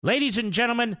Ladies and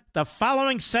gentlemen, the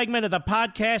following segment of the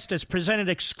podcast is presented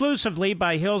exclusively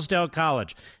by Hillsdale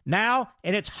College, now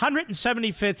in its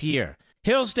 175th year.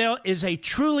 Hillsdale is a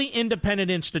truly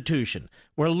independent institution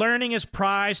where learning is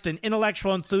prized and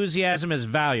intellectual enthusiasm is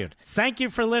valued. Thank you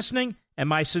for listening, and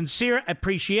my sincere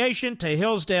appreciation to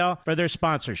Hillsdale for their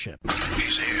sponsorship.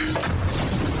 He's here.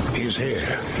 He's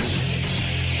here.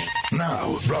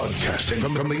 Now, broadcasting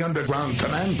from the underground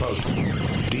command post,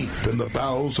 deep in the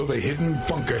bowels of a hidden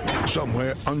bunker,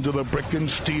 somewhere under the brick and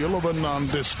steel of a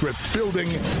nondescript building,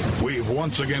 we've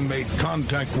once again made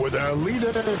contact with our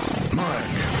leader, Mark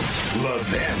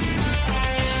Levin.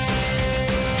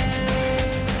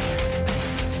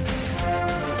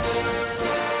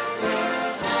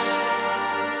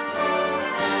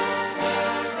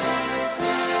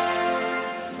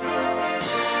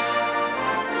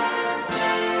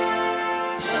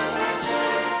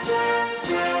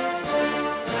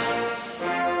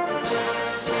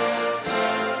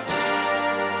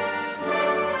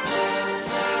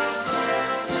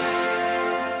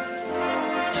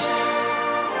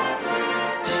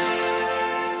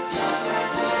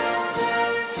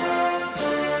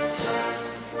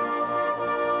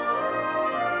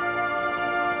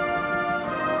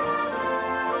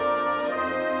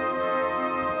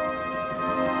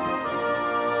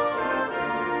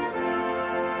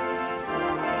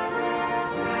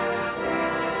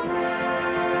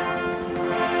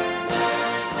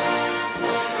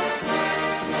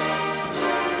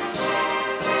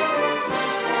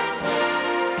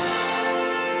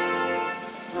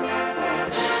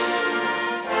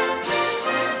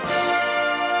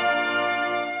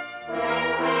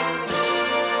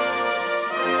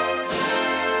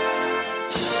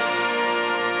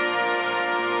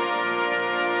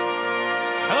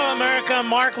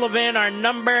 Mark Levin, our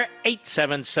number,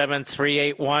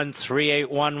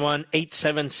 877-381-3811,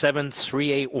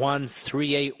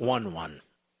 877-381-3811.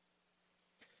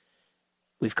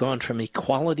 We've gone from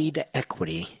equality to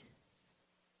equity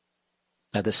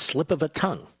at the slip of a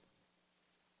tongue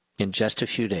in just a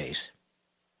few days.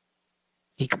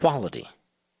 Equality.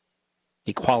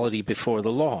 Equality before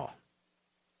the law.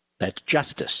 That's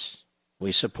justice.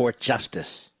 We support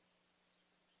justice.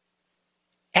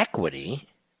 Equity.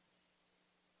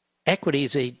 Equity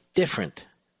is a different,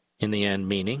 in the end,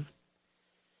 meaning.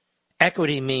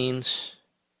 Equity means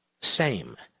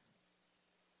same.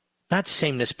 Not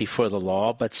sameness before the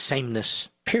law, but sameness,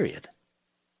 period.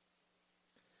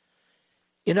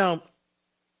 You know,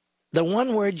 the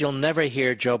one word you'll never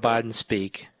hear Joe Biden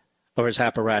speak, or his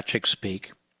apparatchiks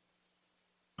speak,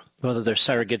 whether they're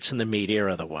surrogates in the media or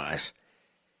otherwise,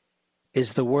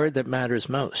 is the word that matters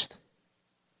most.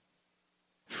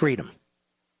 Freedom.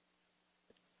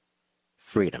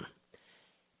 Freedom.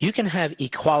 You can have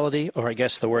equality, or I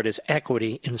guess the word is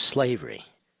equity, in slavery.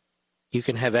 You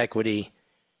can have equity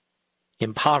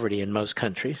in poverty in most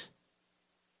countries.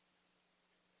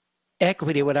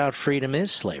 Equity without freedom is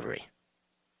slavery.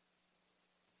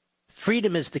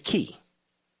 Freedom is the key.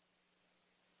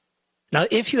 Now,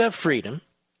 if you have freedom,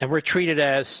 and we're treated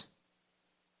as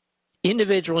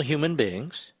individual human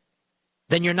beings,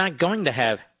 then you're not going to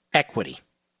have equity.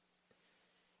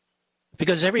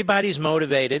 Because everybody's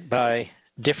motivated by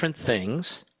different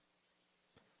things.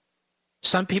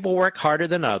 Some people work harder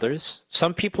than others.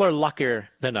 Some people are luckier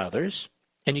than others.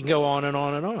 And you can go on and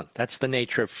on and on. That's the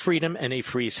nature of freedom and a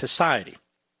free society.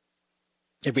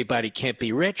 Everybody can't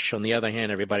be rich. On the other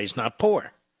hand, everybody's not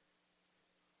poor.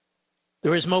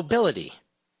 There is mobility.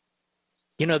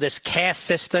 You know, this caste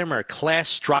system or class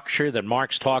structure that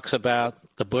Marx talks about,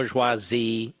 the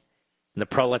bourgeoisie and the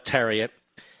proletariat,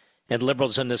 and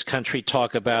liberals in this country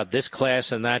talk about this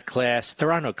class and that class.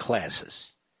 There are no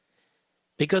classes.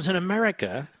 Because in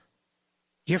America,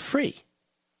 you're free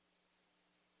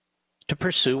to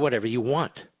pursue whatever you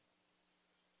want.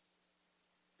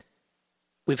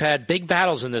 We've had big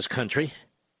battles in this country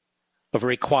over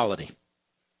equality.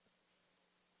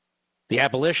 The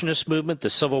abolitionist movement, the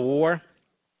Civil War.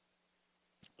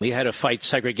 We had to fight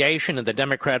segregation in the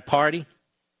Democrat Party.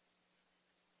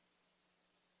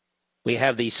 We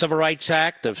have the Civil Rights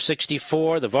Act of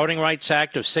 64, the Voting Rights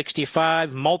Act of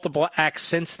 65, multiple acts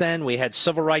since then. We had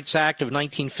Civil Rights Act of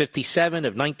 1957,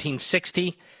 of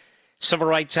 1960, Civil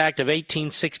Rights Act of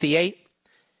 1868.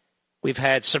 We've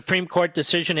had Supreme Court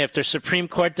decision after Supreme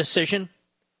Court decision,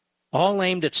 all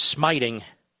aimed at smiting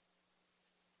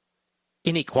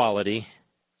inequality,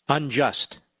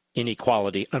 unjust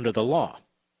inequality under the law.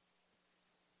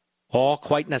 All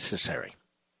quite necessary.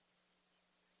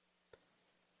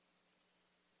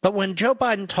 But when Joe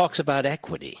Biden talks about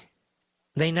equity,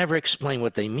 they never explain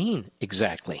what they mean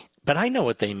exactly. But I know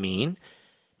what they mean,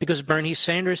 Because Bernie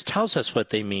Sanders tells us what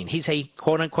they mean. He's a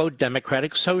quote-unquote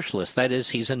democratic socialist. That is,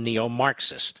 he's a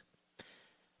neo-Marxist.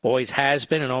 Always has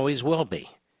been and always will be. He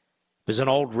was an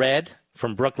old red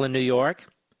from Brooklyn, New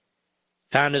York.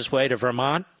 Found his way to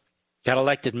Vermont. Got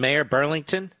elected mayor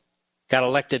Burlington. Got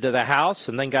elected to the House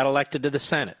and then got elected to the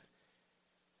Senate.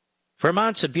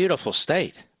 Vermont's a beautiful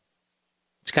state.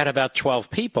 It's got about 12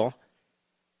 people,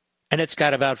 and it's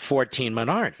got about 14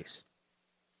 minorities.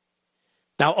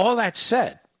 Now, all that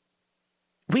said,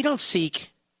 we don't seek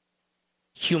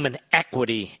human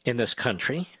equity in this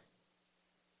country.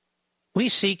 We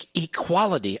seek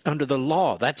equality under the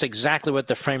law. That's exactly what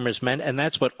the framers meant, and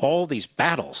that's what all these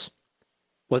battles,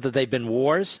 whether they've been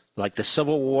wars like the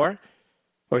Civil War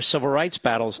or civil rights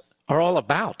battles, are all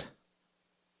about.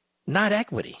 Not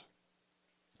equity.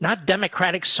 Not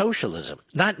democratic socialism,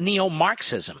 not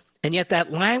neo-Marxism. And yet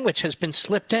that language has been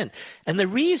slipped in. And the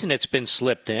reason it's been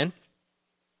slipped in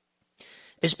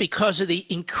is because of the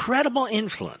incredible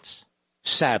influence,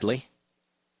 sadly,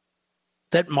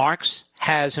 that Marx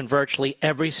has in virtually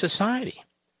every society.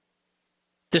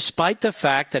 Despite the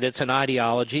fact that it's an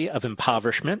ideology of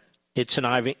impoverishment, it's an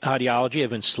ideology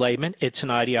of enslavement, it's an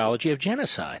ideology of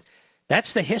genocide.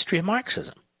 That's the history of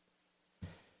Marxism.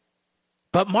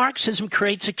 But Marxism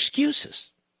creates excuses.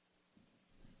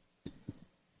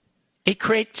 It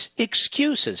creates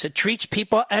excuses. It treats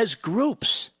people as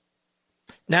groups.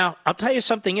 Now, I'll tell you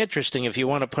something interesting if you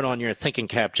want to put on your thinking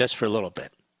cap just for a little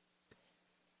bit.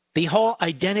 The whole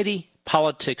identity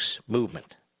politics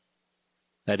movement,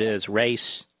 that is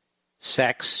race,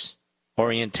 sex,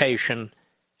 orientation,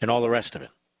 and all the rest of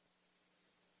it.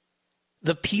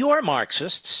 The pure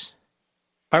Marxists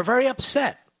are very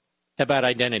upset about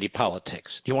identity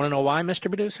politics. Do you want to know why, Mr.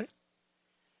 Producer?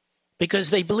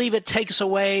 Because they believe it takes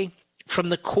away from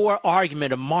the core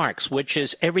argument of Marx, which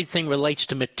is everything relates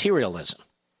to materialism,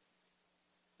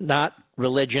 not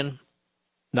religion,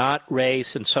 not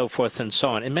race, and so forth and so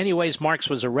on. In many ways, Marx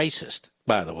was a racist,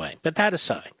 by the way, but that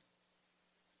aside.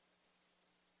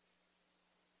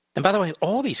 And by the way,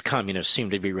 all these communists seem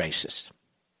to be racist.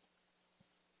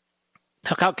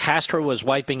 Look how Castro was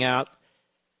wiping out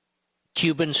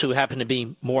Cubans who happen to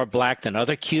be more black than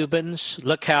other Cubans.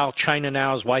 Look how China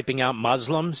now is wiping out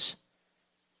Muslims,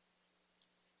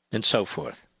 and so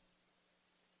forth.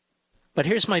 But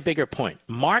here's my bigger point.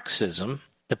 Marxism,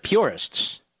 the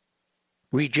purists,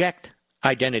 reject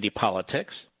identity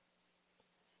politics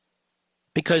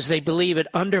because they believe it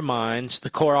undermines the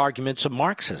core arguments of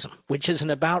Marxism, which isn't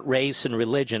about race and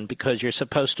religion, because you're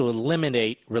supposed to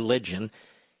eliminate religion,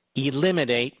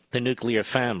 eliminate the nuclear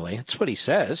family. That's what he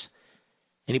says.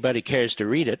 Anybody cares to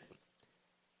read it,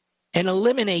 and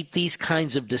eliminate these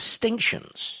kinds of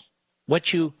distinctions.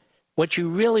 What you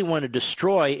really want to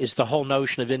destroy is the whole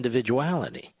notion of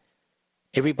individuality.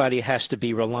 Everybody has to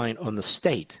be reliant on the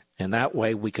state, and that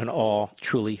way we can all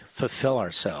truly fulfill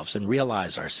ourselves and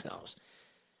realize ourselves.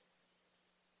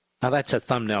 Now, that's a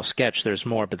thumbnail sketch. There's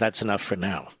more, but that's enough for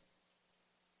now.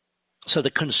 So the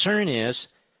concern is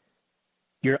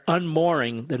you're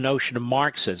unmooring the notion of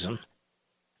Marxism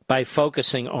by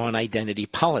focusing on identity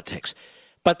politics.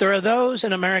 But there are those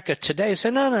in America today who say,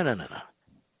 no.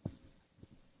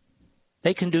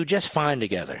 They can do just fine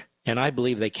together, and I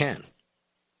believe they can.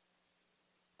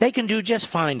 They can do just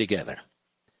fine together.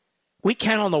 We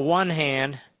can, on the one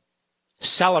hand,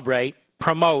 celebrate,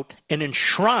 promote, and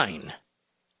enshrine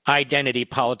identity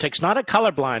politics, not a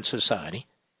colorblind society,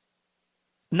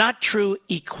 not true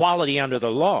equality under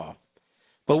the law,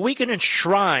 but we can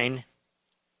enshrine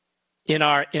in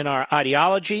our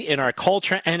ideology, in our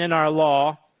culture, and in our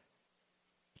law,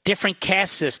 different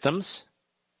caste systems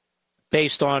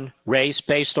based on race,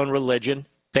 based on religion,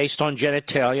 based on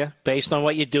genitalia, based on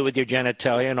what you do with your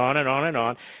genitalia, and on and on and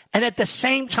on. And at the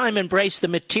same time embrace the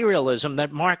materialism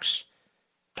that Marx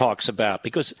talks about.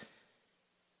 Because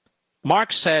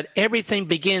Marx said everything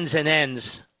begins and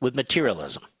ends with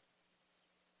materialism,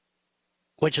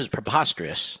 which is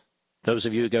preposterous. Those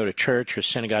of you who go to church or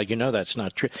synagogue, you know that's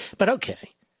not true. But okay.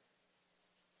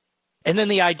 And then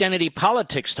the identity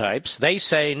politics types, they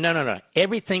say, no.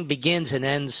 Everything begins and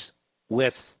ends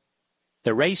with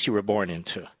the race you were born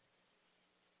into.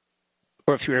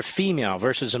 Or if you're a female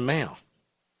versus a male.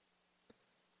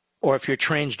 Or if you're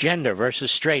transgender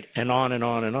versus straight, and on and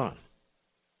on and on.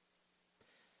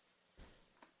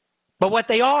 But what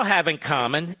they all have in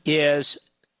common is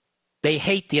they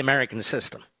hate the American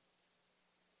system.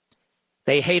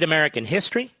 They hate American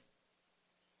history.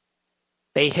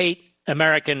 They hate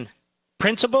American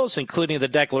principles, including the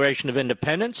Declaration of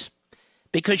Independence,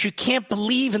 because you can't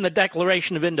believe in the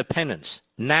Declaration of Independence,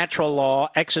 natural law,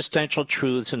 existential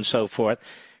truths, and so forth,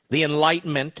 the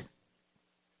Enlightenment,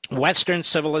 Western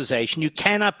civilization. You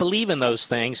cannot believe in those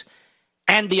things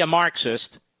and be a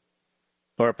Marxist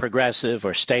or a progressive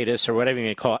or statist or whatever you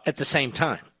may call it at the same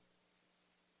time.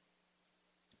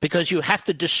 Because you have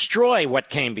to destroy what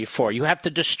came before. You have to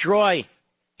destroy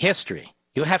history.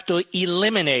 You have to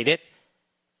eliminate it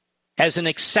as an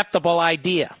acceptable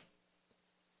idea.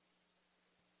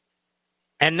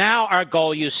 And now our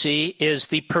goal, you see, is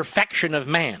the perfection of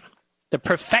man, the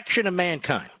perfection of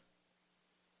mankind.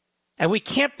 And we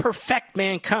can't perfect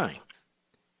mankind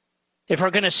if we're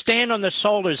going to stand on the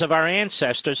shoulders of our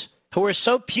ancestors who were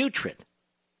so putrid,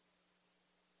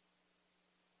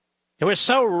 who were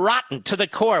so rotten to the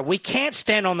core. We can't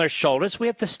stand on their shoulders. We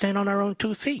have to stand on our own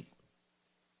 2 feet.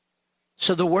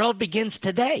 So the world begins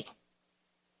today.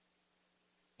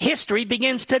 History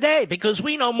begins today because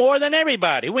we know more than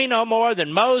everybody. We know more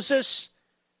than Moses,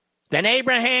 than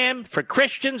Abraham. For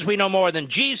Christians, we know more than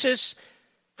Jesus.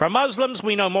 For Muslims,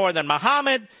 we know more than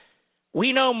Muhammad.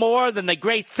 We know more than the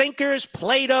great thinkers,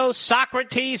 Plato,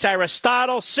 Socrates,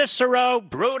 Aristotle, Cicero,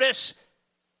 Brutus,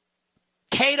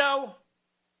 Cato,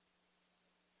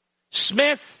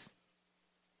 Smith,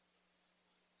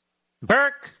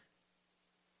 Burke.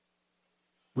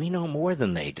 We know more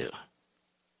than they do.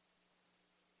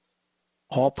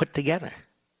 All put together.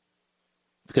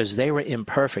 Because they were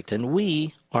imperfect, and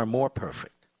we are more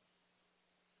perfect.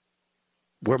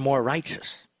 We're more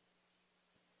righteous.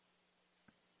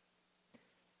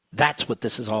 That's what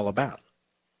this is all about.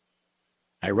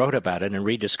 I wrote about it in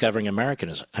Rediscovering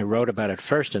Americanism. I wrote about it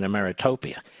first in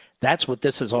Ameritopia. That's what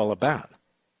this is all about.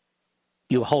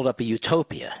 You hold up a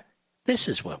utopia. This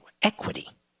is what equity.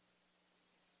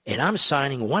 And I'm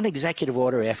signing one executive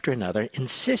order after another,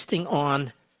 insisting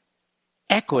on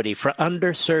equity for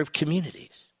underserved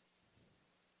communities.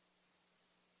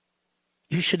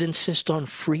 You should insist on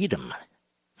freedom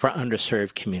for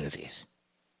underserved communities.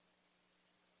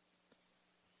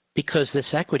 Because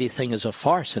this equity thing is a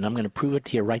farce, and I'm going to prove it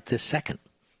to you right this second.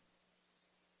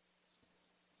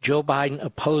 Joe Biden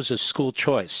opposes school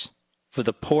choice for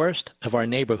the poorest of our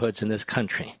neighborhoods in this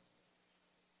country,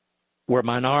 where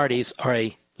minorities are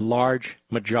a large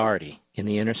majority in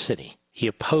the inner city. He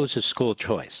opposes school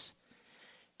choice.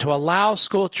 To allow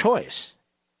school choice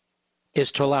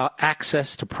is to allow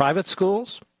access to private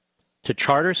schools, to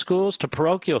charter schools, to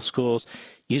parochial schools,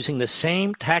 using the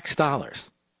same tax dollars.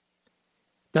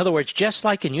 In other words, just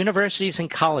like in universities and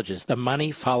colleges, the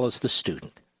money follows the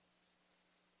student.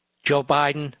 Joe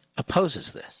Biden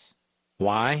opposes this.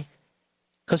 Why?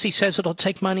 Because he says it'll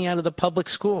take money out of the public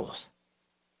schools.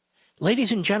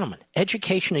 Ladies and gentlemen,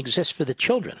 education exists for the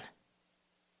children,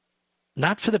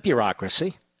 not for the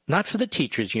bureaucracy, not for the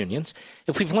teachers' unions.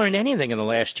 If we've learned anything in the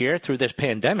last year through this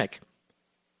pandemic,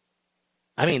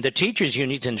 I mean, the teachers'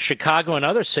 unions in Chicago and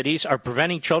other cities are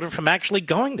preventing children from actually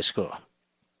going to school.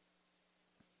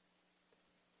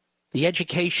 The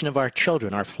education of our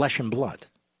children, our flesh and blood.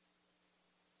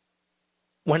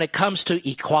 When it comes to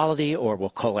equality, or we'll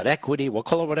call it equity, we'll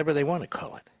call it whatever they want to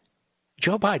call it,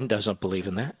 Joe Biden doesn't believe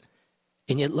in that.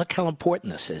 And yet look how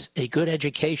important this is. A good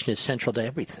education is central to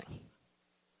everything.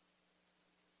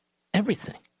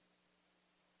 Everything.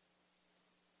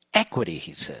 Equity,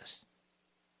 he says.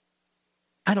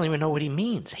 I don't even know what he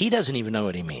means. He doesn't even know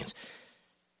what he means.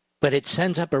 But it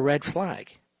sends up a red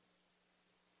flag.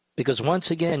 Because once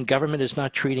again, government is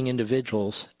not treating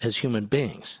individuals as human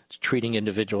beings. It's treating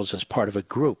individuals as part of a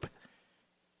group.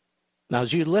 Now,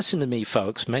 as you listen to me,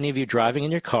 folks, many of you driving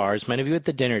in your cars, many of you at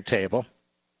the dinner table,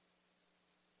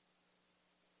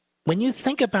 when you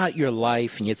think about your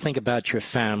life and you think about your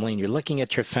family and you're looking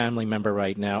at your family member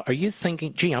right now, are you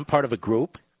thinking, gee, I'm part of a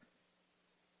group?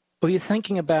 Or are you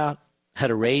thinking about how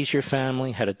to raise your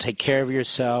family, how to take care of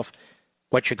yourself,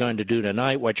 what you're going to do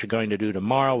tonight, what you're going to do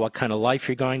tomorrow, what kind of life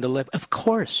you're going to live? Of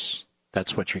course,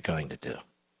 that's what you're going to do.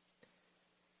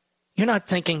 You're not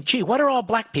thinking, gee, what are all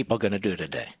black people going to do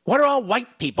today? What are all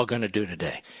white people going to do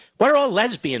today? What are all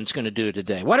lesbians going to do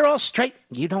today? What are all straight?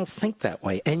 You don't think that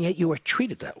way, and yet you are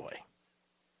treated that way.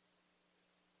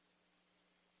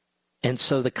 And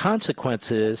so the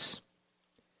consequence is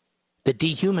the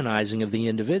dehumanizing of the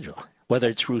individual, whether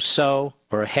it's Rousseau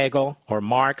or Hegel or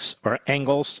Marx or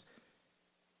Engels,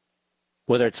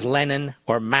 whether it's Lenin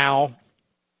or Mao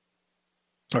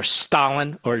or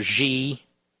Stalin or Xi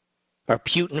or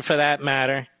Putin for that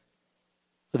matter,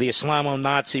 or the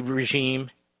Islamo-Nazi regime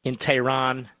in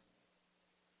Tehran,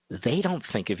 they don't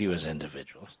think of you as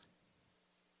individuals.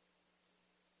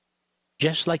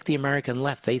 Just like the American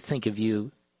left, they think of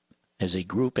you as a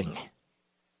grouping.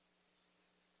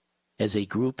 As a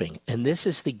grouping. And this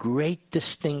is the great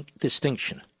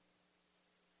distinction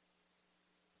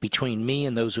between me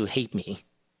and those who hate me,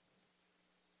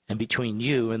 and between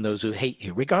you and those who hate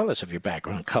you, regardless of your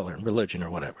background, color, religion, or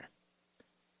whatever.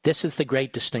 This is the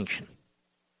great distinction.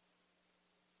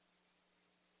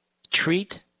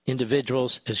 Treat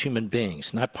individuals as human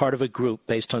beings, not part of a group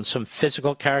based on some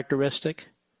physical characteristic,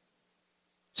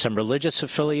 some religious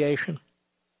affiliation,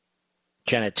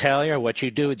 genitalia, or what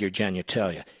you do with your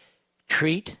genitalia.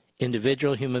 Treat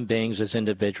individual human beings as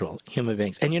individual human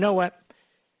beings. And you know what?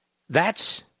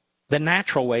 That's the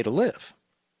natural way to live.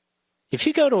 If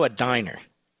you go to a diner,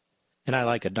 and I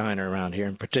like a diner around here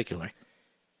in particular,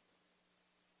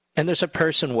 and there's a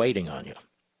person waiting on you,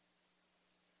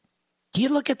 do you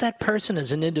look at that person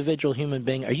as an individual human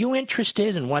being? Are you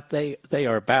interested in what they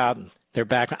are about, their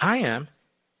background? I am.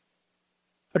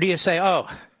 Or do you say, oh,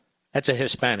 that's a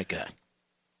Hispanic guy?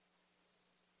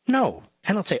 No,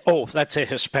 I don't say, oh, that's a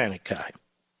Hispanic guy.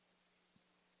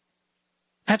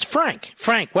 That's Frank.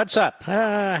 Frank, what's up?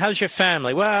 How's your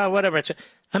family? Well, whatever.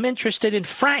 I'm interested in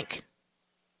Frank.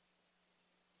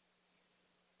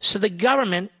 So the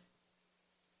government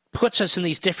puts us in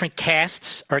these different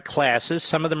castes or classes.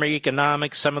 Some of them are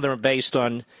economic. Some of them are based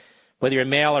on whether you're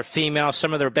male or female.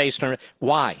 Some of them are based on...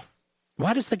 Why?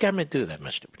 Why does the government do that,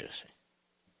 Mr. Producer?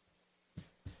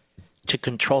 To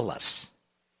control us.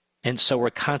 And so we're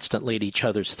constantly at each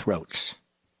other's throats.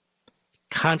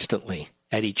 Constantly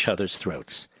at each other's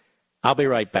throats. I'll be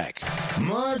right back.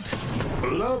 Mark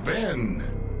Levin.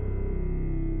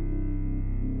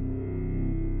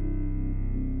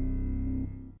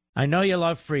 I know you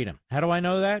love freedom. How do I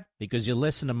know that? Because you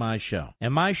listen to my show.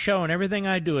 And my show and everything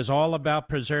I do is all about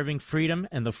preserving freedom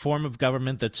and the form of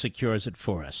government that secures it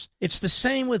for us. It's the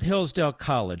same with Hillsdale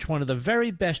College, one of the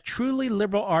very best truly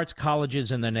liberal arts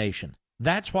colleges in the nation.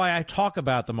 That's why I talk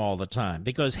about them all the time,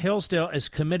 because Hillsdale is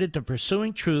committed to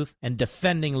pursuing truth and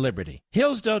defending liberty.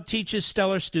 Hillsdale teaches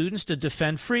stellar students to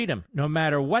defend freedom, no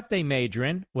matter what they major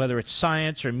in, whether it's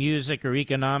science or music or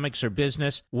economics or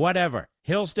business, whatever.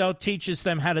 Hillsdale teaches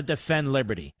them how to defend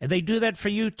liberty. And they do that for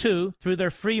you, too, through their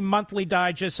free monthly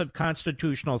digest of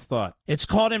constitutional thought. It's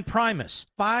called Imprimis.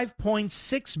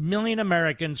 5.6 million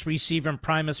Americans receive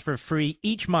Imprimis for free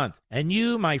each month. And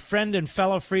you, my friend and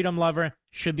fellow freedom lover,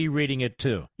 should be reading it,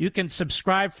 too. You can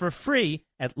subscribe for free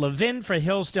at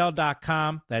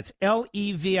levinforhillsdale.com. That's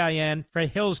Levin for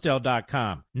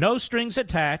Hillsdale.com. No strings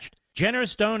attached.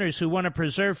 Generous donors who want to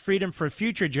preserve freedom for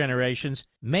future generations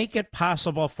make it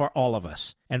possible for all of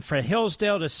us. And for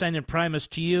Hillsdale to send Imprimis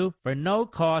to you for no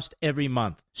cost every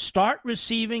month. Start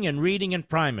receiving and reading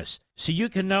Imprimis so you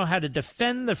can know how to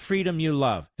defend the freedom you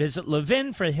love. Visit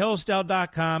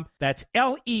levinforhillsdale.com. That's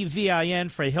Levin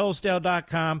for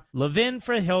Hillsdale.com.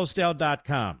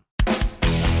 levinforhillsdale.com.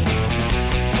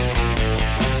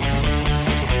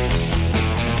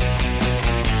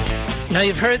 Now,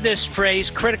 you've heard this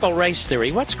phrase, critical race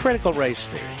theory. What's critical race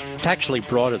theory? It's actually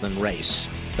broader than race,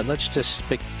 but let's just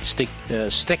stick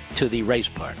to the race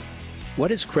part.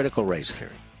 What is critical race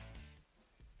theory?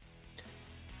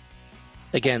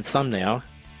 Again, thumbnail.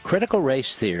 Critical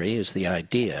race theory is the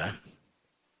idea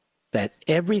that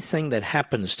everything that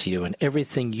happens to you and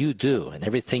everything you do and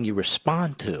everything you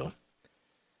respond to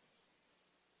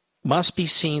must be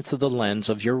seen through the lens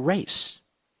of your race.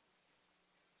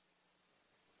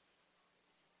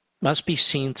 Must be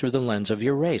seen through the lens of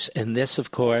your race. And this, of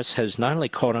course, has not only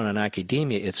caught on in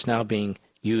academia, it's now being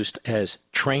used as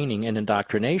training and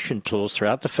indoctrination tools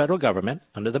throughout the federal government,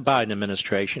 under the Biden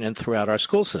administration, and throughout our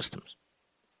school systems.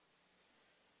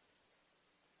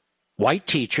 White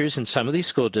teachers in some of these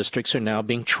school districts are now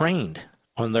being trained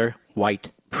on their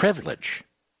white privilege.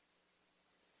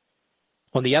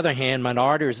 On the other hand,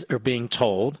 minorities are being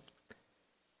told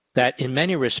that in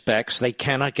many respects they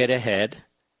cannot get ahead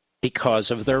because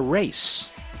of their race.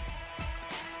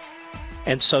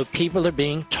 And so people are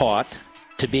being taught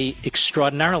to be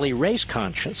extraordinarily race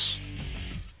conscious,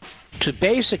 to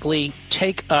basically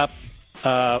take up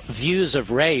views of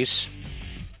race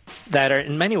that are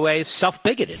in many ways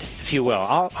self-bigoted, if you will.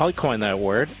 I'll coin that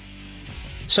word.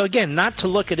 So again, not to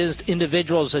look at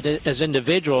individuals as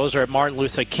individuals, or Martin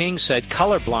Luther King said,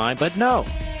 colorblind, but no.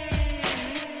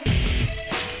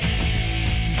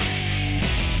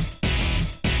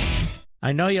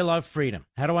 I know you love freedom.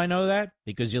 How do I know that?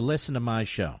 Because you listen to my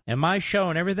show. And my show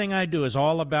and everything I do is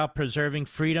all about preserving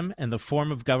freedom and the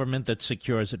form of government that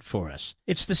secures it for us.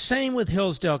 It's the same with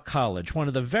Hillsdale College, one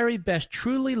of the very best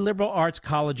truly liberal arts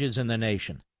colleges in the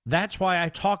nation. That's why I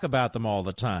talk about them all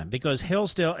the time, because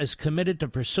Hillsdale is committed to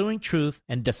pursuing truth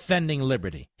and defending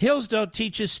liberty. Hillsdale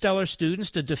teaches stellar students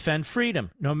to defend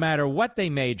freedom, no matter what they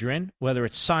major in, whether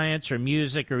it's science or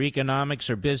music or economics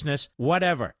or business,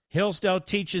 whatever. Hillsdale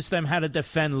teaches them how to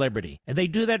defend liberty. And they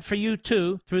do that for you,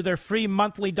 too, through their free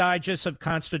monthly digest of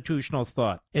constitutional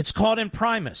thought. It's called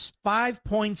Imprimis.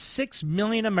 5.6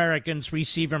 million Americans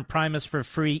receive Imprimis for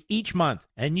free each month.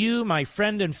 And you, my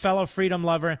friend and fellow freedom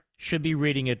lover, should be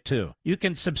reading it, too. You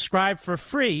can subscribe for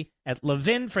free at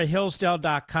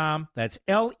levinforhillsdale.com. That's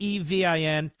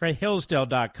Levin for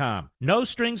Hillsdale.com. No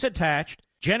strings attached.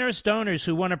 Generous donors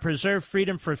who want to preserve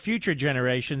freedom for future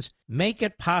generations make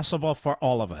it possible for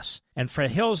all of us. And for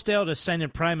Hillsdale to send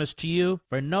Imprimis to you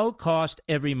for no cost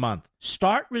every month.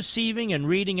 Start receiving and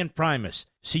reading Imprimis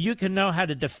so you can know how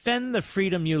to defend the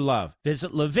freedom you love.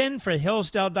 Visit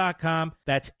levinforhillsdale.com.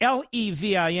 That's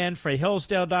Levin for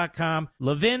Hillsdale.com.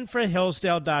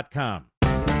 levinforhillsdale.com.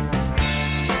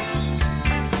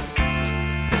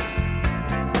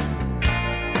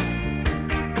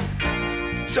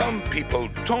 Some people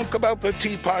talk about the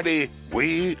Tea Party.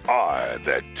 We are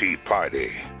the Tea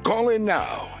Party. Call in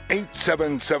now,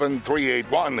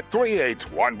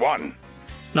 877-381-3811.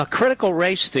 Now, critical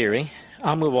race theory,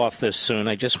 I'll move off this soon.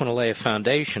 I just want to lay a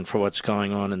foundation for what's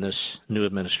going on in this new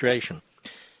administration.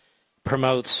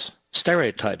 Promotes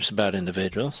stereotypes about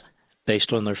individuals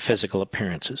based on their physical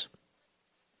appearances.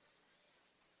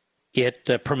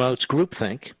 It promotes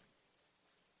groupthink,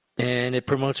 and it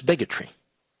promotes bigotry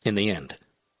in the end.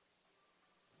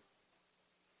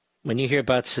 When you hear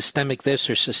about systemic this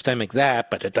or systemic that,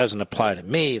 but it doesn't apply to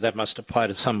me, that must apply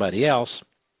to somebody else,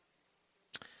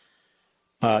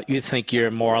 you think you're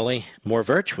morally more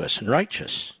virtuous and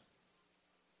righteous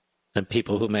than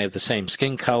people who may have the same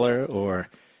skin color or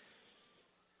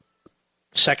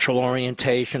sexual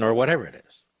orientation or whatever it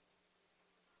is.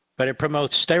 But it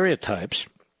promotes stereotypes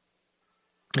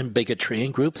and bigotry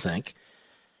and groupthink.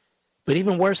 But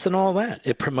even worse than all that,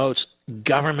 it promotes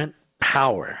government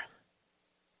power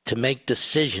to make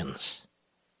decisions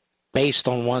based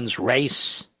on one's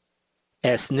race,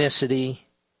 ethnicity,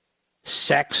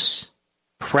 sex,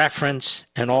 preference,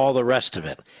 and all the rest of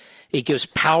it. It gives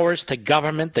powers to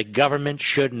government that government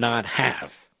should not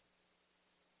have.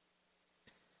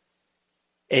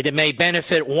 It may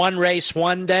benefit one race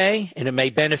one day, and it may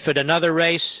benefit another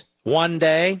race one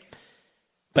day,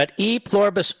 but e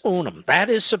pluribus unum, that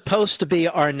is supposed to be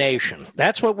our nation.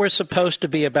 That's what we're supposed to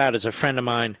be about, as a friend of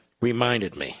mine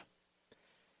reminded me.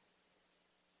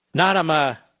 Not I'm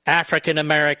a African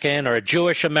American or a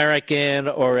Jewish American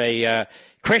or a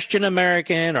Christian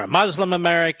American or a Muslim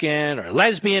American or a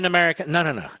lesbian American.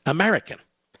 No. American.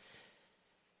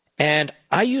 And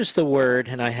I use the word,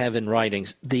 and I have in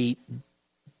writings, the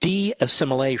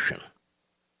de-assimilation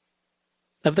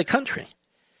of the country.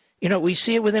 You know, we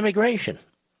see it with immigration.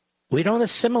 We don't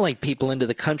assimilate people into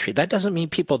the country. That doesn't mean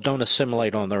people don't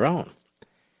assimilate on their own.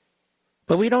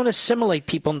 But we don't assimilate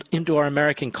people into our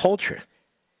American culture.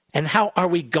 And how are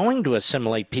we going to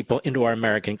assimilate people into our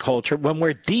American culture when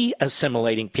we're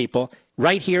de-assimilating people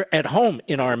right here at home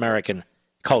in our American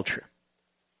culture?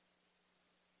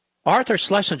 Arthur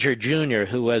Schlesinger Jr.,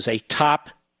 who was a top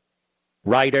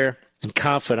writer and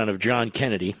confidant of John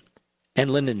Kennedy and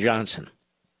Lyndon Johnson,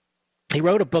 he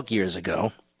wrote a book years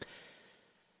ago,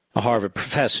 a Harvard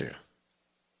professor.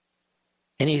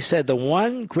 And he said the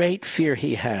one great fear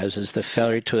he has is the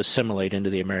failure to assimilate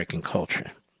into the American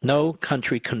culture. No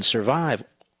country can survive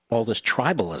all this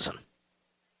tribalism.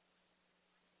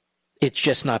 It's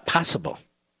just not possible.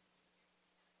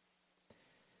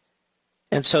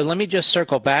 And so let me just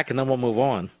circle back and then we'll move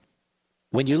on.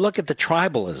 When you look at the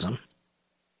tribalism,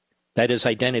 that is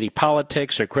identity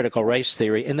politics or critical race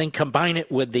theory, and then combine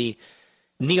it with the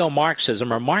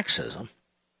neo-Marxism or Marxism,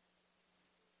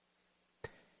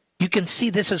 you can see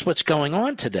this is what's going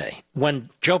on today. When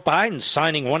Joe Biden's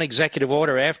signing one executive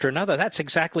order after another, that's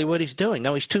exactly what he's doing.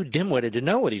 Now, he's too dim-witted to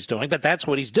know what he's doing, but that's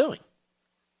what he's doing.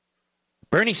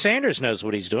 Bernie Sanders knows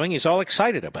what he's doing. He's all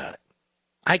excited about it.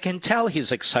 I can tell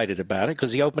he's excited about it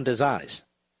because he opened his eyes.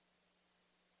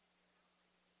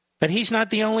 But he's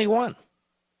not the only one.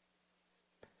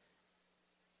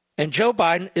 And Joe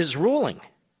Biden is ruling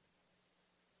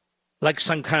like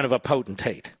some kind of a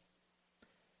potentate.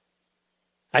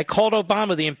 I called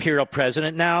Obama the imperial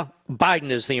president. Now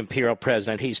Biden is the imperial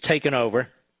president. He's taken over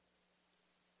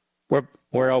where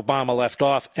Obama left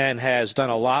off and has done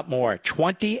a lot more.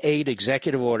 28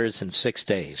 executive orders in 6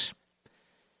 days.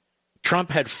 Trump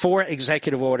had 4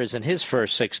 executive orders in his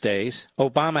first 6 days.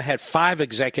 Obama had 5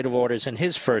 executive orders in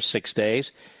his first 6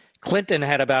 days. Clinton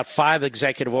had about 5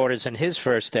 executive orders in his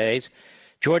first days.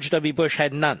 George W. Bush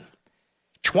had none.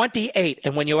 28.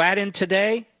 And when you add in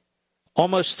today,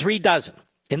 almost 3 dozen.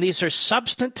 And these are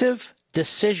substantive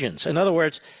decisions. In other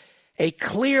words, a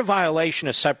clear violation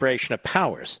of separation of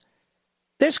powers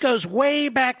This goes way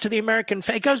back to the American,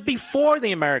 it goes before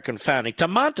the American founding, to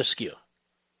Montesquieu,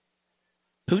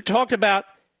 who talked about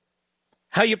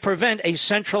how you prevent a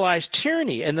centralized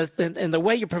tyranny. And the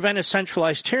way you prevent a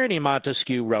centralized tyranny,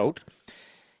 Montesquieu wrote,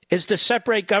 is to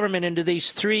separate government into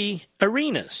these three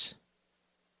arenas.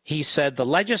 He said the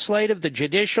legislative, the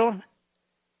judicial,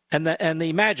 and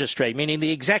the magistrate, meaning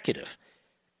the executive.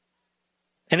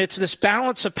 And it's this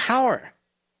balance of power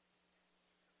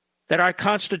that our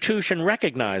Constitution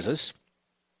recognizes.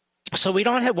 So we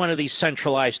don't have one of these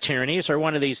centralized tyrannies or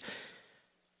one of these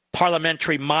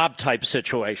parliamentary mob-type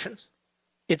situations.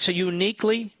 It's a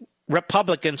uniquely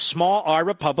Republican, small r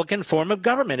Republican form of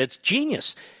government. It's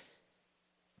genius.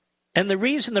 And the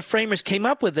reason the framers came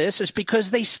up with this is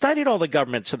because they studied all the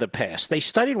governments of the past. They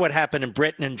studied what happened in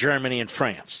Britain and Germany and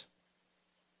France.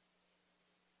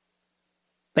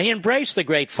 They embraced the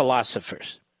great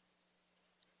philosophers,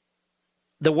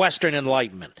 the Western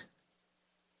Enlightenment.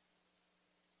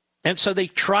 And so they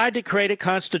tried to create a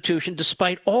constitution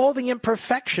despite all the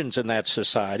imperfections in that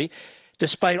society,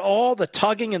 despite all the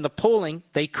tugging and the pulling.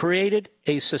 They created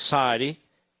a society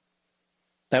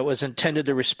that was intended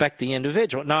to respect the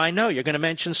individual. Now, I know you're going to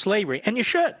mention slavery, and you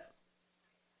should.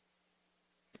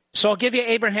 So I'll give you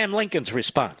Abraham Lincoln's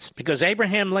response, because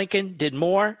Abraham Lincoln did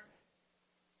more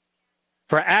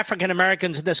for African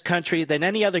Americans in this country than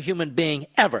any other human being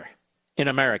ever in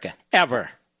America, ever.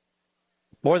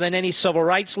 More than any civil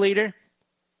rights leader,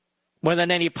 more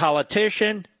than any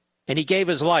politician, and he gave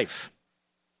his life.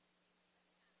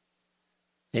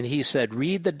 And he said,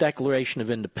 read the Declaration of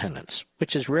Independence,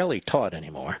 which is rarely taught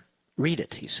anymore. Read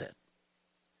it, he said.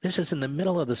 This is in the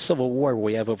middle of the Civil War where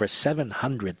we have over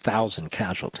 700,000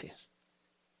 casualties.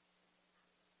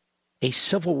 A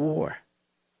civil war.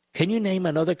 Can you name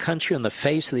another country on the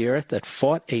face of the earth that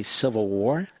fought a civil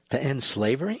war to end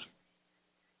slavery?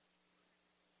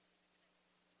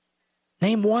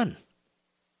 Name one.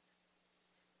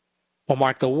 Well,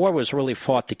 Mark, the war was really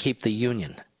fought to keep the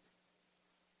Union.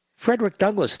 Frederick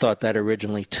Douglass thought that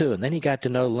originally, too. And then he got to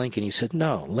know Lincoln. He said,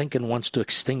 no, Lincoln wants to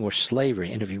extinguish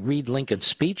slavery. And if you read Lincoln's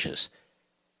speeches,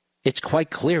 it's quite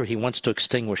clear he wants to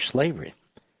extinguish slavery.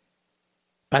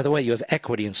 By the way, you have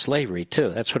equity in slavery, too.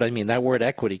 That's what I mean. That word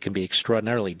equity can be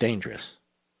extraordinarily dangerous.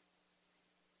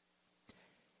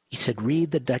 He said,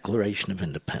 read the Declaration of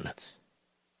Independence.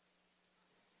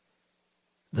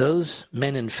 Those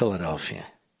men in Philadelphia,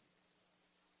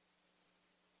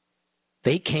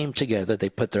 they came together, they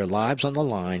put their lives on the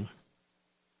line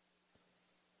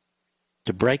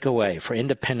to break away for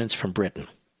independence from Britain.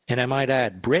 And I might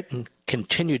add, Britain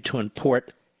continued to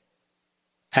import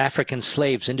African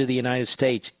slaves into the United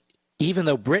States. Even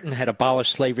though Britain had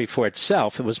abolished slavery for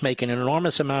itself, it was making an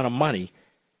enormous amount of money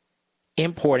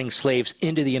importing slaves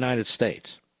into the United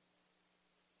States.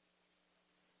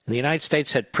 The United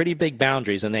States had pretty big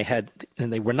boundaries, and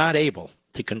they were not able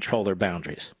to control their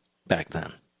boundaries back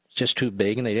then. It's just too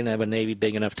big, and they didn't have a Navy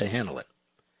big enough to handle it.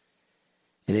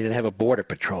 And they didn't have a border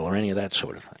patrol or any of that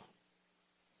sort of thing.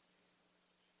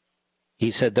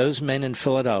 He said those men in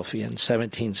Philadelphia in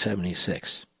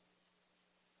 1776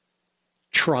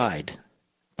 tried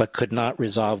but could not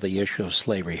resolve the issue of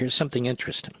slavery. Here's something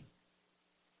interesting.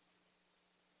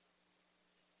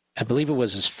 I believe it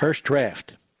was his first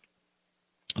draft.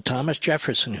 Thomas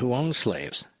Jefferson, who owned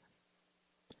slaves,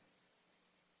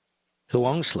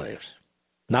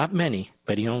 not many,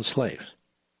 but he owned slaves.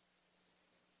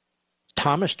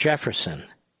 Thomas Jefferson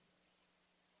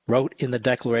wrote in the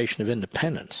Declaration of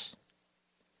Independence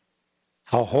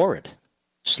how horrid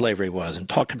slavery was and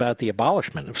talked about the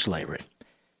abolishment of slavery.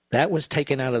 That was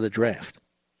taken out of the draft.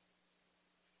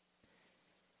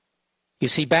 You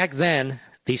see, back then,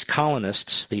 these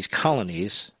colonists, these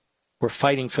colonies, were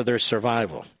fighting for their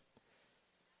survival.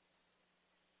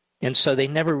 And so they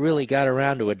never really got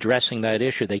around to addressing that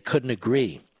issue. They couldn't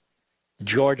agree.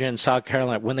 Georgia and South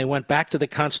Carolina, when they went back to the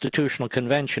Constitutional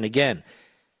Convention again,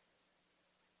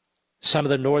 some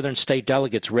of the northern state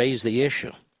delegates raised the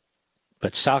issue.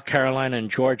 But South Carolina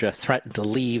and Georgia threatened to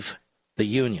leave the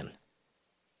Union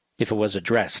if it was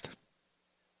addressed.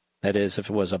 That is,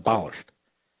 if it was abolished.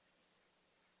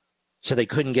 So they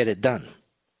couldn't get it done.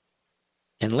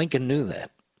 And Lincoln knew that.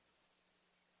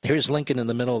 Here's Lincoln in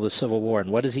the middle of the Civil War,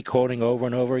 and what is he quoting over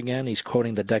and over again? He's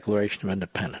quoting the Declaration of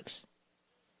Independence.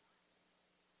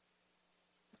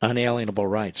 Unalienable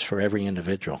rights for every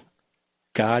individual.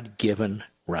 God-given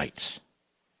rights.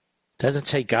 It doesn't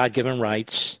say God-given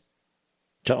rights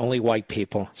to only white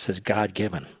people. It says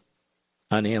God-given,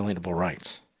 unalienable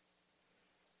rights.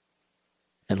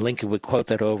 And Lincoln would quote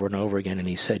that over and over again, and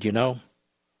he said, you know,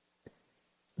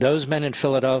 those men in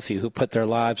Philadelphia who put their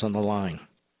lives on the line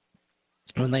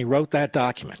when they wrote that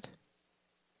document,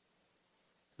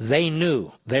 they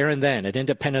knew there and then at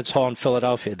Independence Hall in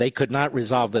Philadelphia they could not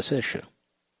resolve this issue.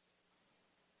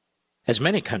 As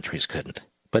many countries couldn't,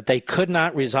 but they could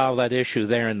not resolve that issue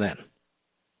there and then.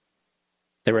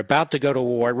 They were about to go to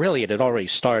war. Really, it had already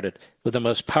started with the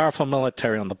most powerful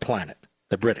military on the planet,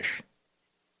 the British.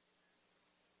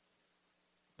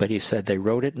 But he said they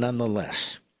wrote it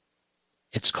nonetheless.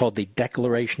 It's called the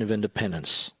Declaration of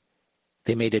Independence.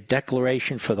 They made a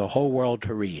declaration for the whole world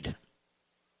to read.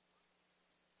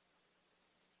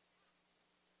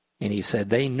 And he said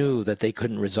they knew that they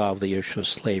couldn't resolve the issue of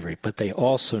slavery, but they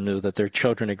also knew that their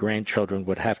children and grandchildren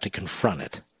would have to confront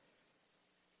it.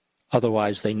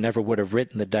 Otherwise, they never would have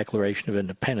written the Declaration of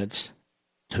Independence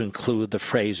to include the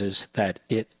phrases that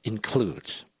it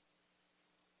includes.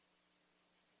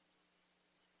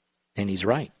 And he's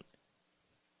right.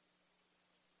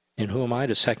 And who am I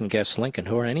to second-guess Lincoln?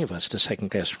 Who are any of us to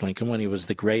second-guess Lincoln when he was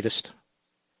the greatest,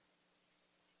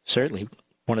 certainly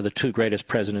one of the two greatest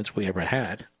presidents we ever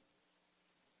had?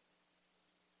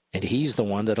 And he's the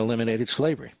one that eliminated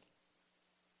slavery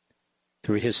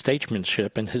through his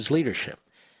statesmanship and his leadership.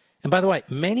 And by the way,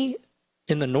 many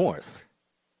in the North,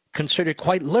 considered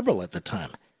quite liberal at the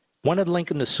time, wanted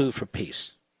Lincoln to sue for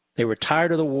peace. They were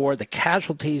tired of the war. The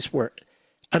casualties were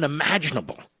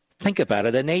unimaginable. Think about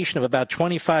it. A nation of about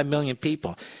 25 million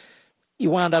people. You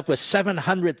wound up with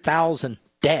 700,000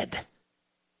 dead.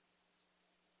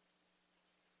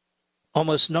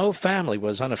 Almost no family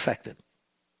was unaffected.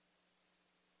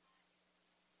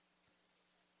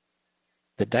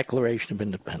 The Declaration of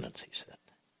Independence, he said.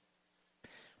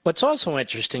 What's also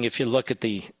interesting, if you look at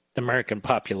the American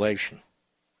population,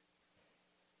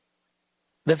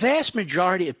 the vast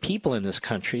majority of people in this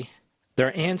country,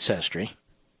 their ancestry,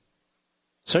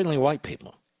 certainly white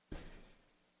people,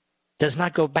 does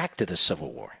not go back to the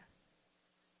Civil War.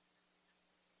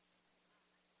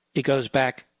 It goes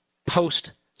back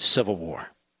post-Civil War.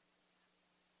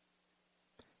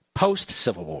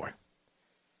 Post-Civil War.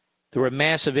 There were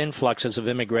massive influxes of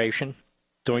immigration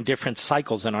during different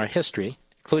cycles in our history,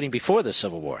 including before the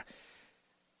Civil War.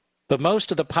 But most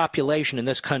of the population in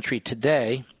this country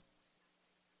today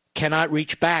cannot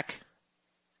reach back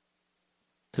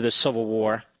to the Civil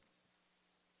War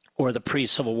or the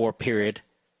pre-Civil War period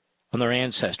on their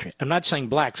ancestry. I'm not saying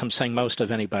blacks, I'm saying most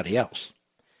of anybody else.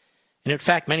 And in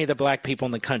fact, many of the black people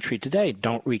in the country today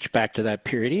don't reach back to that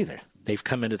period either. They've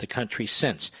come into the country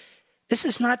since. This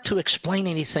is not to explain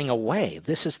anything away.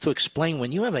 This is to explain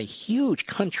when you have a huge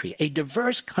country, a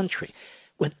diverse country,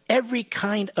 with every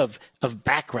kind of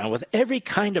background, with every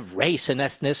kind of race and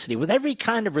ethnicity, with every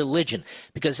kind of religion,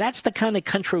 because that's the kind of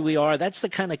country we are. That's the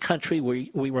kind of country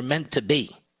we were meant to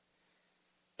be.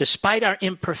 Despite our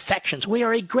imperfections, we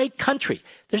are a great country.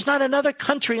 There's not another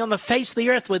country on the face of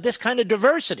the earth with this kind of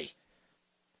diversity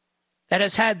that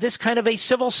has had this kind of a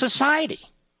civil society.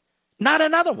 Not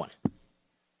another one.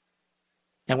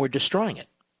 And we're destroying it.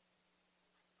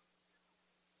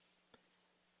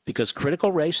 Because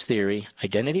critical race theory,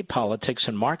 identity politics,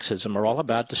 and Marxism are all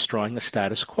about destroying the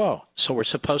status quo. So we're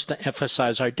supposed to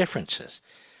emphasize our differences.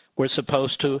 We're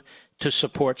supposed to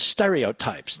support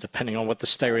stereotypes, depending on what the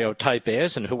stereotype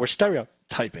is and who we're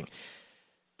stereotyping.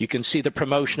 You can see the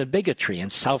promotion of bigotry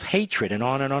and self-hatred and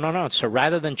on and on and on. So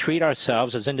rather than treat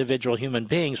ourselves as individual human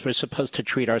beings, we're supposed to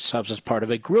treat ourselves as part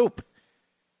of a group.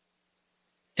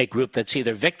 A group that's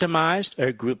either victimized or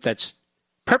a group that's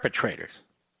perpetrators.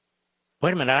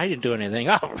 Wait a minute, I didn't do anything.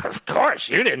 Oh, of course,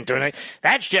 you didn't do anything.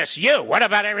 That's just you. What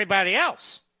about everybody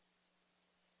else?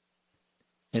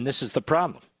 And this is the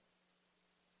problem.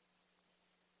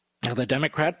 Now, the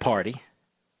Democrat Party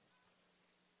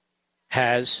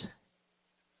has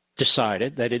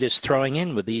decided that it is throwing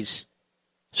in with these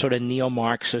sort of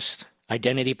neo-Marxist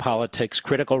identity politics,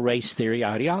 critical race theory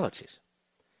ideologies.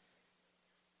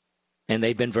 And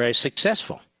they've been very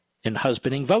successful in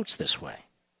husbanding votes this way.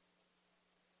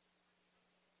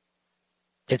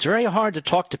 It's very hard to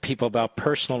talk to people about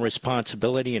personal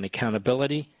responsibility and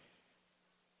accountability.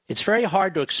 It's very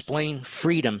hard to explain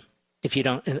freedom if you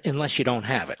don't, unless you don't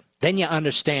have it. Then you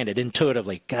understand it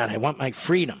intuitively. God, I want my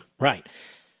freedom. Right.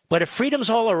 But if freedom's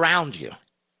all around you,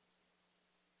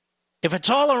 if it's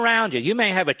all around you, you may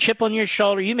have a chip on your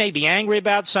shoulder. You may be angry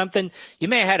about something. You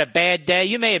may have had a bad day.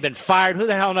 You may have been fired. Who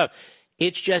the hell knows?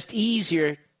 It's just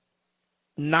easier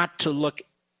not to look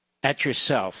at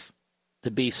yourself,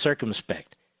 to be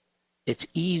circumspect. It's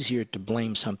easier to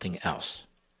blame something else.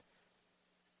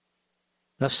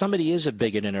 Now, if somebody is a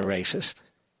bigot and a racist,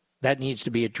 that needs to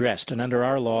be addressed. And under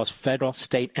our laws, federal,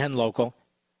 state, and local,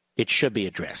 it should be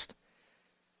addressed.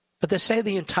 But to say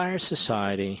the entire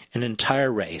society, an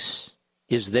entire race,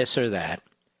 is this or that,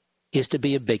 is to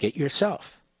be a bigot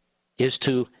yourself, is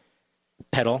to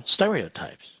peddle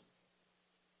stereotypes,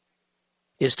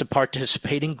 is to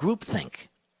participate in groupthink,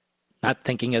 not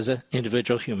thinking as an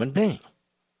individual human being.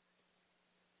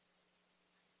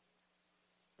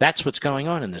 That's what's going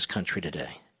on in this country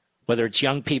today. Whether it's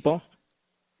young people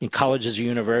in colleges or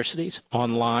universities,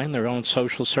 online, their own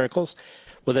social circles,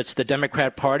 whether it's the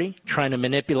Democrat Party trying to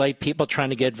manipulate people, trying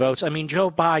to get votes. I mean, Joe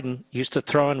Biden used to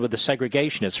throw in with the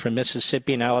segregationists from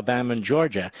Mississippi and Alabama and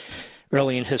Georgia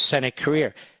early in his Senate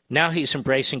career. Now he's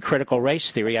embracing critical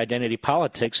race theory, identity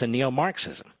politics, and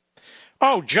neo-Marxism.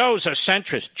 Oh, Joe's a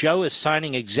centrist. Joe is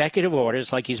signing executive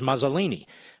orders like he's Mussolini,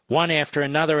 one after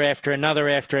another, after another,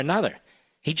 after another.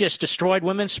 He just destroyed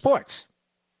women's sports.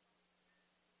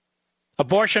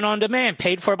 Abortion on demand,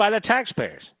 paid for by the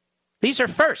taxpayers. These are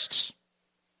firsts.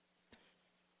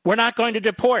 We're not going to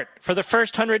deport for the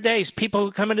first 100 days people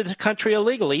who come into the country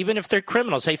illegally, even if they're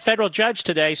criminals. A federal judge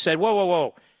today said, whoa, whoa,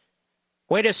 whoa.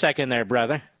 Wait a second there,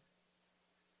 brother.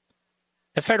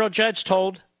 The federal judge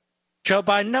told Joe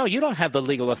Biden, no, you don't have the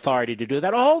legal authority to do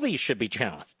that. All these should be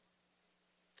challenged.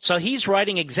 So he's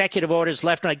writing executive orders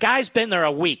left and right. Guy's been there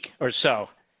a week or so.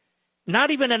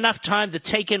 Not even enough time to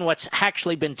take in what's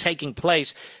actually been taking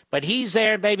place. But he's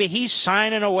there, baby. He's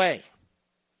signing away.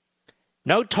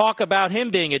 No talk about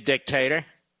him being a dictator.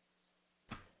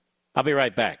 I'll be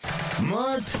right back.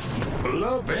 Mark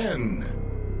Levin.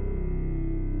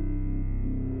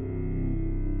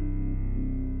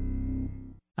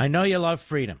 I know you love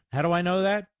freedom. How do I know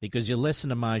that? Because you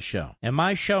listen to my show. And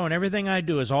my show and everything I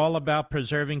do is all about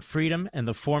preserving freedom and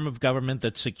the form of government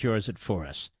that secures it for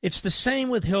us. It's the same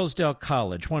with Hillsdale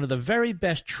College, one of the very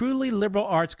best truly liberal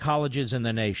arts colleges in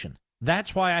the nation.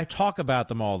 That's why I talk about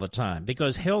them all the time,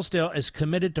 because Hillsdale is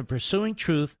committed to pursuing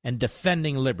truth and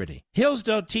defending liberty.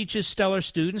 Hillsdale teaches stellar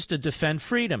students to defend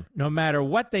freedom, no matter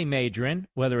what they major in,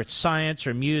 whether it's science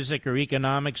or music or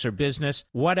economics or business,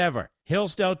 whatever.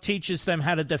 Hillsdale teaches them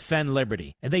how to defend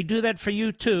liberty. And they do that for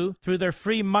you, too, through their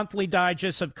free monthly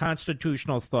digest of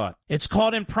constitutional thought. It's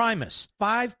called Imprimis.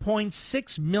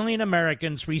 5.6 million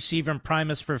Americans receive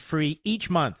Imprimis for free each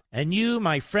month. And you,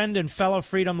 my friend and fellow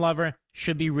freedom lover,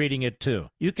 should be reading it, too.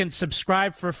 You can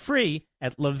subscribe for free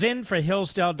at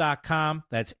levinforhillsdale.com.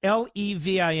 That's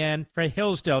Levin for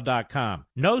Hillsdale.com.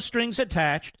 No strings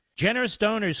attached. Generous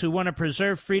donors who want to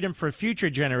preserve freedom for future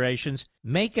generations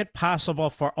make it possible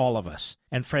for all of us.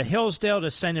 And for Hillsdale to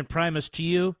send Imprimis to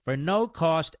you for no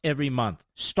cost every month.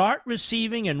 Start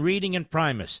receiving and reading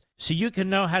Imprimis so you can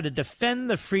know how to defend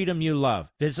the freedom you love.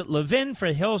 Visit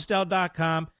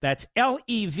levinforhillsdale.com. That's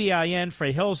Levin for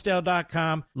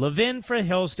Hillsdale.com.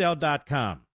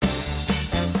 levinforhillsdale.com.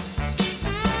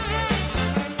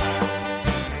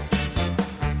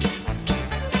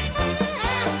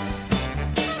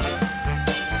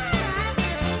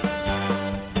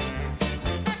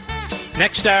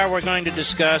 Next hour, we're going to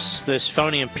discuss this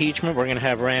phony impeachment. We're going to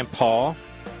have Rand Paul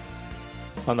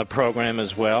on the program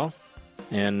as well.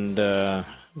 And we're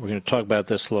going to talk about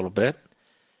this a little bit.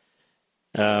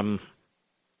 What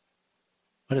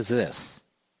is this?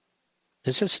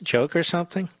 Is this a joke or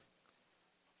something?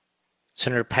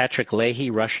 Senator Patrick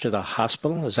Leahy rushed to the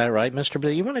hospital. Is that right, Mr.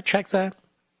 Bill? You want to check that?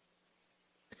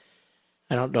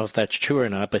 I don't know if that's true or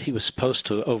not, but he was supposed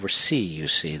to oversee, you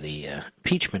see, the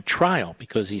impeachment trial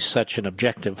because he's such an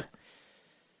objective,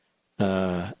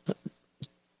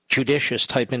 judicious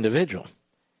type individual.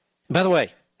 By the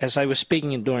way, as I was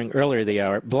speaking during earlier the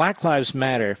hour, Black Lives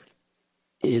Matter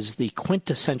is the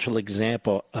quintessential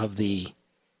example of the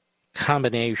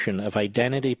combination of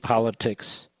identity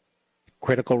politics,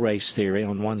 critical race theory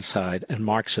on one side, and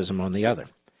Marxism on the other.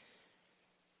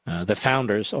 The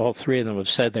founders, all three of them have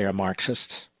said they are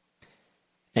Marxists,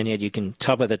 and yet you can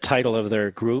tell by the title of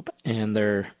their group and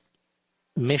their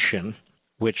mission,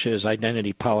 which is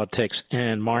identity politics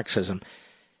and Marxism,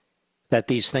 that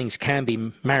these things can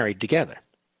be married together.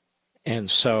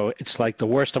 And so it's like the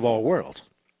worst of all worlds.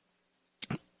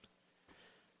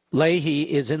 Leahy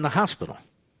is in the hospital.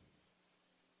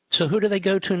 So who do they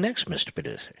go to next, Mr.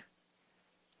 Producer?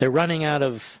 They're running out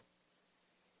of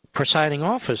presiding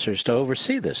officers to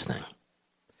oversee this thing.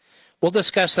 We'll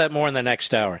discuss that more in the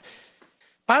next hour.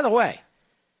 By the way,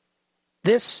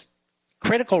 this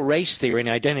critical race theory and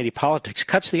identity politics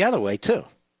cuts the other way, too.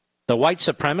 The white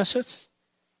supremacists,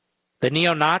 the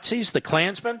neo-Nazis, the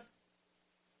Klansmen,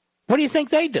 what do you think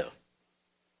they do?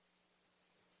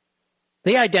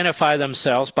 They identify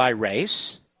themselves by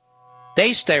race,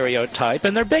 they stereotype,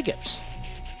 and they're bigots.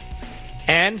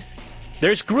 And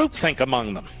there's groupthink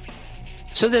among them.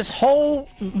 So this whole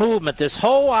movement, this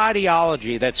whole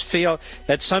ideology that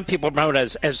some people promote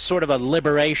as sort of a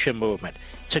liberation movement,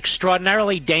 it's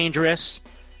extraordinarily dangerous.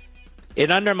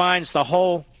 It undermines the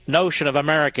whole notion of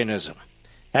Americanism.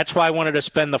 That's why I wanted to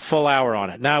spend the full hour on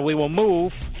it. Now, we will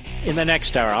move in the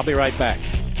next hour. I'll be right back.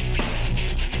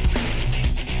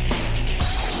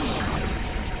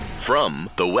 From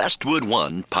the Westwood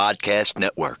One Podcast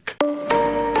Network.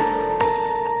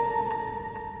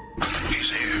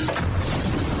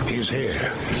 He's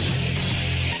here.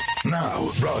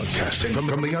 Now, broadcasting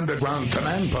from the underground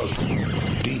command post,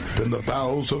 deep in the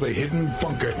bowels of a hidden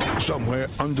bunker, somewhere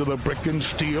under the brick and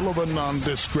steel of a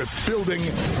nondescript building,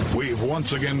 we've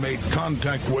once again made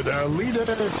contact with our leader,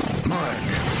 Mark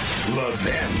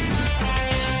Levin.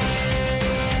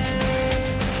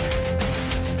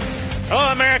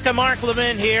 Hello, America. Mark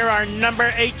Levin here. Our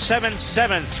number,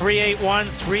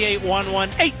 877-381-3811,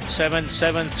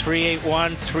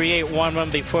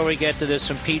 877-381-3811. Before we get to this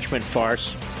impeachment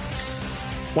farce,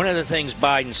 one of the things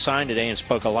Biden signed today and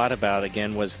spoke a lot about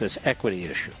again was this equity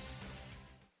issue.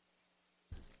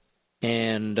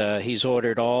 And he's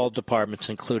ordered all departments,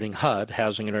 including HUD,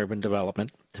 Housing and Urban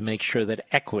Development, to make sure that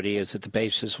equity is at the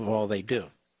basis of all they do.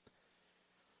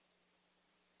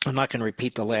 I'm not going to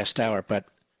repeat the last hour, but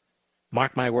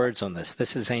mark my words on this.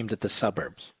 This is aimed at the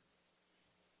suburbs.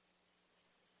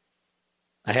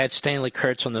 I had Stanley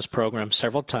Kurtz on this program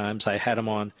several times. I had him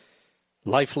on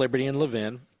Life, Liberty, and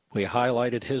Levin. We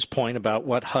highlighted his point about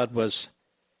what HUD was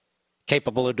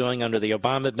capable of doing under the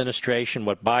Obama administration,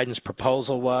 what Biden's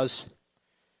proposal was,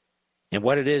 and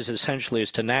what it is essentially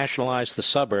is to nationalize the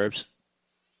suburbs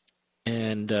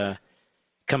and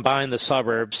combine the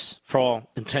suburbs, for all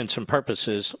intents and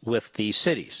purposes, with the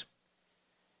cities.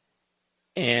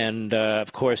 And,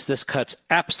 of course, this cuts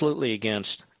absolutely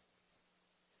against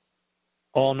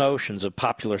all notions of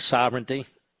popular sovereignty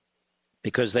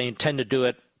because they intend to do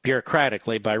it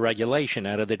bureaucratically by regulation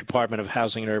out of the Department of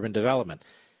Housing and Urban Development.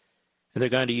 And they're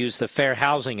going to use the Fair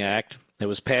Housing Act that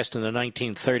was passed in the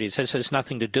 1930s. This has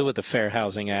nothing to do with the Fair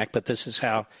Housing Act, but this is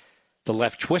how the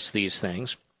left twists these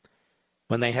things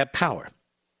when they have power.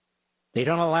 They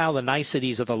don't allow the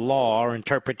niceties of the law or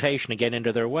interpretation to get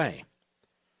into their way.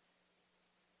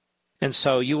 And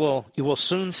so you will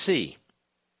soon see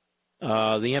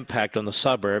the impact on the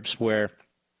suburbs where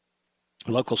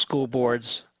local school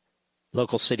boards,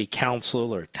 local city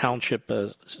council or township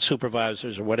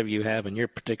supervisors or whatever you have in your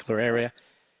particular area,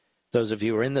 those of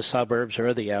you who are in the suburbs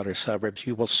or the outer suburbs,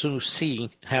 you will soon see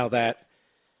how that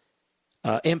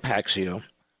impacts you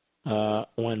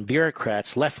when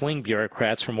bureaucrats, left-wing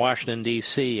bureaucrats from Washington,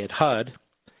 D.C. at HUD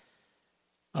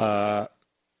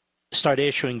start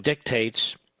issuing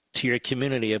dictates to your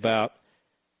community about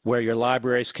where your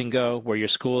libraries can go, where your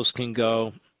schools can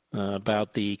go,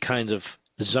 about the kinds of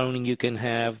zoning you can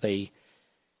have. They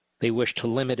wish to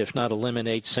limit, if not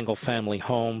eliminate, single-family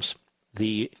homes,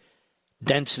 the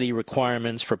density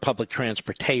requirements for public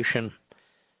transportation,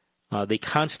 the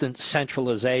constant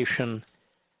centralization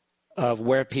of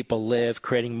where people live,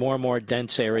 creating more and more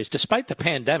dense areas, despite the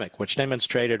pandemic, which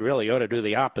demonstrated really ought to do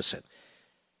the opposite.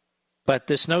 But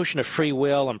this notion of free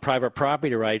will and private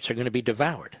property rights are going to be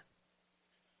devoured.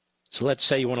 So let's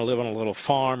say you want to live on a little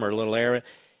farm or a little area.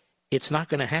 It's not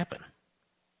going to happen.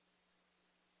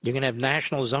 You're going to have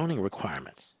national zoning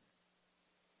requirements.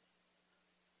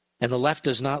 And the left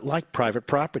does not like private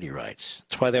property rights.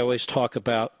 That's why they always talk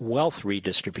about wealth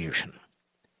redistribution.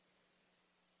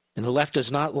 And the left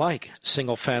does not like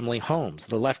single-family homes.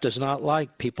 The left does not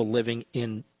like people living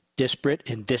in disparate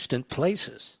and distant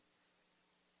places.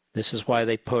 This is why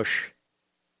they push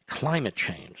climate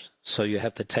change. So you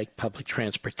have to take public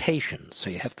transportation. So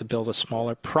you have to build a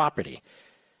smaller property.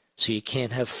 So you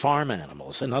can't have farm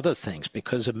animals and other things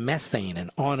because of methane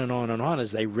and on and on and on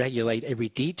as they regulate every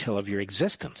detail of your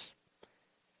existence.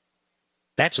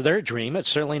 That's their dream. It's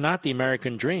certainly not the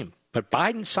American dream. But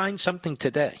Biden signed something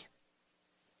today.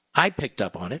 I picked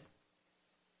up on it.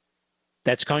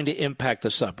 That's going to impact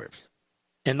the suburbs.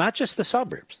 And not just the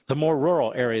suburbs, the more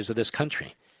rural areas of this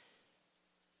country.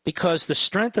 Because the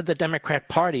strength of the Democrat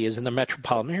Party is in the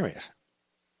metropolitan areas.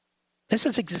 This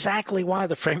is exactly why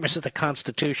the framers of the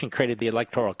Constitution created the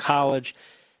Electoral College.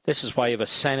 This is why you have a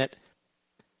Senate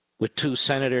with 2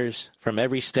 senators from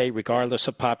every state, regardless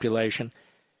of population.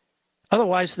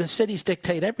 Otherwise, the cities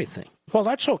dictate everything. Well,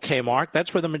 that's okay, Mark.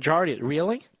 That's where the majority is.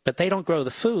 Really? But they don't grow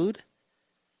the food.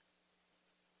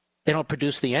 They don't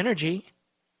produce the energy.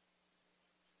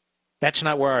 That's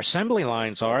not where our assembly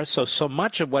lines are. So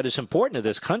much of what is important to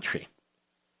this country,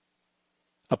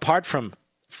 apart from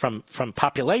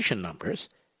population numbers,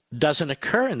 doesn't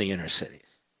occur in the inner cities.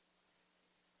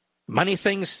 Many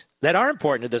things that are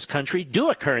important to this country do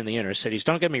occur in the inner cities.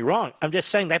 Don't get me wrong. I'm just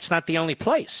saying that's not the only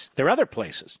place. There are other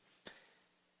places.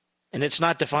 And it's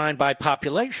not defined by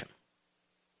population.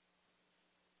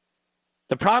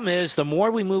 The problem is the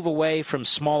more we move away from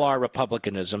small r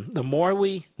republicanism, the more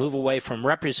we move away from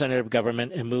representative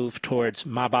government and move towards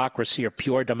mobocracy or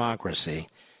pure democracy,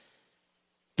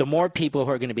 the more people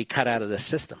who are going to be cut out of the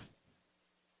system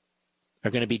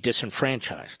are going to be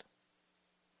disenfranchised.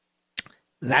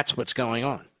 That's what's going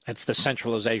on. That's the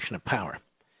centralization of power.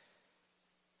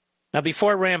 Now,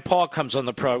 before Rand Paul comes on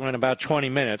the program in about 20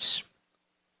 minutes,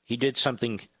 he did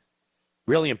something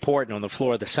really important on the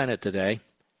floor of the Senate today.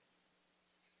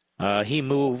 He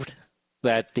moved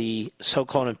that the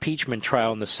so-called impeachment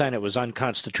trial in the Senate was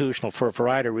unconstitutional for a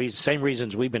variety of reasons, same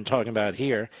reasons we've been talking about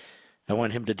here. I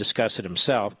want him to discuss it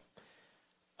himself.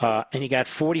 And he got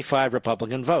 45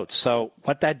 Republican votes. So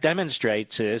what that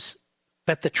demonstrates is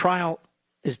that the trial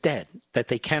is dead, that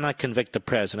they cannot convict the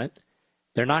president.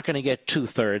 They're not going to get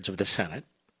 2/3 of the Senate.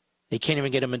 They can't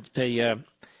even get a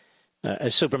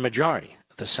supermajority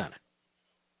of the Senate.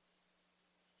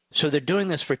 So they're doing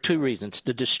this for two reasons,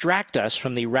 to distract us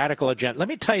from the radical agenda. Let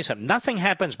me tell you something. Nothing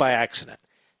happens by accident.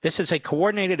 This is a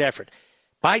coordinated effort.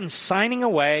 Biden signing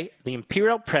away the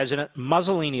imperial president,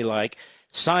 Mussolini-like,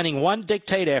 signing one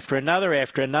dictate after another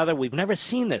after another. We've never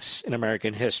seen this in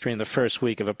American history in the first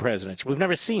week of a presidency. We've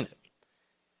never seen it.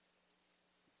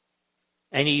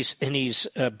 And he's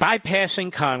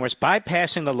bypassing Congress,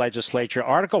 bypassing the legislature,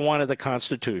 Article 1 of the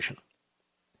Constitution.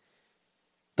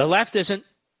 The left isn't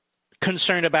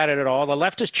concerned about it at all. The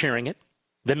left is cheering it.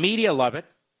 The media love it.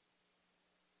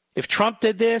 If Trump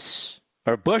did this,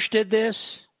 or Bush did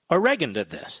this, or Reagan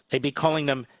did this, they'd be calling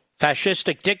them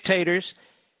fascistic dictators.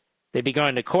 They'd be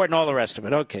going to court and all the rest of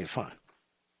it. Okay, fine.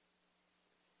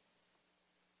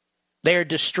 They are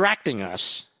distracting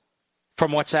us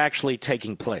from what's actually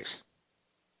taking place.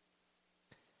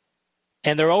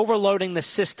 And they're overloading the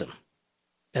system.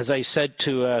 As I said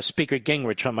to Speaker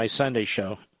Gingrich on my Sunday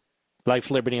show, Life,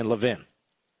 Liberty, and Levin.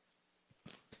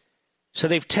 So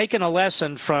they've taken a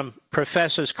lesson from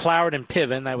Professors Cloward and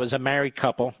Piven, that was a married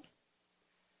couple,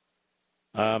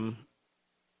 who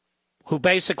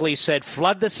basically said,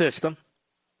 flood the system.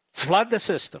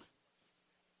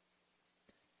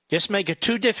 Just make it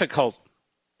too difficult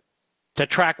to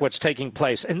track what's taking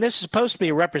place. And this is supposed to be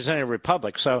a representative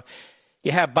republic, so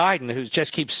you have Biden who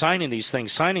just keeps signing these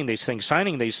things.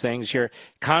 Your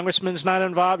congressman's not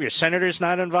involved. Your senator's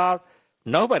not involved.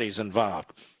 Nobody's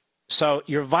involved. So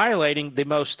you're violating the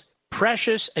most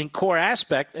precious and core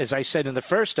aspect, as I said in the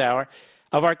first hour,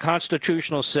 of our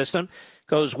constitutional system.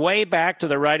 Goes way back to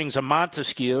the writings of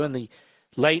Montesquieu in the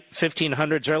late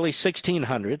 1500s, early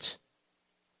 1600s.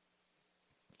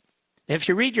 If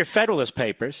you read your Federalist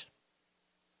Papers,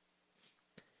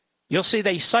 you'll see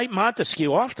they cite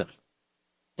Montesquieu often.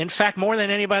 In fact, more than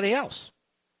anybody else.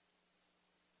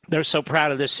 They're so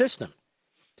proud of this system.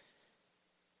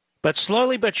 But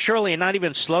slowly but surely, and not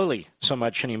even slowly so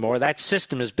much anymore, that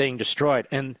system is being destroyed.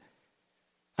 And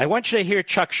I want you to hear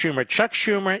Chuck Schumer. Chuck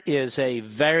Schumer is a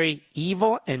very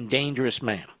evil and dangerous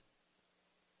man.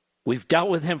 We've dealt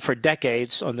with him for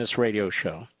decades on this radio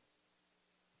show.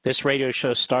 This radio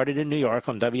show started in New York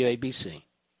on WABC.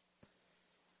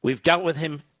 We've dealt with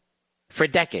him for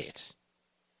decades.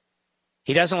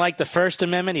 He doesn't like the First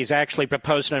Amendment. He's actually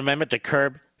proposed an amendment to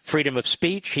curb freedom of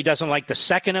speech. He doesn't like the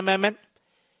Second Amendment.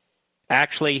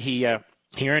 Actually, he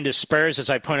earned his spurs,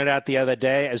 as I pointed out the other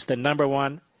day, as the number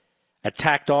one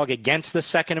attack dog against the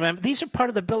Second Amendment. These are part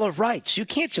of the Bill of Rights. You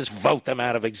can't just vote them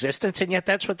out of existence, and yet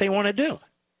that's what they want to do.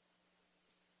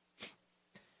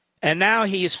 And now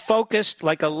he is focused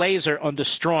like a laser on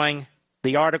destroying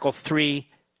the Article 3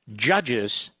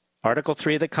 judges, Article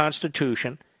 3 of the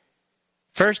Constitution.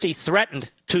 First, he threatened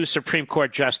 2 Supreme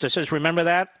Court justices. Remember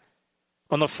that?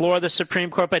 On the floor of the Supreme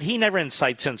Court. But he never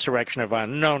incites insurrection or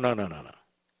violence. No.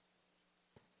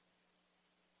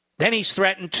 Then he's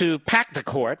threatened to pack the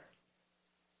court.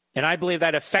 And I believe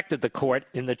that affected the court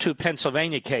in the 2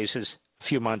 Pennsylvania cases a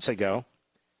few months ago.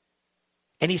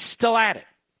 And he's still at it.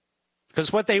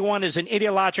 Because what they want is an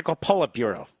ideological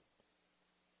Politburo.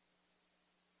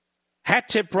 Hat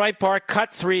tip, Breitbart,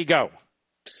 cut 3, go.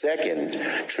 Second,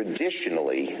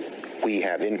 traditionally, we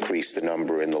have increased the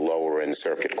number in the lower end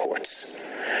circuit courts.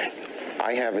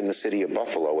 I have in the city of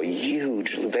Buffalo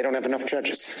they don't have enough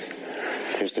judges.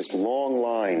 There's this long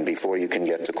line before you can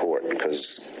get to court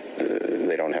because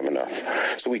they don't have enough.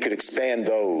 So we could expand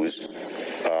those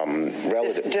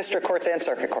relative. District courts and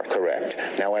circuit courts. Correct.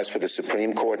 Now, as for the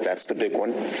Supreme Court, that's the big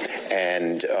one.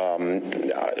 And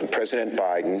President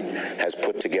Biden has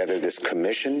put together this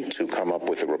commission to come up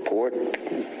with a report.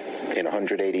 in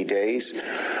 180 days.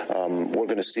 We're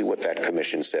going to see what that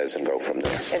commission says and go from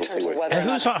there.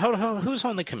 And who's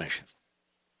on the commission?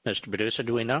 Mr. Producer,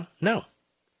 do we know? No.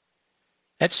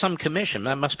 That's some commission.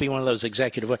 That must be one of those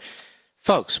executive...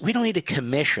 Folks, we don't need a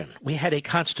commission. We had a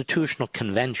constitutional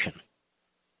convention.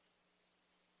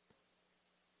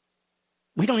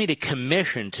 We don't need a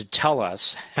commission to tell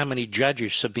us how many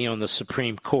judges should be on the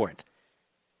Supreme Court.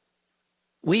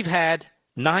 We've had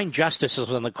 9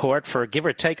 justices on the court for, give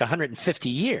or take, 150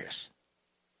 years.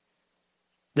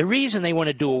 The reason they want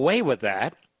to do away with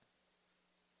that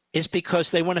is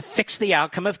because they want to fix the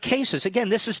outcome of cases. Again,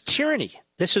 this is tyranny.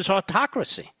 This is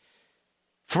autocracy.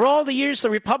 For all the years the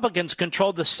Republicans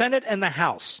controlled the Senate and the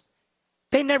House,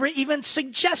 they never even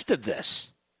suggested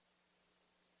this.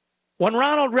 When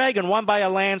Ronald Reagan won by a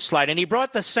landslide and he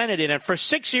brought the Senate in, and for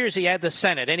 6 years he had the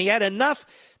Senate, and he had enough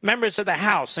members of the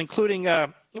House, including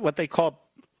what they called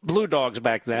blue dogs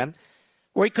back then,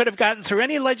 where he could have gotten through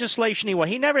any legislation he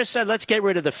wanted. He never said, let's get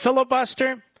rid of the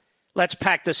filibuster, let's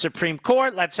pack the Supreme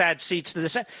Court, let's add seats to the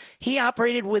Senate. He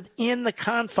operated within the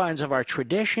confines of our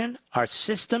tradition, our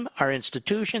system, our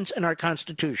institutions, and our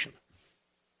Constitution.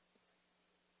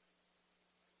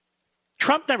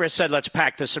 Trump never said, let's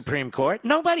pack the Supreme Court.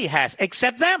 Nobody has,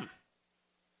 except them.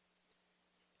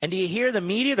 And do you hear the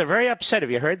media? They're very upset.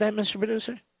 Have you heard that, Mr.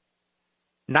 Producer?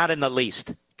 Not in the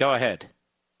least. Go ahead.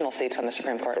 Seats on the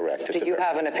Supreme Court. Correct. Do you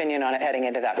have an opinion on it heading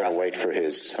into that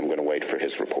process? I'm going to wait for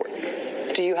his report.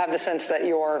 Do you have the sense that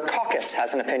your caucus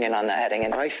has an opinion on that heading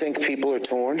in? I think people are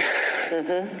torn.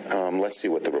 Let's see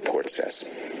what the report says.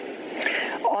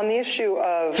 On the issue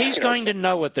of... He's going to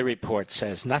know what the report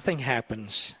says. Nothing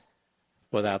happens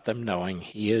without them knowing.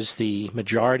 He is the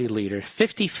majority leader.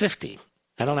 50-50.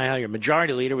 I don't know how you're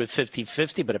majority leader with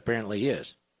 50-50, but apparently he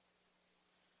is.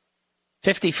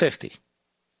 50-50.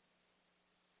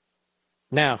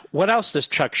 Now, what else does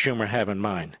Chuck Schumer have in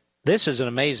mind? This is an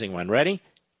amazing one. Ready?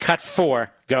 Cut 4,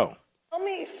 go.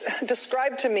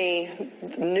 Describe to me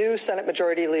new Senate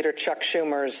Majority Leader Chuck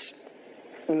Schumer's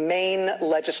main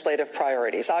legislative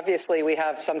priorities. Obviously, we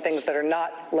have some things that are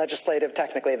not legislative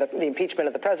technically, the impeachment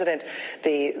of the president,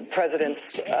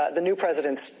 the new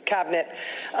president's cabinet.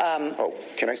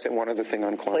 Can I say one other thing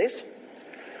on climate? Please.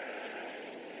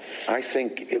 I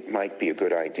think it might be a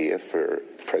good idea for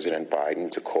President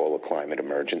Biden to call a climate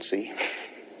emergency.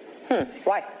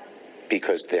 Why?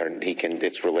 Because then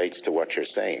it relates to what you're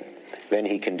saying. Then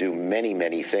he can do many,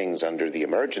 many things under the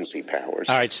emergency powers.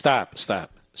 All right, stop.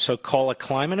 So call a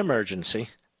climate emergency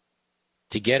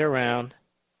to get around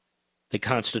the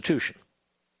Constitution.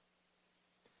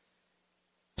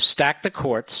 Stack the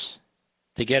courts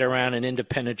to get around an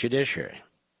independent judiciary.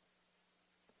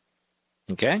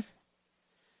 Okay?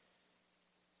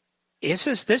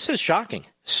 This is shocking.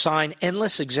 Sign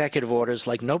endless executive orders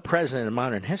like no president in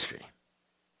modern history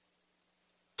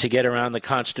to get around the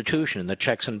Constitution and the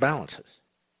checks and balances.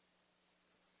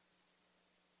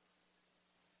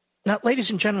 Now, ladies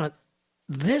and gentlemen,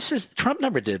 Trump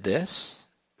never did this.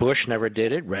 Bush never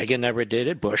did it. Reagan never did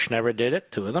it. Bush never did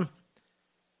it. 2 of them.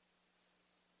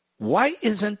 Why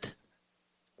isn't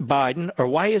Biden or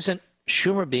why isn't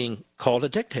Schumer being called a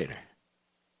dictator?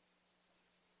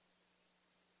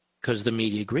 Because the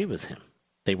media agree with him.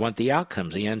 They want the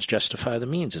outcomes. The ends justify the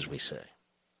means, as we say.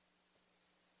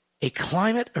 A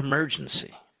climate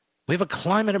emergency. We have a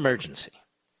climate emergency.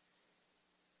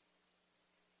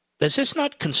 Does this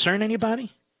not concern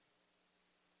anybody?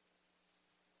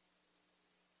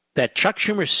 That Chuck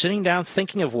Schumer is sitting down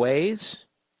thinking of ways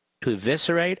to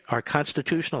eviscerate our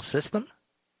constitutional system?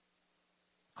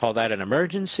 Call that an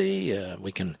emergency.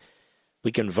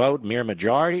 We can vote mere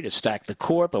majority to stack the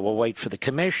court, but we'll wait for the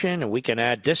commission, and we can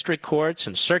add district courts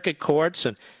and circuit courts.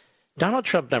 And Donald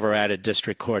Trump never added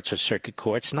district courts or circuit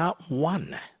courts, not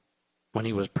one, when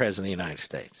he was president of the United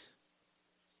States.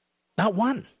 Not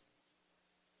one.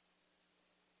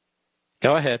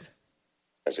 Go ahead.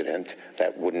 President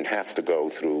that wouldn't have to go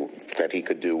through, that he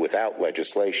could do without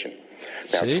legislation.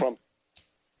 Now, See? Trump...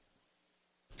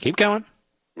 Keep going.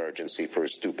 Emergency for a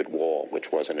stupid wall,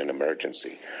 which wasn't an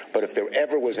emergency. But if there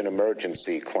ever was an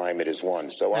emergency, climate is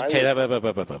one. So on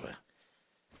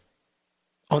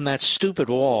that stupid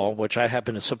wall, which I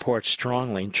happen to support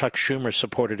strongly, and Chuck Schumer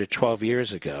supported it 12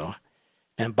 years ago,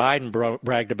 and Biden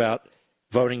bragged about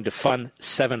voting to fund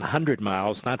 700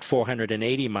 miles, not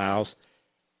 480 miles,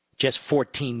 just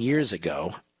 14 years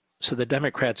ago. So the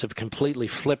Democrats have completely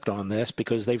flipped on this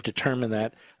because they've determined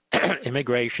that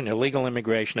immigration, illegal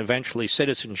immigration, eventually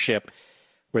citizenship,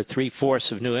 where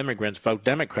 3/4 of new immigrants vote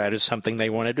Democrat, is something they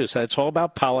want to do. So it's all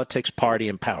about politics, party,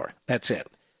 and power. That's it.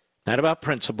 Not about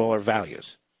principle or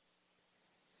values.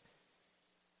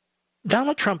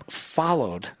 Donald Trump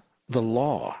followed the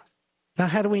law. Now,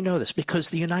 how do we know this? Because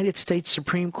the United States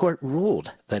Supreme Court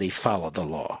ruled that he followed the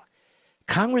law.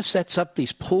 Congress sets up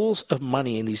these pools of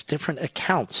money in these different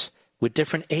accounts with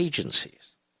different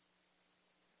agencies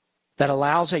that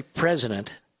allows a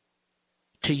president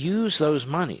to use those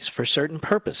monies for certain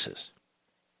purposes.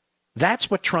 That's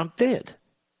what Trump did.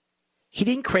 He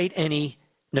didn't create any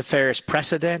nefarious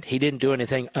precedent. He didn't do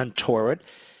anything untoward.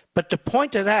 But to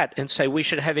point to that and say we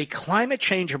should have a climate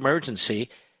change emergency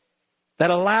that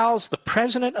allows the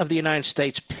President of the United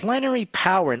States plenary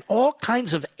power in all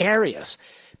kinds of areas,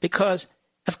 because,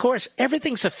 of course,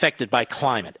 everything's affected by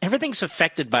climate. Everything's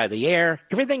affected by the air.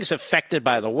 Everything's affected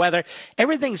by the weather.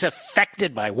 Everything's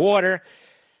affected by water.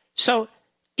 So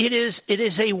it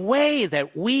is a way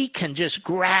that we can just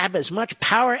grab as much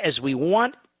power as we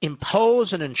want,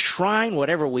 impose and enshrine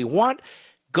whatever we want,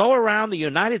 go around the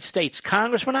United States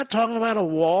Congress. We're not talking about a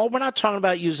wall. We're not talking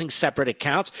about using separate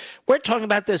accounts. We're talking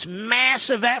about this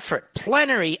massive effort,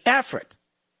 plenary effort,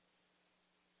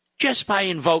 just by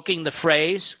invoking the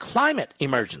phrase climate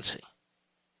emergency.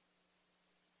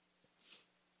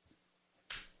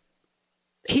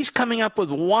 He's coming up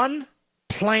with one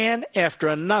plan after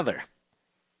another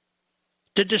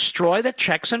to destroy the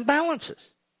checks and balances.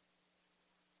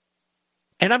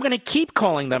 And I'm going to keep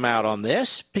calling them out on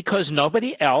this because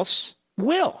nobody else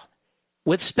will.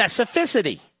 With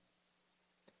specificity.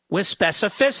 With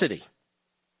specificity.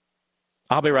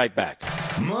 I'll be right back.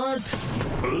 Mark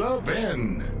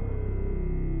Levin.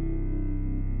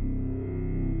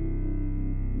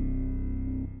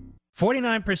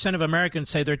 %49% of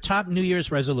Americans say their top New Year's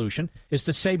resolution is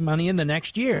to save money in the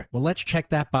next year. Well, let's check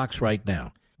that box right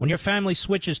now. When your family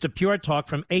switches to Pure Talk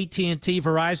from AT&T,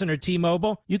 Verizon, or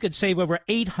T-Mobile, you could save over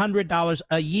 $800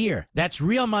 a year. That's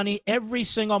real money every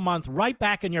single month right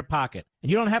back in your pocket. And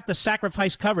you don't have to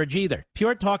sacrifice coverage either.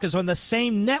 Pure Talk is on the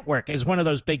same network as one of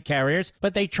those big carriers,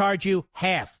 but they charge you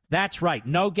half. That's right.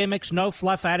 No gimmicks, no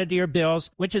fluff added to your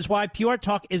bills, which is why Pure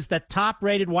Talk is the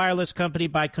top-rated wireless company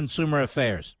by Consumer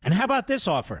Affairs. And how about this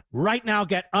offer? Right now,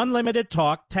 get unlimited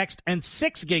talk, text, and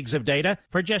 6 gigs of data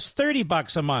for just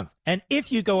 $30 a month. And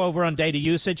if you go over on data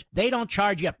usage, they don't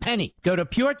charge you a penny. Go to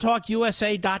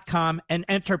puretalkusa.com and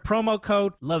enter promo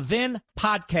code Levin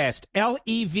Podcast,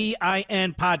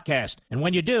 Levin Podcast. And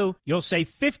when you do, you'll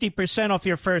save 50% off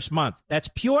your first month. That's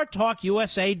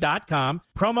puretalkusa.com,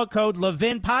 promo code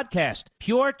Levin Podcast.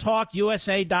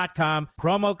 puretalkusa.com,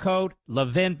 promo code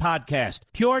Levin Podcast.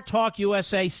 Pure Talk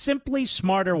USA, simply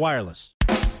smarter wireless.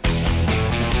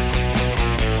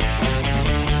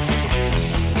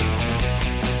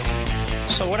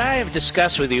 So what I have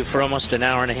discussed with you for almost an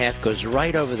hour and a half goes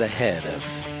right over the head of,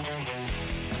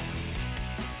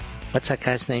 what's that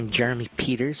guy's name? Jeremy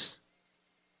Peters?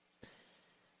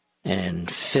 And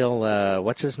Phil,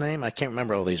 what's his name? I can't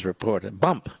remember all these reporters.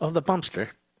 Bump, the Bumpster,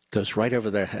 goes right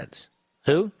over their heads.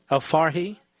 Who? Oh,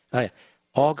 Farhi? Oh, yeah.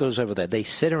 All goes over there. They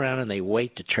sit around and they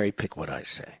wait to cherry pick what I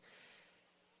say.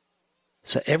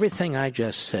 So everything I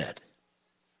just said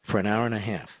for an hour and a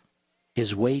half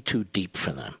is way too deep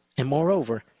for them. And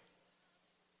moreover,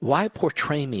 why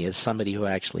portray me as somebody who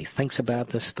actually thinks about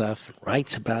this stuff, and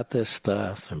writes about this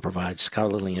stuff, and provides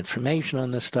scholarly information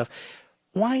on this stuff?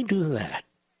 Why do that?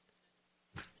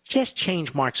 Just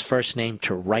change Mark's first name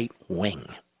to Right Wing.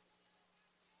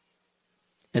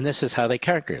 And this is how they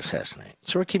character assassinate.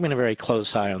 So we're keeping a very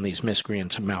close eye on these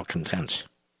miscreants and malcontents.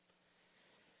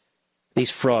 These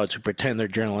frauds who pretend they're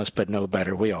journalists but know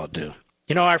better. We all do.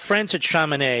 You know, our friends at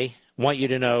Chamonix want you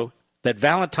to know that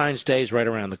Valentine's Day is right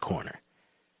around the corner.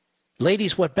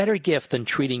 Ladies, what better gift than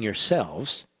treating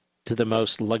yourselves to the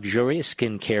most luxurious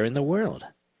skincare in the world?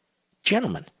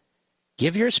 Gentlemen,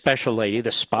 give your special lady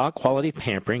the spa-quality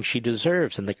pampering she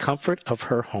deserves in the comfort of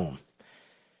her home.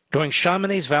 During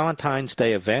Chamonix's Valentine's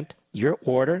Day event, your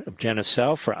order of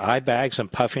Genucel for eye bags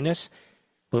and puffiness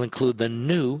will include the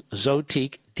new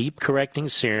Zotique Deep Correcting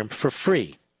Serum for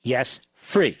free. Yes,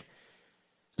 free.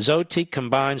 Zotique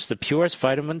combines the purest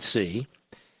vitamin C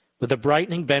with the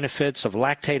brightening benefits of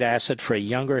lactate acid for a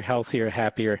younger, healthier,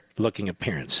 happier-looking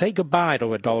appearance. Say goodbye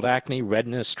to adult acne,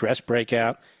 redness, stress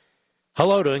breakout.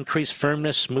 Hello to increased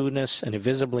firmness, smoothness, and a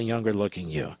visibly younger-looking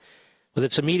you. With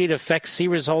its immediate effect, see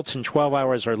results in 12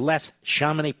 hours or less.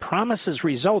 Chamonix promises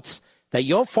results that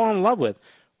you'll fall in love with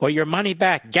or your money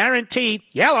back. Guaranteed.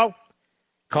 Yellow.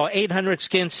 Call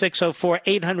 800-SKIN-604,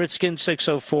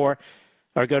 800-SKIN-604,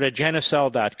 or go to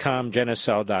Genucel.com,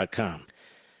 Genucel.com.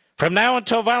 From now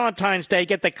until Valentine's Day,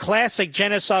 get the classic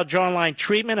Genucel Jawline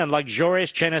Treatment and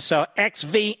luxurious Genucel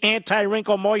XV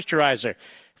Anti-Wrinkle Moisturizer.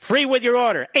 Free with your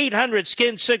order.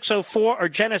 800-SKIN-604 or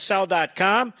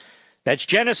Genucel.com. That's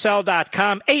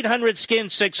Genucel.com,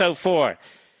 800-SKIN-604.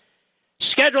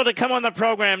 Scheduled to come on the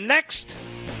program next,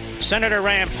 Senator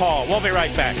Rand Paul. We'll be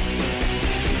right back.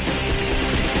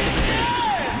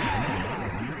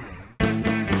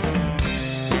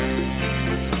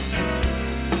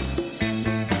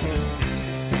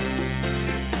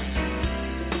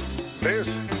 This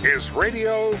is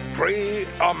Radio Free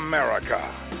America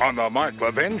on The Mark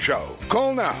Levin Show.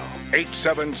 Call now,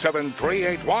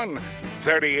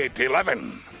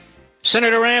 877-381-3811.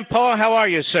 Senator Rand Paul, how are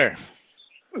you, sir?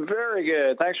 Very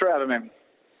good. Thanks for having me.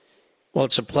 Well,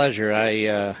 it's a pleasure.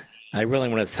 I really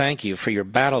want to thank you for your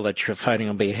battle that you're fighting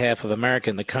on behalf of America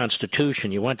and the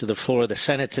Constitution. You went to the floor of the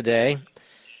Senate today,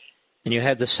 and you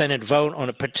had the Senate vote on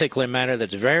a particular matter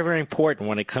that's very, very important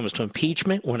when it comes to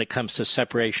impeachment, when it comes to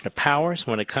separation of powers,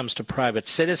 when it comes to private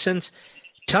citizens.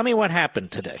 Tell me what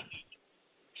happened today.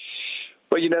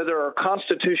 Well, there are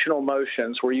constitutional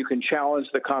motions where you can challenge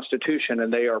the Constitution,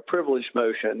 and they are privileged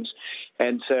motions.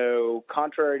 And so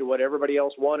contrary to what everybody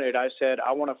else wanted, I said,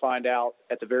 I want to find out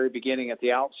at the very beginning, at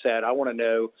the outset, I want to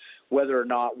know whether or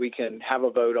not we can have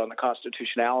a vote on the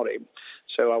constitutionality.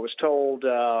 So I was told,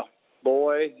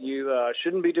 boy, you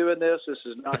shouldn't be doing this. This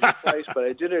is not your place, but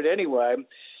I did it anyway.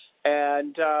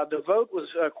 And the vote was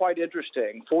quite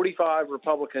interesting. 45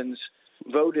 Republicans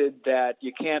voted that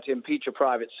you can't impeach a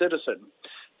private citizen.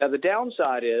 Now, the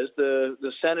downside is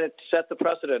the Senate set the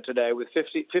precedent today with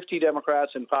 50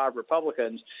 Democrats and 5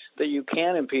 Republicans that you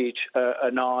can impeach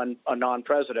a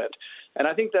non-president. And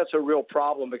I think that's a real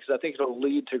problem because I think it'll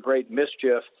lead to great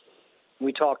mischief.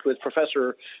 We talked with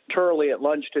Professor Turley at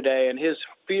lunch today, and his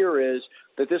fear is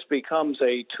that this becomes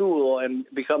a tool and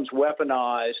becomes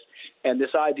weaponized, and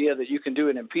this idea that you can do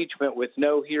an impeachment with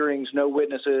no hearings, no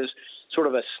witnesses, sort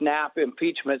of a snap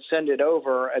impeachment, send it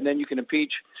over, and then you can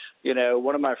impeach.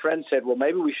 One of my friends said, well,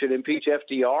 maybe we should impeach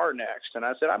FDR next. And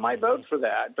I said, I might vote for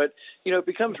that. But, it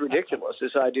becomes ridiculous,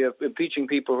 this idea of impeaching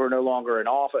people who are no longer in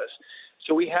office.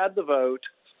 So we had the vote.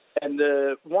 And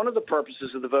one of the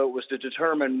purposes of the vote was to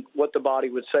determine what the body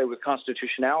would say with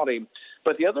constitutionality.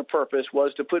 But the other purpose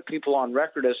was to put people on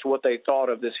record as to what they thought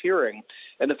of this hearing.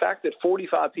 And the fact that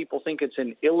 45 people think it's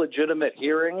an illegitimate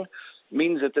hearing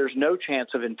means that there's no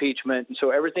chance of impeachment. And so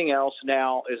everything else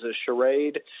now is a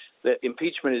charade, that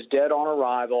impeachment is dead on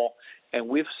arrival. And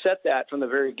we've set that from the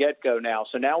very get-go now.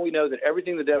 So now we know that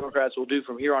everything the Democrats will do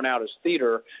from here on out is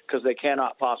theater because they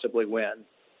cannot possibly win.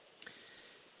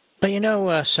 But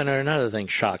Senator, another thing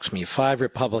shocks me. 5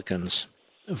 Republicans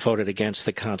voted against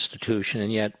the Constitution,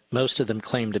 and yet most of them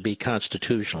claim to be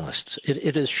constitutionalists.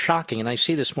 It is shocking, and I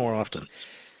see this more often.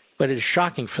 But it is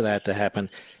shocking for that to happen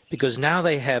because now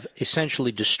they have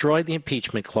essentially destroyed the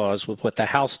impeachment clause with what the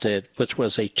House did, which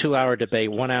was a 2-hour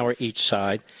debate, 1 hour each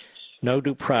side, no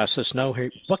due process, no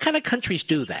hearing. What kind of countries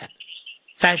do that?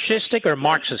 Fascistic or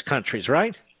Marxist countries,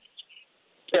 right?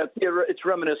 Yeah, it's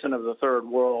reminiscent of the third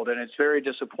world, and it's very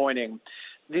disappointing.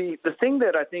 The thing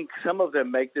that I think some of them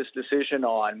make this decision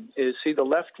on is, the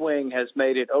left wing has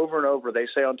made it over and over. They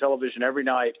say on television every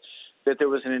night that there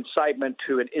was an incitement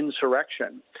to an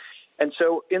insurrection. And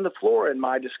so in the floor in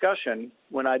my discussion,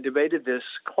 when I debated this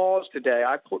clause today,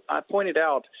 I pointed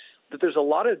out that there's a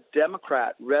lot of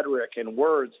Democrat rhetoric and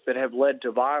words that have led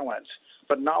to violence,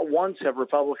 but not once have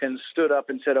Republicans stood up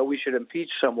and said, we should impeach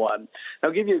someone.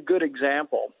 I'll give you a good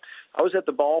example. I was at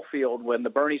the ball field when the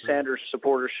Bernie Sanders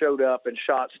supporters showed up and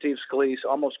shot Steve Scalise,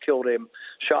 almost killed him,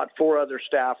 shot 4 other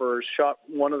staffers, shot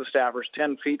one of the staffers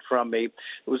 10 feet from me.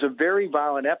 It was a very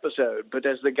violent episode, but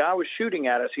as the guy was shooting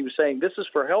at us, he was saying, this is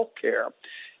for health care.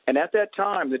 And at that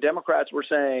time, the Democrats were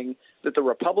saying that the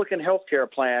Republican health care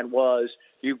plan was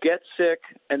you get sick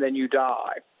and then you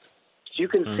die. So you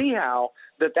can see how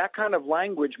that kind of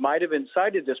language might have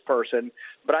incited this person,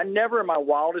 but I never in my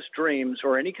wildest dreams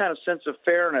or any kind of sense of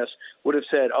fairness would have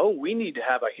said, we need to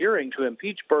have a hearing to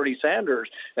impeach Bernie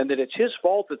Sanders and that it's his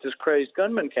fault that this crazed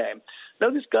gunman came. No,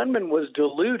 this gunman was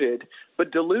deluded, but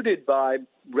deluded by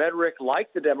rhetoric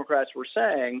like the Democrats were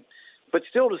saying. But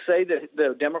still to say that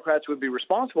the Democrats would be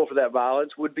responsible for that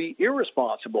violence would be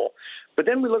irresponsible. But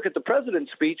then we look at the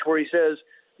president's speech where he says,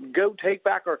 go take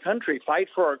back our country, fight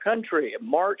for our country,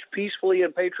 march peacefully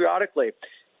and patriotically.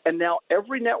 And now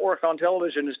every network on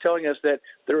television is telling us that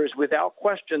there is without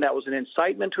question that was an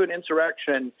incitement to an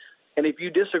insurrection. And if you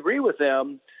disagree with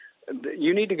them,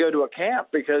 you need to go to a camp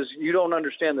because you don't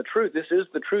understand the truth. This is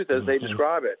the truth as they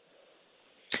describe it.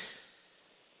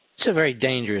 It's a very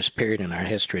dangerous period in our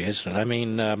history, isn't it? I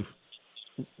mean,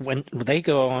 when they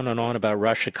go on and on about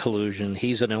Russia collusion,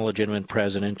 he's an illegitimate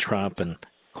president, Trump, and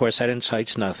of course that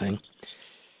incites nothing.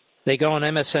 They go on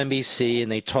MSNBC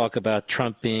and they talk about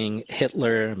Trump being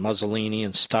Hitler, Mussolini,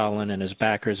 and Stalin, and his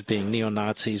backers being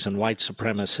neo-Nazis and white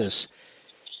supremacists.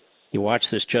 You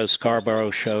watch this Joe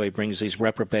Scarborough show. He brings these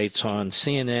reprobates on.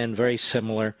 CNN, very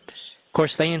similar. Of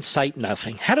course, they incite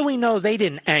nothing. How do we know they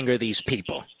didn't anger these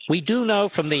people? We do know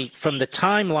from the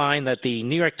timeline that the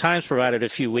New York Times provided a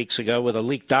few weeks ago with a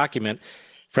leaked document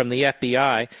from the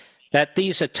FBI that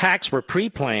these attacks were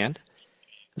pre-planned,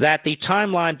 that the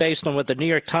timeline based on what the New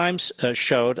York Times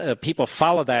showed, people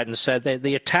followed that and said that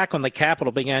the attack on the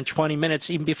Capitol began 20 minutes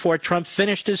even before Trump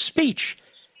finished his speech.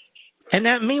 And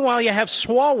that, meanwhile, you have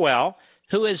Swalwell,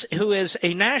 who is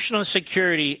a national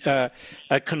security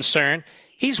concern.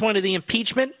 He's one of the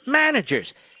impeachment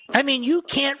managers. I mean, you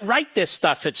can't write this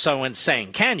stuff. It's so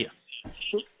insane, can you?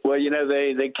 Well, you know,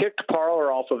 they kicked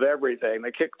Parler off of everything.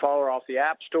 They kicked Parler off the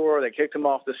App Store. They kicked him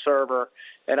off the server.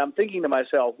 And I'm thinking to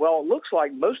myself, well, it looks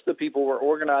like most of the people were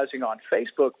organizing on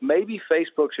Facebook. Maybe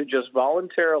Facebook should just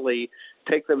voluntarily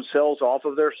take themselves off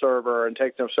of their server and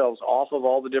take themselves off of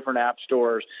all the different app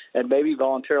stores and maybe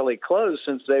voluntarily close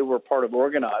since they were part of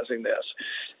organizing this.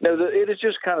 Now, it is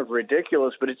just kind of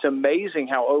ridiculous, but it's amazing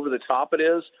how over the top it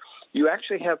is. You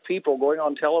actually have people going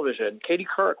on television. Katie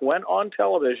Couric went on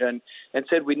television and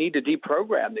said, we need to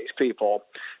deprogram these people.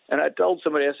 And I told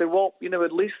somebody, I said, well, you know,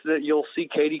 at least that you'll see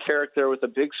Katie Couric there with a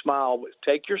big smile.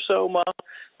 Take your Soma.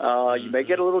 You may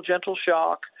get a little gentle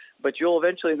shock, but you'll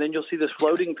eventually, and then you'll see this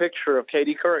floating picture of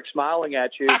Katie Couric smiling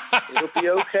at you. It'll be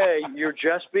okay. You're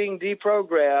just being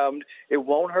deprogrammed. It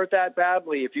won't hurt that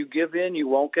badly. If you give in, you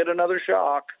won't get another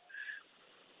shock.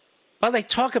 Well, they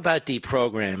talk about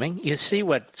deprogramming. You see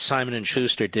what Simon &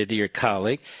 Schuster did to your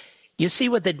colleague. You see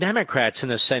what the Democrats in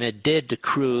the Senate did to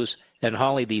Cruz and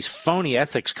Hawley, these phony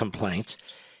ethics complaints.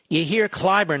 You hear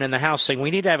Clyburn in the House saying,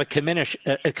 we need to have a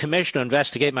commission to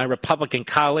investigate my Republican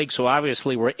colleagues who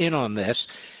obviously were in on this.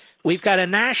 We've got a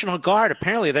National Guard,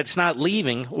 apparently, that's not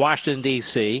leaving Washington,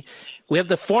 D.C. We have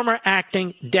the former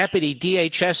acting deputy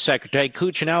DHS Secretary,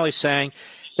 Cuccinelli, saying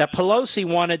that Pelosi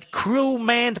wanted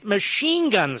crew-manned machine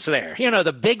guns there. You know,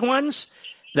 the big ones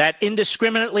that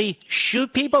indiscriminately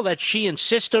shoot people, that she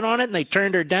insisted on it and they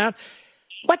turned her down.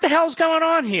 What the hell's going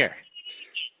on here?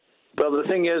 Well, the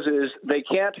thing is they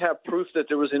can't have proof that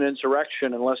there was an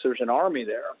insurrection unless there's an army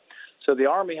there. So the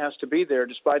army has to be there,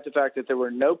 despite the fact that there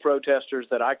were no protesters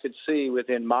that I could see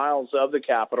within miles of the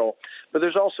Capitol. But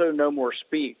there's also no more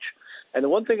speech. And the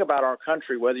one thing about our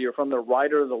country, whether you're from the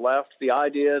right or the left, the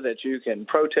idea that you can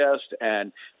protest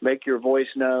and make your voice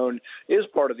known is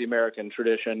part of the American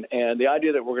tradition. And the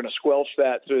idea that we're going to squelch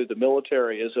that through the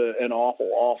military is an awful,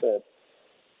 awful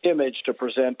image to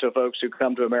present to folks who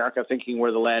come to America thinking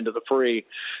we're the land of the free.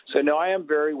 So, no, I am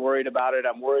very worried about it.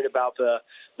 I'm worried about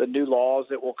the new laws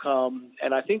that will come.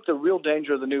 And I think the real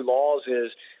danger of the new laws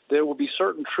is there will be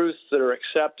certain truths that are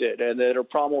accepted and that are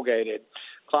promulgated.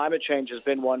 Climate change has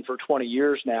been one for 20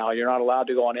 years now. You're not allowed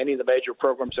to go on any of the major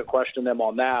programs and question them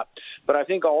on that. But I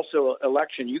think also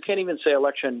election, you can't even say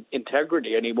election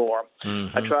integrity anymore.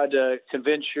 Mm-hmm. I tried to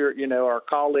convince our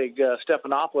colleague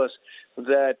Stephanopoulos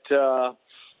that,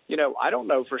 I don't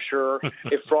know for sure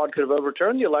if fraud could have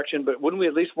overturned the election, but wouldn't we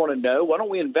at least want to know? Why don't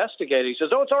we investigate it? He says,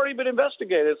 it's already been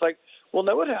investigated. It's like, well,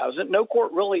 no, it hasn't. No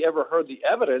court really ever heard the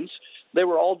evidence. They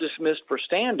were all dismissed for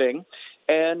standing.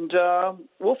 And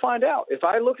we'll find out. If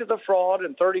I look at the fraud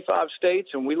in 35 states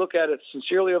and we look at it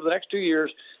sincerely over the next 2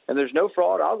 years and there's no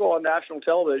fraud, I'll go on national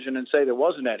television and say there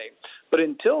wasn't any. But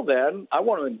until then, I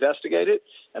want to investigate it,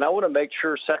 and I want to make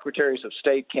sure secretaries of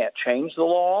state can't change the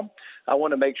law. I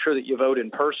want to make sure that you vote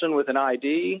in person with an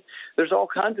ID. There's all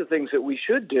kinds of things that we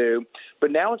should do,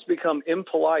 but now it's become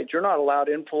impolite. You're not allowed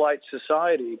in polite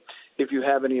society if you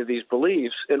have any of these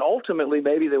beliefs. And ultimately,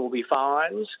 maybe there will be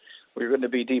fines. We're going to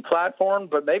be deplatformed,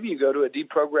 but maybe you go to a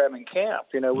deprogramming camp,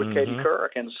 with Katie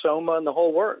Couric and Soma and the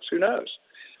whole works. Who knows?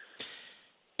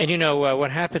 And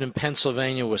what happened in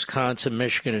Pennsylvania, Wisconsin,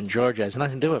 Michigan, and Georgia has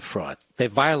nothing to do with fraud. They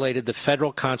violated the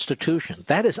federal Constitution.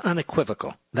 That is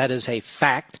unequivocal. That is a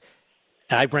fact.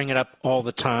 I bring it up all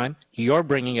the time. You're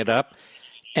bringing it up.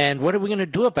 And what are we going to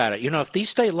do about it? If these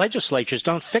state legislatures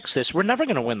don't fix this, we're never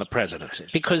going to win the presidency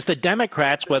because the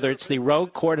Democrats, whether it's the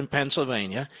rogue court in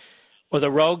Pennsylvania or the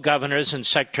rogue governors and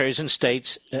secretaries of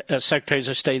state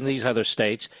in these other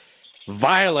states,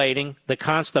 violating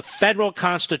the federal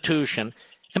Constitution.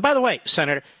 And by the way,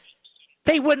 Senator,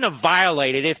 they wouldn't have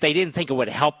violated if they didn't think it would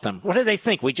help them. What do they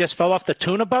think? We just fell off the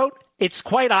tuna boat? It's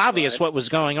quite obvious what was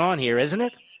going on here, isn't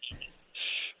it?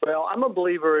 Well, I'm a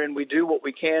believer in we do what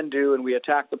we can do and we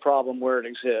attack the problem where it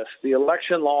exists. The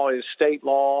election law is state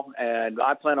law, and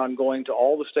I plan on going to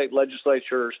all the state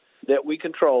legislatures that we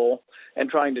control and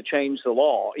trying to change the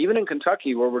law. Even in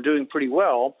Kentucky, where we're doing pretty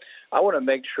well, I want to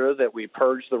make sure that we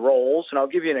purge the rolls. And I'll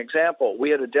give you an example. We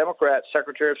had a Democrat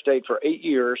Secretary of State for 8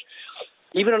 years.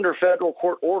 Even under federal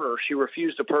court order, she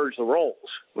refused to purge the rolls.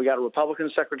 We got a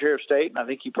Republican Secretary of State, and I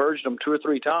think he purged them 2 or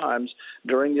 3 times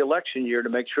during the election year to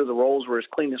make sure the rolls were as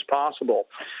clean as possible.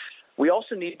 We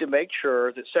also need to make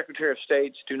sure that Secretary of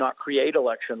States do not create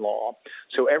election law.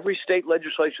 So every state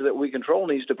legislature that we control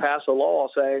needs to pass a law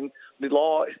saying the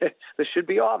law, this should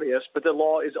be obvious, but the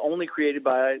law is only created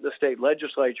by the state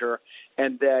legislature,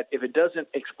 and that if it doesn't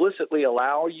explicitly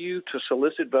allow you to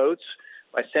solicit votes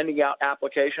by sending out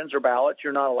applications or ballots,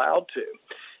 you're not allowed to.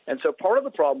 And so part of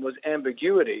the problem was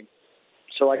ambiguity.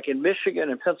 So like in Michigan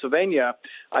and Pennsylvania,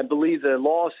 I believe the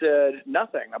law said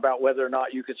nothing about whether or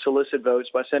not you could solicit votes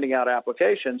by sending out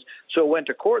applications. So it went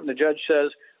to court, and the judge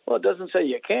says, well, it doesn't say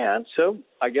you can't, so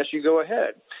I guess you go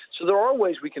ahead. So there are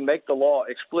ways we can make the law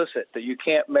explicit that you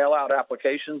can't mail out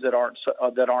applications that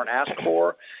aren't asked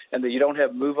for, and that you don't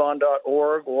have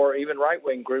MoveOn.org or even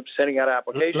right-wing groups sending out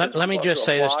applications. Let me just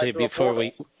say this to you before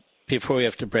we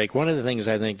have to break. One of the things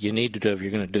I think you need to do if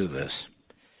you're going to do this,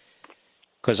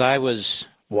 because I was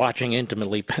watching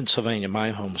intimately Pennsylvania,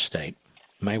 my home state.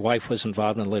 My wife was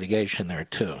involved in litigation there,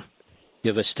 too. You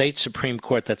have a state Supreme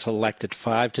Court that's elected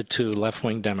 5-2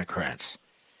 left-wing Democrats,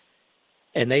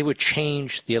 and they would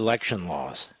change the election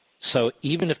laws. So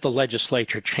even if the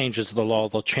legislature changes the law,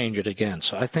 they'll change it again.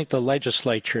 So I think the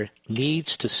legislature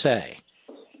needs to say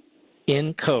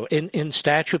in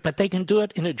statute, but they can do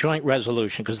it in a joint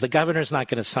resolution because the governor's not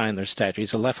going to sign their statute.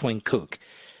 He's a left-wing kook.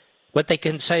 What they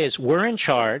can say is we're in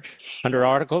charge under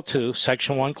Article 2,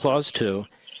 Section 1, Clause 2.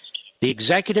 The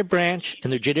executive branch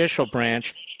and the judicial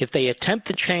branch, if they attempt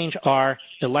to change our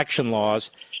election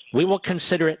laws, we will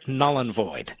consider it null and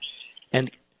void.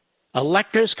 And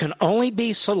electors can only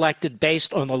be selected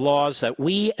based on the laws that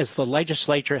we as the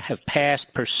legislature have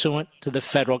passed pursuant to the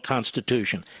federal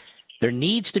Constitution. There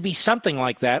needs to be something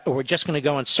like that, or we're just going to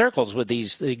go in circles with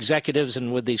these executives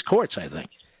and with these courts, I think.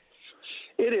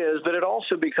 It is, but it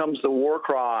also becomes the war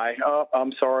cry. Oh,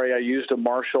 I'm sorry, I used a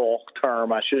martial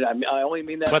term. I only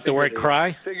mean that. What, the word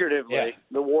cry? Figuratively, yeah.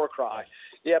 The war cry.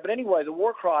 Yeah, but anyway, the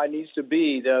war cry needs to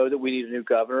be, though, that we need a new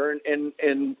governor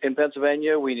in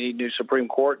Pennsylvania. We need new Supreme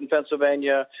Court in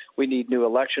Pennsylvania. We need new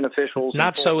election officials.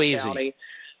 Not so easy. County.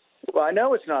 Well, I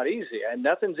know it's not easy, and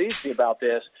nothing's easy about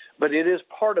this, but it is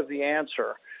part of the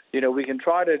answer. You know, we can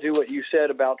try to do what you said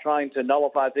about trying to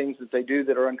nullify things that they do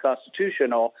that are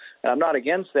unconstitutional. And I'm not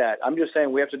against that. I'm just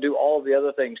saying we have to do all of the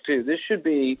other things, too. This should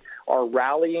be our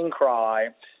rallying cry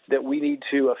that we need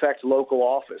to affect local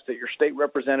office, that your state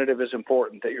representative is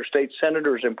important, that your state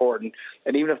senator is important,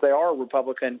 and even if they are a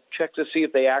Republican, check to see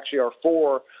if they actually are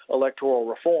for electoral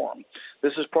reform.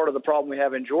 This is part of the problem we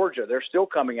have in Georgia. They're still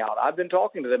coming out. I've been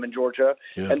talking to them in Georgia,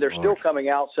 and they're still coming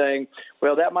out saying,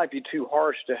 well, that might be too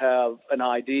harsh to have an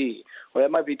ID. Well,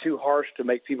 that might be too harsh to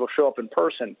make people show up in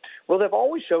person. Well, they've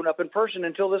always shown up in person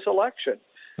until this election.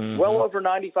 Mm-hmm. Well over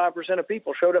 95% of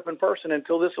people showed up in person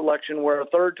until this election, where a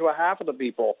third to a half of the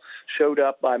people showed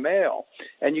up by mail.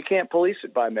 And you can't police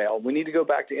it by mail. We need to go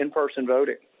back to in-person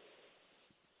voting.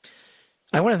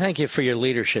 I want to thank you for your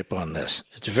leadership on this.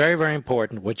 It's very, very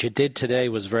important. What you did today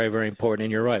was very, very important.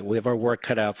 And you're right. We have our work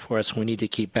cut out for us. We need to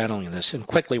keep battling this. And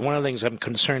quickly, one of the things I'm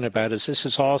concerned about is this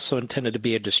is also intended to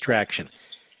be a distraction.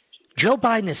 Joe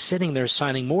Biden is sitting there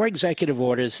signing more executive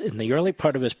orders in the early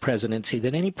part of his presidency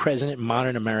than any president in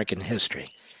modern American history.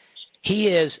 He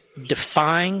is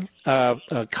defying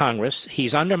Congress.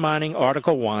 He's undermining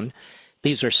Article 1.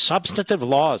 These are substantive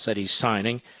laws that he's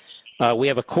signing. We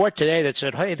have a court today that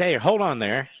said, hey, hold on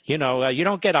there. You know, you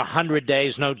don't get 100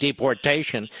 days, no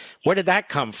deportation. Where did that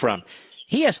come from?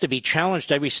 He has to be challenged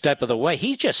every step of the way.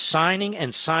 He's just signing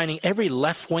and signing every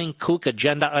left-wing kook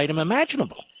agenda item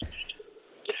imaginable.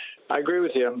 I agree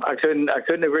with you. I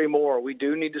couldn't agree more. We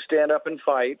do need to stand up and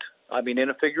fight. I mean, in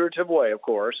a figurative way, of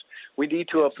course. We need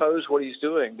to oppose what he's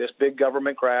doing, this big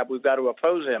government grab. We've got to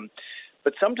oppose him.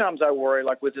 But sometimes I worry,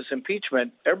 like with this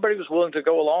impeachment, everybody was willing to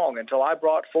go along until I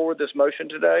brought forward this motion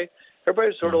today.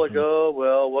 Everybody's sort of like, oh,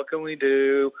 well, what can we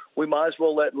do? We might as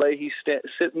well let Leahy sit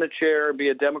in the chair and be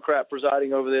a Democrat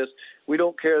presiding over this. We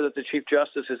don't care that the Chief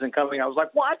Justice isn't coming. I was like,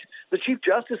 what? The Chief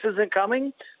Justice isn't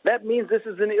coming? That means this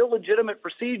is an illegitimate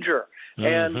procedure.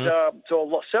 And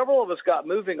so several of us got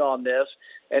moving on this,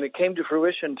 and it came to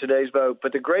fruition today's vote.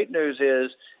 But the great news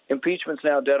is impeachment's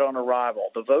now dead on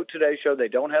arrival. The vote today showed they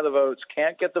don't have the votes,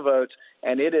 can't get the votes,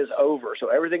 and it is over. So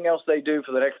everything else they do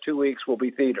for the next 2 weeks will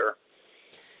be theater.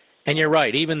 And you're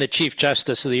right. Even the Chief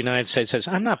Justice of the United States says,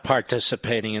 I'm not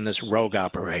participating in this rogue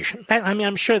operation.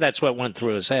 I'm sure that's what went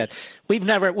through his head. We've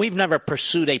never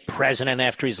pursued a president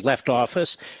after he's left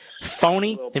office.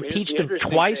 Phony, impeached him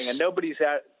twice. And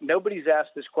nobody's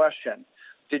asked this question.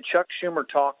 Did Chuck Schumer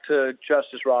talk to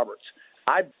Justice Roberts?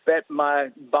 I bet my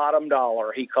bottom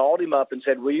dollar he called him up and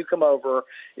said, will you come over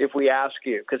if we ask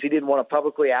you? Because he didn't want to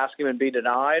publicly ask him and be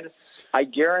denied. I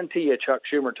guarantee you Chuck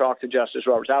Schumer talked to Justice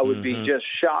Roberts. I would be just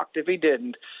shocked if he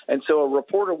didn't. And so a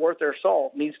reporter worth their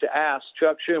salt needs to ask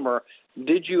Chuck Schumer,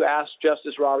 did you ask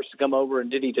Justice Roberts to come over and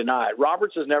did he deny it?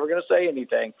 Roberts is never going to say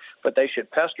anything, but they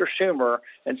should pester Schumer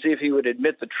and see if he would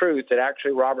admit the truth that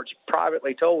actually Roberts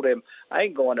privately told him, I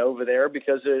ain't going over there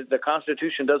because the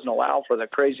Constitution doesn't allow for the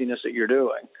craziness that you're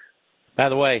doing. By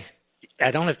the way,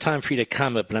 I don't have time for you to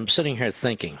comment, but I'm sitting here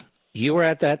thinking, you were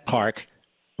at that park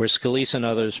where Scalise and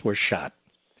others were shot.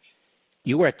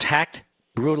 You were attacked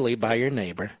brutally by your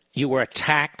neighbor. You were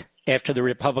attacked after the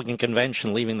Republican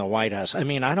convention leaving the White House. I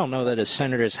mean, I don't know that a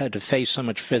senator's had to face so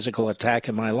much physical attack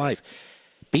in my life.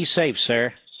 Be safe,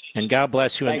 sir, and God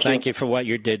bless you, and thank you for what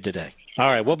you did today. All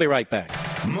right, we'll be right back.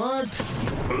 Mark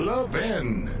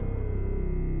Levin.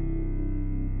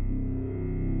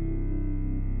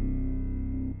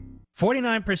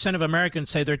 %49% of Americans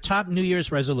say their top New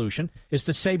Year's resolution is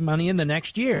to save money in the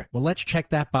next year. Well, let's check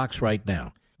that box right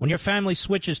now. When your family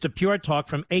switches to Pure Talk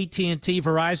from AT&T,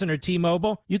 Verizon, or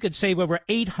T-Mobile, you could save over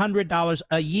 $800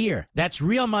 a year. That's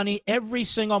real money every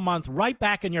single month right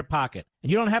back in your pocket.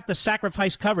 And you don't have to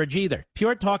sacrifice coverage either.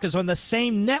 Pure Talk is on the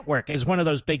same network as one of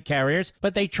those big carriers,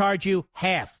 but they charge you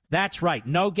half. That's right.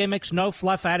 No gimmicks, no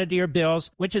fluff added to your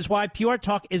bills, which is why Pure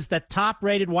Talk is the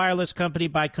top-rated wireless company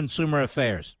by Consumer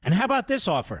Affairs. And how about this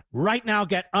offer? Right now,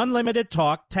 get unlimited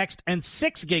talk, text, and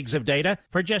 6 gigs of data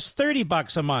for just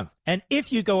 $30 a month. And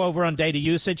if you go over on data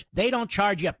usage, they don't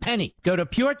charge you a penny. Go to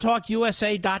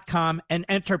puretalkusa.com and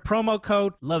enter promo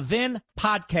code Levin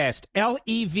Podcast,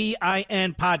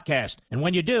 Levin Podcast. And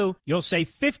when you do, you'll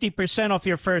save 50% off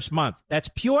your first month. That's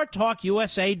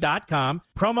puretalkusa.com,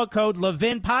 promo code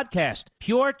Levin Podcast.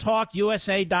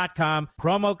 puretalkusa.com,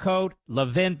 promo code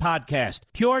Levin Podcast.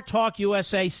 Pure Talk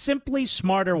USA, simply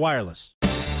smarter wireless.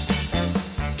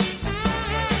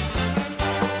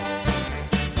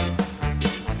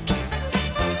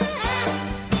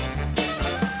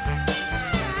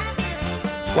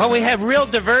 Well, we have real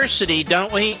diversity,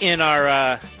 don't we, in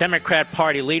our Democrat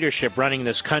Party leadership running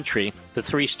this country, the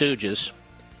Three Stooges.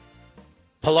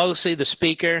 Pelosi, the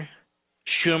Speaker,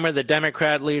 Schumer, the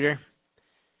Democrat leader,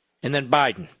 and then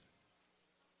Biden,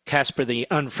 Casper, the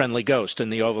unfriendly ghost in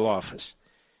the Oval Office.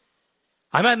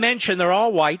 I might mention they're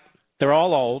all white, they're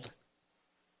all old,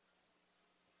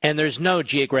 and there's no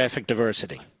geographic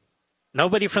diversity.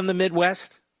 Nobody from the Midwest,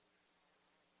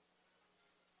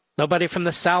 nobody from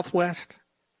the Southwest.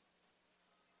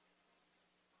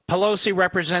 Pelosi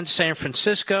represents San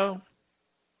Francisco.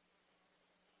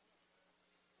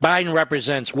 Biden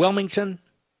represents Wilmington.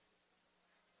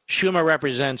 Schumer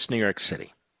represents New York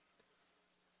City.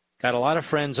 Got a lot of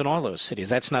friends in all those cities.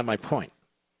 That's not my point.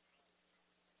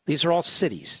 These are all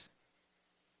cities.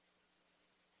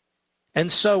 And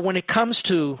so when it comes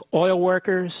to oil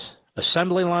workers,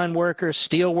 assembly line workers,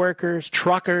 steel workers,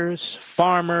 truckers,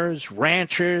 farmers,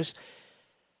 ranchers,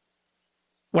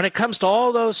 when it comes to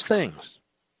all those things,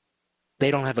 they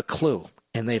don't have a clue,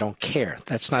 and they don't care.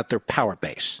 That's not their power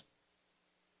base.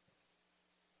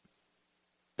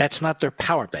 That's not their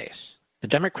power base. The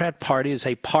Democrat Party is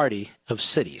a party of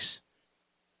cities.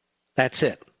 That's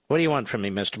it. What do you want from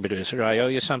me, Mr. Producer? Do I owe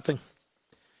you something?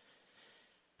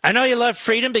 I know you love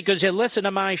freedom because you listen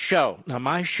to my show. Now,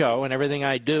 my show and everything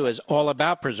I do is all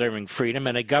about preserving freedom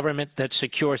and a government that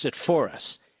secures it for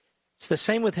us. It's the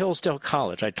same with Hillsdale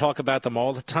College. I talk about them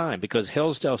all the time because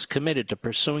Hillsdale's committed to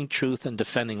pursuing truth and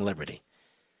defending liberty.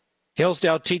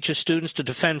 Hillsdale teaches students to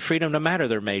defend freedom no matter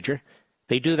their major.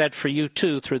 They do that for you,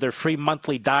 too, through their free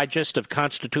monthly digest of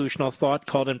constitutional thought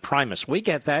called Imprimis. We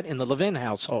get that in the Levin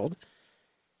household.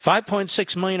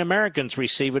 5.6 million Americans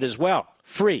receive it as well,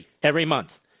 free, every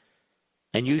month.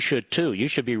 And you should, too. You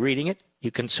should be reading it.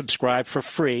 You can subscribe for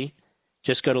free.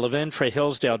 Just go to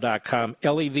levinforhillsdale.com,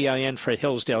 Levin for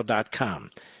Hillsdale.com.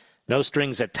 No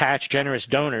strings attached. Generous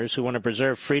donors who want to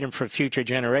preserve freedom for future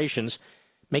generations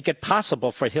make it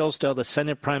possible for Hillsdale to send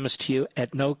Imprimis to you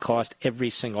at no cost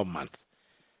every single month.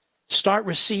 Start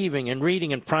receiving and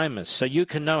reading Imprimis so you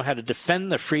can know how to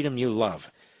defend the freedom you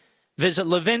love. Visit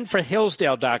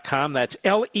levinforhillsdale.com. That's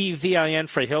Levin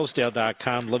for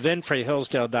Hillsdale.com,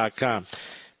 levinforhillsdale.com.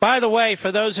 By the way,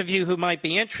 for those of you who might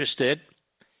be interested,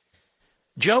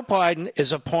 Joe Biden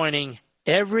is appointing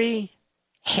every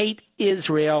hate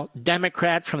Israel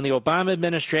Democrat from the Obama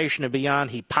administration and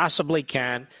beyond he possibly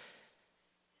can,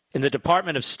 in the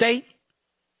Department of State,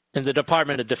 in the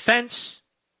Department of Defense,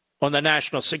 on the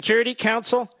National Security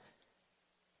Council,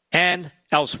 and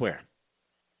elsewhere.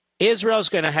 Israel's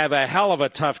going to have a hell of a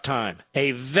tough time,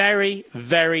 a very,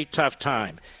 very tough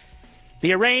time.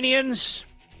 The Iranians,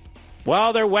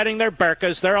 well, they're wetting their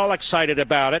burqas. They're all excited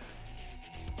about it.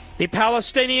 The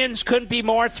Palestinians couldn't be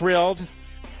more thrilled.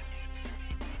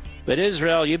 But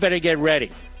Israel, you better get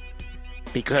ready,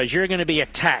 because you're going to be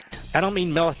attacked. I don't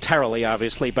mean militarily,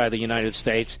 obviously, by the United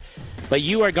States, but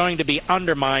you are going to be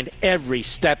undermined every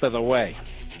step of the way.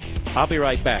 I'll be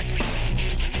right back.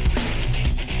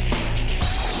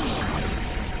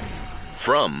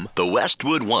 From the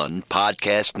Westwood One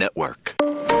Podcast Network.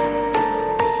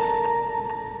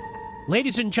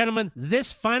 Ladies and gentlemen,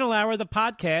 this final hour of the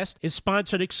podcast is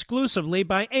sponsored exclusively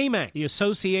by AMAC, the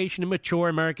Association of Mature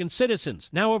American Citizens.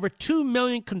 Now over 2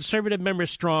 million conservative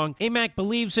members strong, AMAC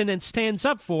believes in and stands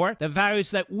up for the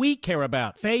values that we care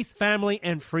about: faith, family,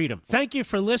 and freedom. Thank you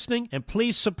for listening, and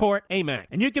please support AMAC.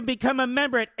 And you can become a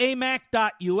member at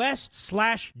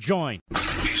amac.us/join.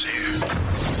 He's here.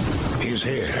 He's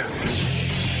here.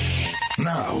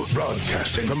 Now,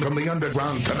 broadcasting from the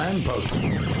underground command post,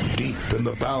 deep in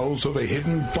the bowels of a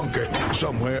hidden bunker,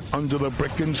 somewhere under the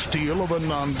brick and steel of a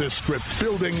nondescript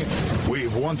building,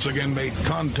 we've once again made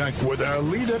contact with our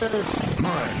leader,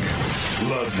 Mark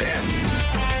Levin.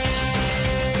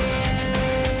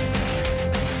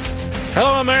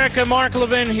 Hello, America. Mark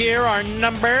Levin here. Our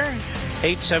number,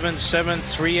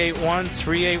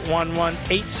 877-381-3811,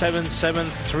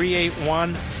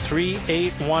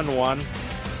 877-381-3811.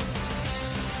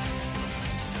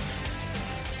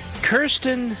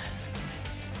 Kyrsten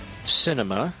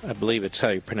Sinema, I believe it's how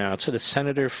you pronounce it, a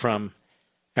senator from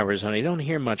Arizona. You don't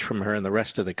hear much from her in the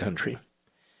rest of the country.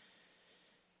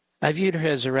 I viewed her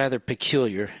as a rather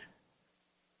peculiar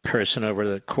person over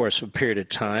the course of a period of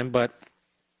time, but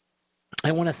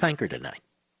I want to thank her tonight.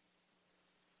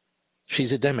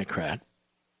 She's a Democrat.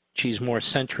 She's more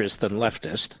centrist than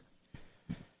leftist.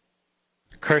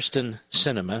 Kyrsten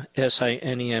Sinema,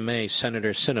 S-I-N-E-M-A,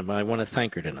 Senator Sinema, I want to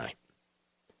thank her tonight,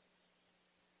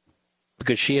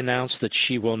 because she announced that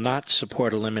she will not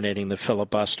support eliminating the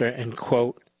filibuster and,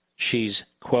 quote, she's,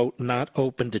 quote, not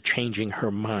open to changing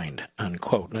her mind,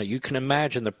 unquote. Now, you can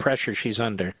imagine the pressure she's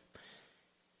under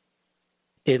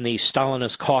in the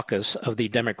Stalinist caucus of the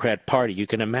Democrat Party. You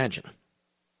can imagine.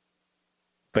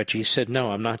 But she said,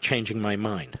 no, I'm not changing my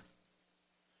mind.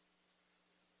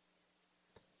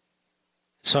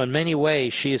 So in many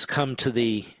ways, she has come to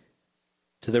the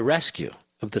rescue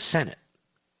of the Senate,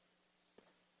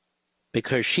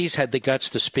 because she's had the guts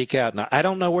to speak out. Now, I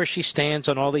don't know where she stands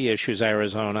on all the issues,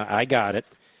 Arizona. I got it.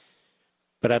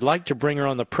 But I'd like to bring her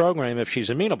on the program if she's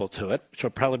amenable to it. She'll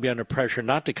probably be under pressure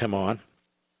not to come on,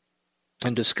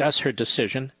 and discuss her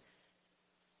decision.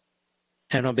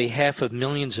 And on behalf of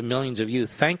millions and millions of you,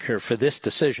 thank her for this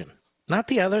decision. Not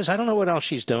the others. I don't know what else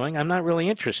she's doing. I'm not really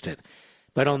interested.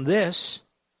 But on this,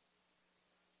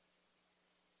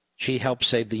 she helped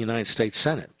save the United States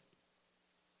Senate.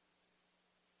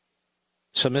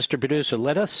 So, Mr. Producer,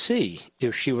 let us see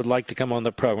if she would like to come on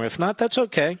the program. If not, that's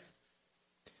okay.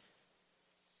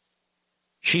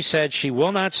 She said she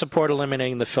will not support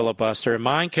eliminating the filibuster. Her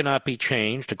mind cannot be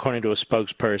changed, according to a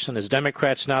spokesperson. As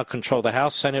Democrats now control the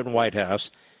House, Senate, and White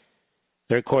House,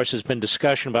 there, of course, has been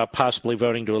discussion about possibly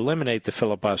voting to eliminate the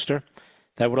filibuster.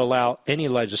 That would allow any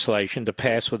legislation to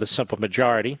pass with a simple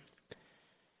majority.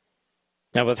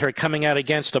 Now, with her coming out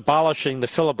against abolishing the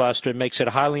filibuster, it makes it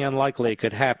highly unlikely it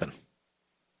could happen.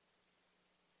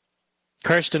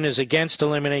 Kyrsten is against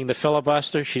eliminating the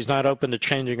filibuster. She's not open to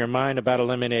changing her mind about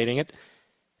eliminating it,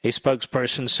 a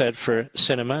spokesperson said for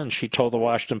Sinema, and she told the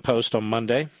Washington Post on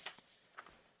Monday.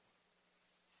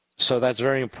 So that's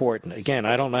very important. Again,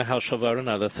 I don't know how she'll vote on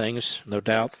other things. No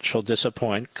doubt she'll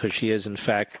disappoint, because she is, in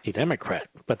fact, a Democrat.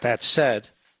 But that said,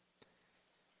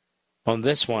 on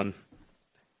this one,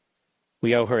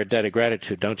 we owe her a debt of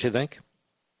gratitude, don't you think?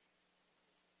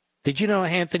 Did you know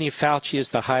Anthony Fauci is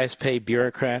the highest paid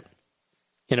bureaucrat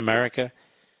in America?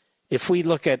 If we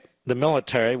look at the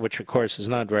military, which of course is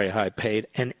not very high paid,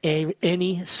 and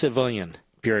any civilian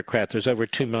bureaucrat, there's over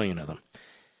 2 million of them,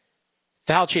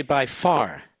 Fauci by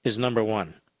far is number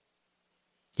one.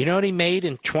 You know what he made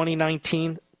in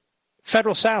 2019?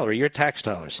 Federal salary, your tax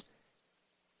dollars.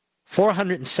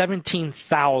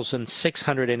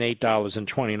 $417,608 in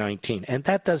 2019. And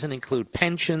that doesn't include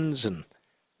pensions and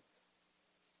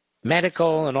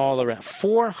medical and all the rest.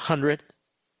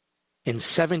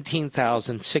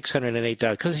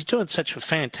 $417,608, because he's doing such a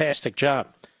fantastic job.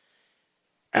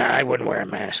 I wouldn't wear a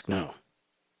mask, no.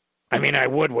 I mean, I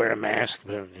would wear a mask,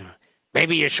 but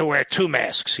maybe you should wear 2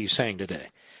 masks, he's saying today.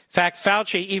 In fact,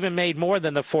 Fauci even made more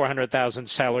than the $400,000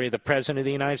 salary of the President of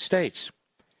the United States.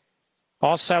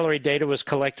 All salary data was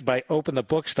collected by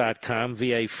OpenTheBooks.com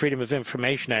via a Freedom of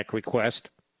Information Act request.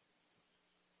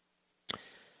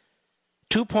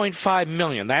 $2.5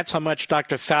 million. That's how much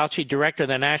Dr. Fauci, director of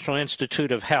the National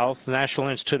Institute of Health, National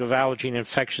Institute of Allergy and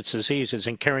Infectious Diseases,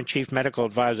 and current chief medical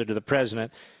advisor to the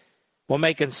president, will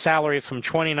make in salary from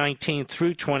 2019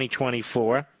 through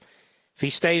 2024 if he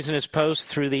stays in his post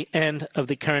through the end of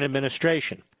the current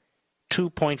administration.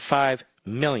 $2.5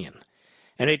 million.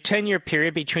 In a 10-year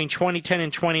period between 2010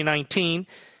 and 2019,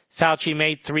 Fauci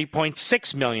made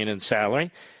 $3.6 million in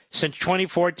salary. Since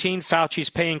 2014, Fauci's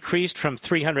pay increased from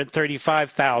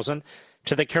 $335,000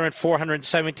 to the current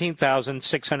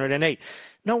 $417,608.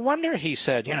 No wonder he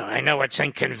said, I know it's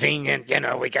inconvenient.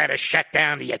 We got to shut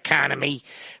down the economy.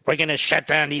 We're going to shut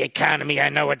down the economy. I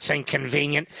know it's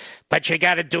inconvenient, but you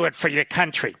got to do it for your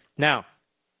country. Now,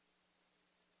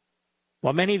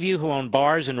 while many of you who own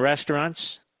bars and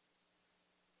restaurants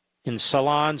and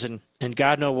salons and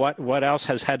God knows what else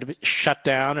has had to be shut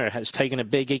down or has taken a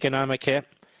big economic hit,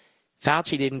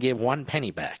 Fauci didn't give 1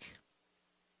 penny back.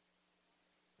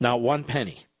 Not 1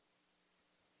 penny.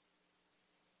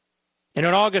 In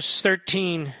an August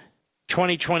 13,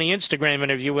 2020 Instagram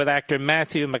interview with actor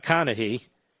Matthew McConaughey,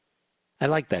 I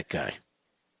like that guy,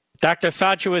 Dr.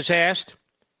 Fauci was asked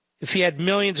if he had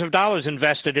millions of dollars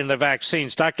invested in the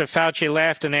vaccines. Dr. Fauci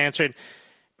laughed and answered,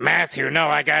 Matthew, no,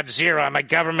 I got 0. I'm a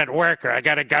government worker. I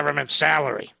got a government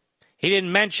salary. He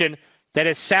didn't mention that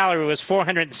his salary was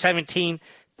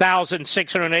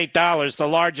 $417,608, the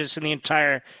largest in the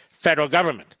entire federal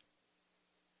government.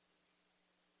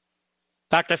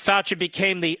 Dr. Fauci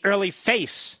became the early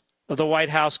face of the White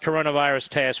House coronavirus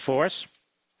task force.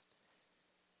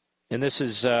 And this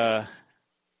is, where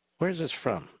is this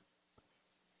from?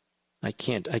 I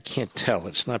can't tell.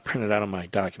 It's not printed out on my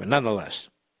document. Nonetheless,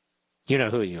 you know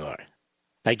who you are.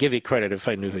 I give you credit if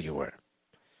I knew who you were.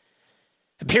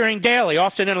 Appearing daily,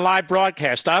 often in a live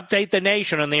broadcast, to update the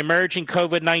nation on the emerging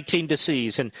COVID-19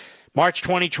 disease. In March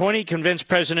 2020, convinced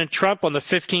President Trump on the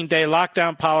 15-day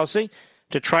lockdown policy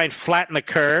to try and flatten the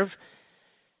curve,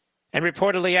 and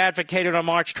reportedly advocated on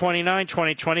March 29,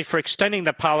 2020 for extending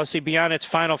the policy beyond its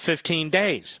final 15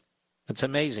 days. That's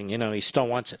amazing. He still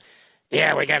wants it.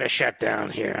 Yeah, we got to shut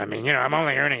down here. I mean, I'm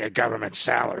only earning a government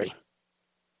salary.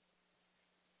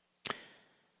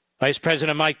 Vice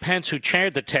President Mike Pence, who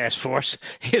chaired the task force,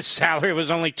 his salary was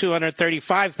only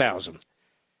 $235,000.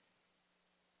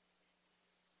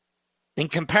 In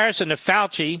comparison to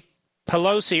Fauci,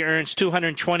 Pelosi earns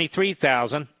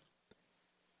 $223,000.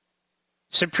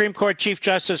 Supreme Court Chief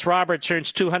Justice Roberts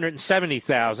earns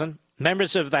 $270,000.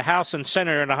 Members of the House and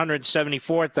Senate earn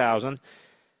 $174,000.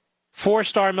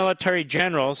 4-star military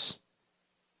generals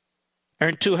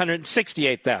earn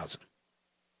 $268,000.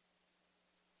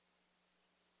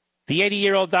 The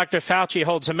 80-year-old Dr. Fauci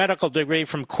holds a medical degree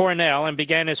from Cornell and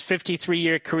began his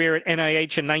 53-year career at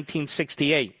NIH in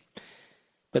 1968.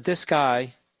 But this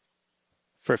guy,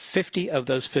 for 50 of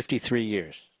those 53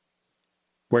 years,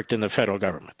 worked in the federal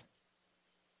government.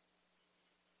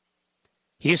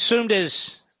 He assumed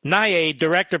his NIAID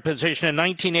director position in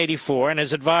 1984 and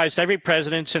has advised every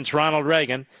president since Ronald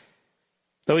Reagan,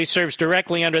 though he serves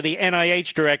directly under the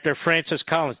NIH director, Francis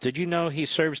Collins. Did you know he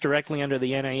serves directly under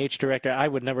the NIH director? I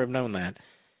would never have known that,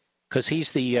 because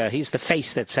he's the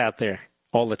face that's out there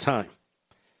all the time.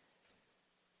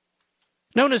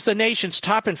 Known as the nation's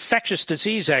top infectious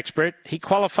disease expert, he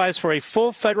qualifies for a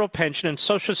full federal pension and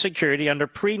Social Security under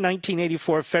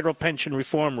pre-1984 federal pension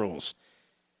reform rules.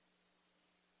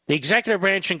 The executive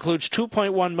branch includes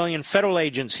 2.1 million federal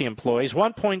agency employees,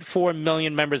 1.4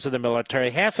 million members of the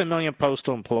military, 500,000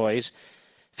 postal employees.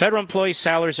 Federal employee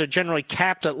salaries are generally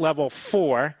capped at level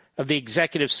 4 of the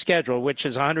executive schedule, which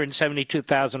is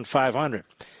 $172,500.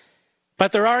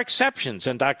 But there are exceptions,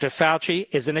 and Dr. Fauci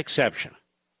is an exception.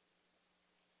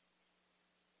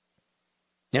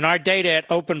 In our data at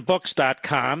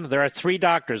openbooks.com, there are 3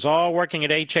 doctors, all working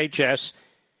at HHS,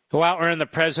 who out-earn the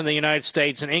President of the United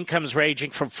States in incomes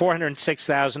ranging from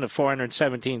 $406,000 to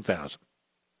 $417,000.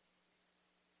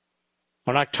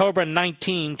 On October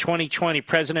 19, 2020,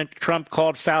 President Trump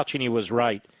called Fauci, and he was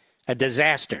right, a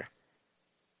disaster.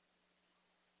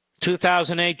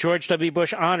 2008, George W.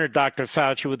 Bush honored Dr.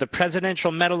 Fauci with the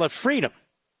Presidential Medal of Freedom.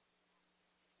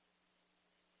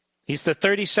 He's the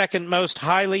 32nd most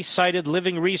highly cited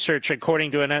living researcher,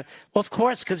 according to an... Well, of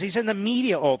course, because he's in the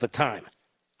media all the time.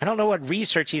 I don't know what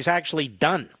research he's actually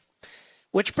done.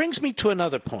 Which brings me to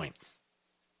another point.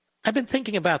 I've been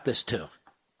thinking about this, too.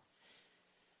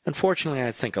 Unfortunately,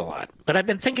 I think a lot. But I've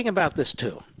been thinking about this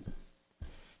too.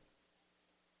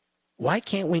 Why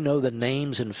can't we know the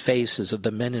names and faces of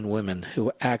the men and women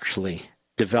who actually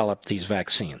developed these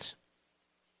vaccines?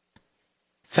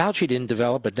 Fauci didn't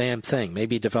develop a damn thing.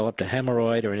 Maybe he developed a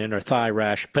hemorrhoid or an inner thigh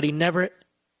rash, but he never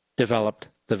developed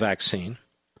the vaccine.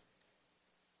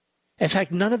 In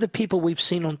fact, none of the people we've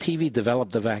seen on TV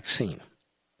developed the vaccine.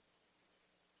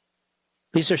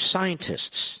 These are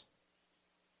scientists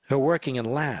who are working in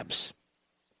labs,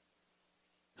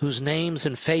 whose names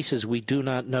and faces we do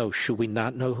not know. Should we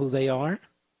not know who they are?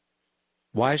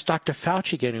 Why is Dr.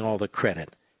 Fauci getting all the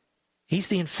credit? He's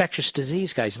the infectious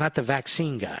disease guy. He's not the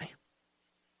vaccine guy.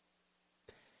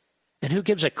 And who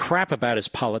gives a crap about his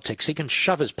politics? He can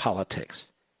shove his politics.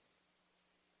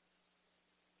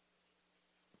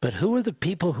 But who are the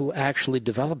people who actually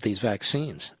developed these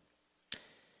vaccines?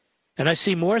 And I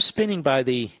see more spinning by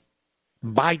the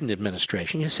Biden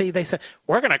administration. You see, they say,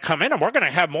 we're going to come in and we're going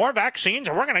to have more vaccines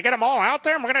and we're going to get them all out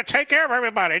there and we're going to take care of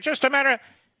everybody. It's just a matter of...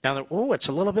 Now, it's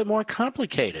a little bit more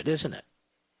complicated, isn't it?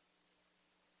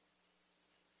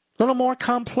 A little more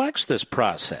complex, this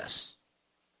process.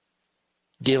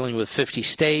 Dealing with 50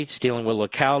 states, dealing with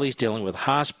localities, dealing with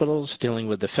hospitals, dealing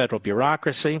with the federal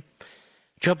bureaucracy.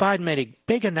 Joe Biden made a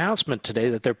big announcement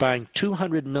today that they're buying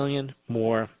 200 million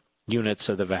more units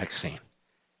of the vaccine.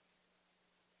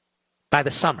 By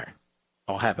the summer.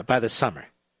 I'll have it by the summer.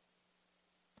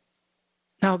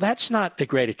 Now, that's not a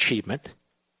great achievement,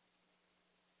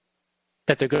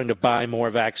 that they're going to buy more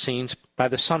vaccines by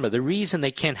the summer. The reason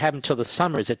they can't have them until the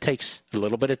summer is it takes a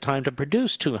little bit of time to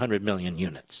produce 200 million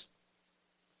units.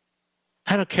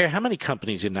 I don't care how many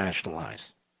companies you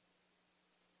nationalize.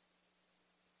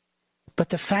 But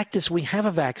the fact is we have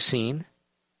a vaccine,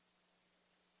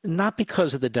 not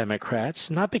because of the Democrats,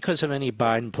 not because of any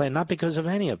Biden plan, not because of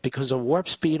any of it, because of warp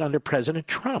speed under President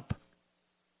Trump.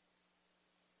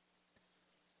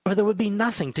 Or there would be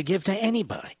nothing to give to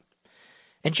anybody.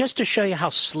 And just to show you how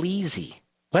sleazy,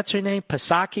 what's her name?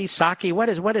 Psaki?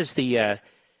 What is the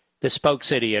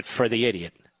spokes idiot for the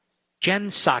idiot? Jen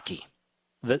Psaki.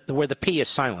 Where the P is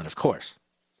silent, of course.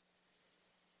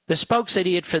 The spokes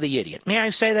idiot for the idiot. May I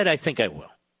say that? I think I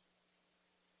will.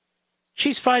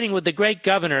 She's fighting with the great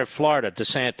governor of Florida,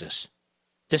 DeSantis.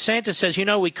 DeSantis says,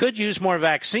 we could use more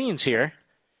vaccines here.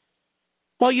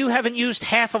 Well, you haven't used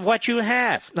half of what you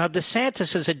have. Now,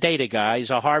 DeSantis is a data guy. He's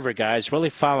a Harvard guy. He's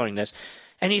really following this.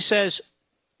 And he says,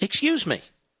 excuse me,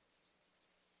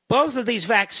 both of these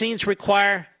vaccines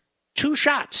require 2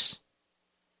 shots.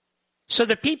 So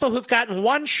the people who've gotten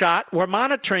 1 shot, we're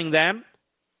monitoring them.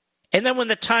 And then when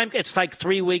the time, it's like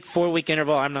 3-week, 4-week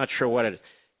interval, I'm not sure what it is.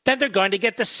 Then they're going to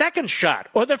get the second shot,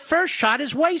 or the first shot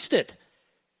is wasted.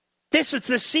 This is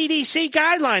the CDC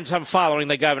guidelines I'm following,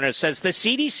 the governor says. The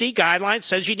CDC guidelines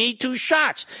says you need 2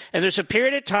 shots. And there's a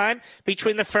period of time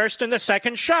between the first and the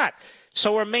second shot.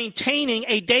 So we're maintaining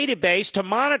a database to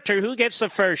monitor who gets the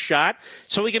first shot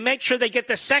so we can make sure they get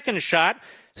the second shot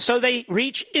so they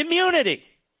reach immunity.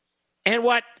 And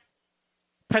what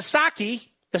Psaki,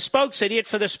 the spokes idiot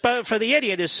for the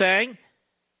idiot, is saying,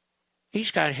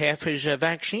 he's got half his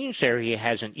vaccines there he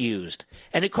hasn't used.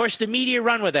 And, of course, the media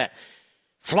run with that.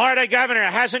 Florida governor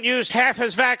hasn't used half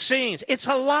his vaccines. It's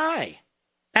a lie.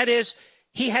 That is,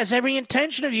 he has every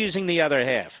intention of using the other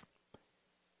half.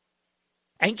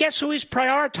 And guess who he's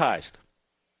prioritized?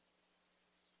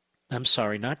 I'm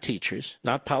sorry, not teachers,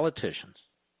 not politicians.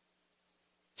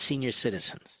 Senior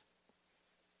citizens.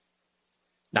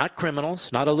 Not criminals,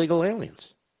 not illegal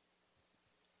aliens.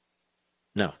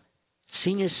 No,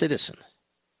 senior citizens.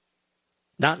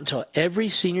 Not until every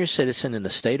senior citizen in the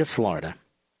state of Florida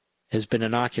has been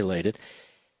inoculated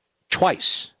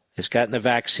twice, has gotten the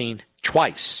vaccine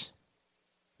twice,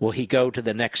 will he go to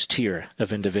the next tier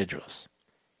of individuals.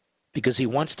 Because he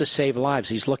wants to save lives.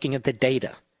 He's looking at the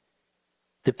data.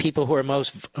 The people who are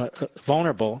most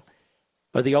vulnerable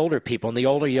are the older people. And the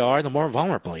older you are, the more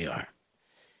vulnerable you are.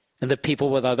 And the people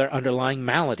with other underlying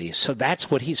maladies. So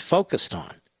that's what he's focused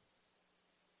on.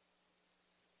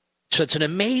 So it's an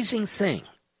amazing thing.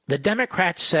 The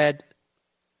Democrats said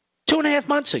 2.5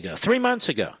 months ago, 3 months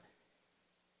ago,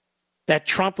 that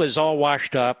Trump was all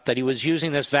washed up, that he was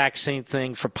using this vaccine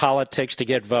thing for politics to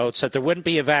get votes, that there wouldn't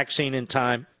be a vaccine in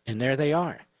time, and there they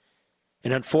are.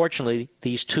 And unfortunately,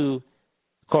 these 2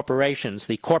 corporations,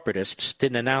 the corporatists,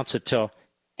 didn't announce it till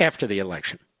after the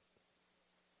election.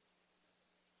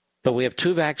 But we have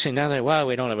 2 vaccines. Now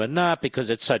we don't have enough because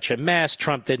it's such a mess.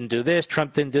 Trump didn't do this.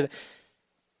 Trump didn't do that.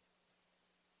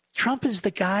 Trump is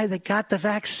the guy that got the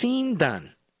vaccine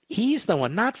done. He's the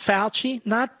one, not Fauci,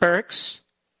 not Birx,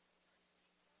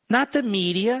 not the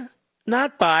media,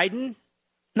 not Biden.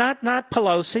 Not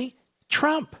Pelosi,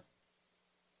 Trump.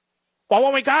 Well,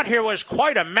 what we got here was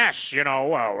quite a mess, Well,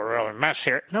 we're really a mess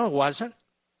here. No, it wasn't.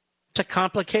 It's a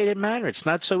complicated matter. It's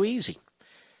not so easy.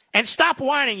 And stop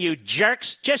whining, you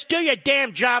jerks. Just do your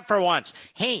damn job for once.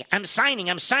 Hey, I'm signing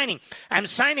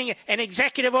an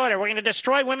executive order. We're going to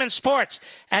destroy women's sports.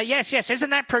 Yes. Isn't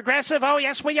that progressive? Oh,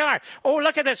 yes, we are. Oh,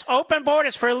 look at this. Open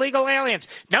borders for illegal aliens.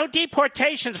 No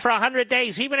deportations for 100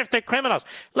 days, even if they're criminals.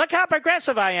 Look how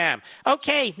progressive I am.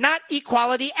 Okay, not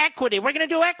equality, equity. We're going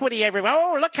to do equity everywhere.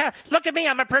 Oh, look at me.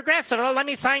 I'm a progressive. Oh, let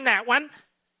me sign that one.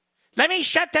 Let me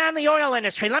shut down the oil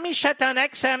industry. Let me shut down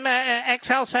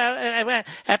XL's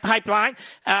pipeline.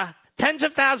 Tens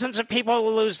of thousands of people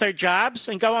will lose their jobs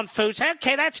and go on food.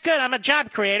 Okay, that's good. I'm a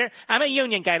job creator. I'm a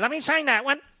union guy. Let me sign that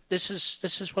one. This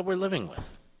is what we're living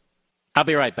with. I'll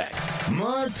be right back.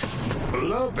 Mark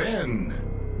Levin.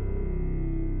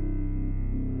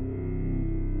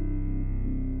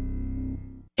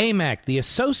 AMAC, the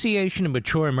Association of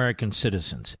Mature American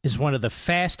Citizens, is one of the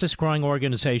fastest growing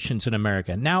organizations in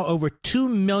America. Now over 2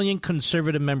 million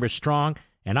conservative members strong,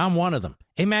 and I'm one of them.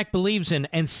 AMAC believes in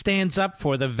and stands up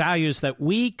for the values that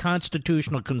we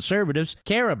constitutional conservatives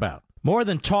care about. More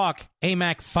than talk,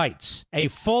 AMAC fights. A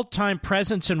full-time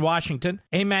presence in Washington,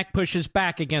 AMAC pushes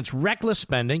back against reckless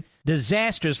spending,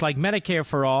 disasters like Medicare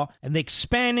for All, and the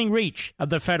expanding reach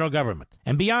of the federal government.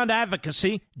 And beyond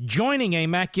advocacy, joining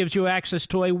AMAC gives you access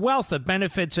to a wealth of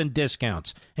benefits and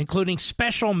discounts, including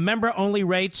special member-only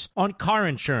rates on car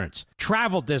insurance,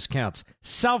 travel discounts,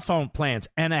 cell phone plans,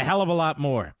 and a hell of a lot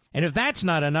more. And if that's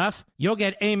not enough, you'll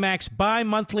get AMAC's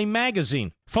bi-monthly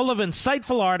magazine, full of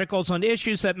insightful articles on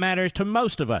issues that matter to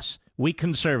most of us, we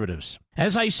conservatives.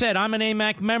 As I said, I'm an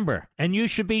AMAC member, and you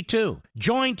should be too.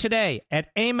 Join today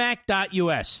at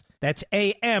amac.us. That's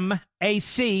AMAC.us.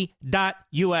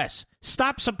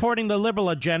 Stop supporting the liberal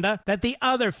agenda that the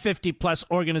other 50-plus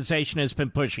organization has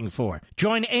been pushing for.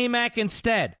 Join AMAC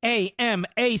instead. AMAC.us.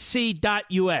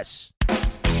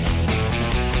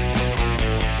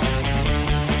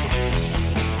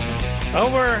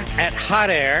 Over at Hot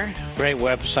Air, great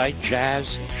website,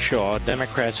 Jazz Shaw,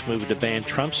 Democrats move to ban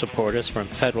Trump supporters from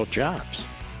federal jobs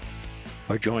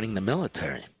or joining the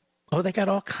military. Oh, they got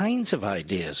all kinds of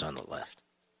ideas on the left.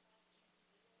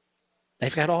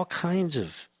 They've got all kinds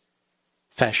of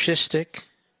fascistic,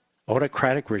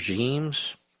 autocratic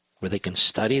regimes where they can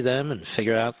study them and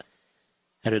figure out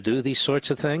how to do these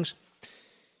sorts of things.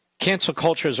 Cancel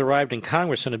culture has arrived in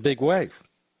Congress in a big way.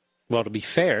 Well, to be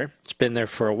fair, it's been there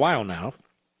for a while now.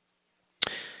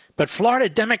 But Florida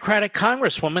Democratic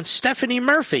Congresswoman Stephanie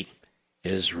Murphy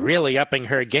is really upping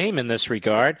her game in this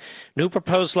regard. New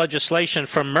proposed legislation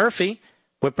from Murphy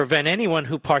would prevent anyone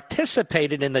who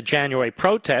participated in the January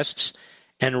protests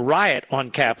and riot on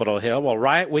Capitol Hill, well,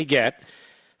 riot we get,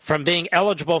 from being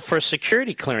eligible for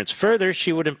security clearance. Further,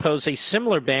 she would impose a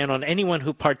similar ban on anyone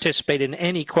who participated in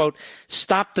any, quote,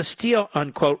 stop the steal,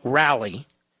 unquote, rally,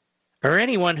 or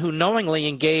anyone who knowingly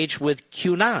engaged with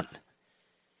QAnon.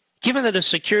 Given that a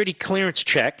security clearance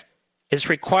check is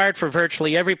required for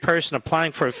virtually every person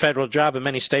applying for a federal job and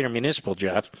many state or municipal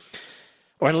jobs,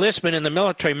 or enlistment in the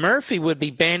military, Murphy would be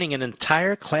banning an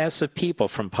entire class of people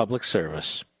from public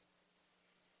service,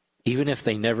 even if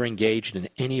they never engaged in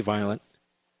any violent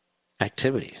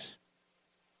activities.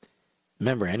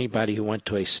 Remember, anybody who went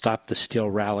to a Stop the Steal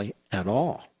rally at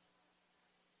all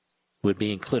would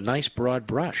be included. Nice broad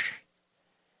brush.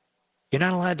 You're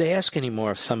not allowed to ask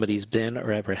anymore if somebody's been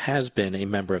or ever has been a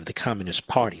member of the Communist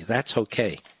Party. That's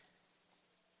okay.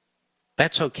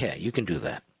 That's okay. You can do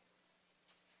that.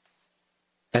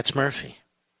 That's Murphy.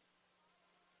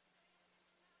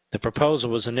 The proposal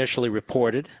was initially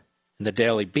reported in the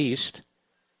Daily Beast.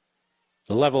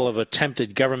 The level of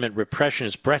attempted government repression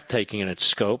is breathtaking in its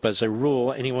scope. As a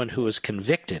rule, anyone who is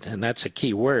convicted, and that's a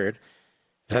key word,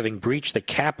 of having breached the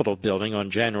Capitol building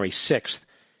on January 6th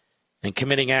and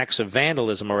committing acts of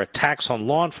vandalism or attacks on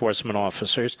law enforcement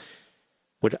officers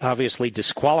would obviously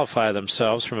disqualify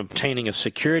themselves from obtaining a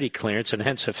security clearance and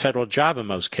hence a federal job in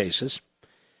most cases.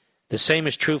 The same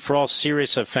is true for all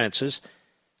serious offenses.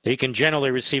 You can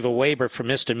generally receive a waiver for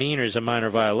misdemeanors and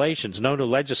minor violations. No new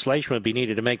legislation would be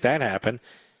needed to make that happen.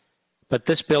 But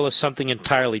this bill is something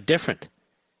entirely different. It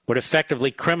would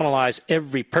effectively criminalize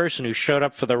every person who showed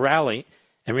up for the rally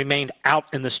and remained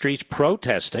out in the streets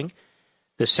protesting.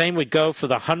 The same would go for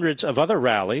the hundreds of other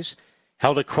rallies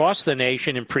held across the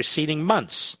nation in preceding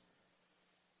months.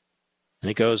 And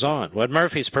it goes on. What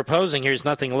Murphy's proposing here is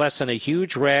nothing less than a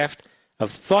huge raft of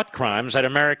thought crimes that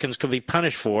Americans could be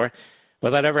punished for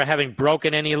without ever having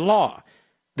broken any law.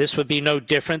 This would be no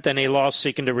different than a law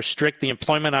seeking to restrict the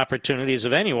employment opportunities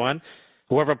of anyone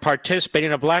whoever participated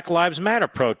in a Black Lives Matter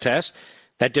protest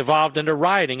that devolved into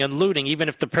rioting and looting, even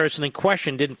if the person in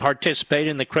question didn't participate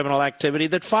in the criminal activity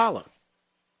that followed.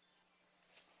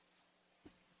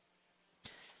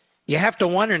 You have to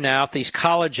wonder now if these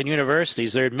colleges and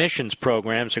universities, their admissions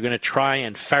programs, are going to try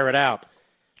and ferret out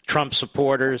Trump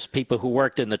supporters, people who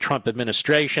worked in the Trump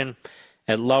administration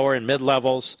at lower and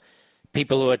mid-levels,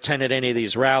 people who attended any of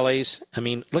these rallies. I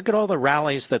mean, look at all the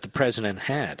rallies that the president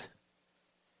had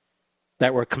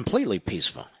that were completely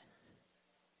peaceful.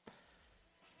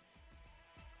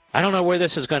 I don't know where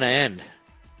this is going to end,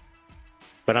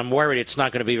 but I'm worried it's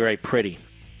not going to be very pretty,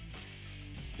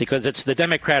 because it's the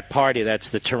Democrat Party that's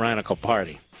the tyrannical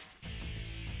party.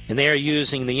 And they are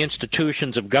using the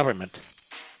institutions of government,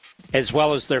 as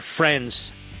well as their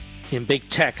friends in big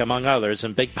tech, among others,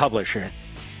 and big publisher,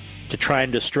 to try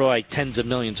and destroy tens of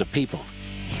millions of people.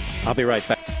 I'll be right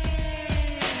back.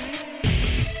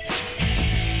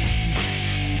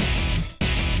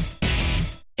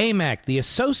 AMAC, the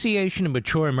Association of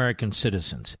Mature American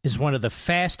Citizens, is one of the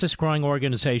fastest growing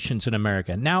organizations in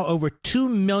America. Now over 2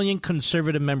 million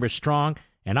conservative members strong,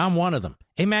 and I'm one of them.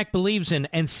 AMAC believes in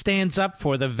and stands up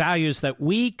for the values that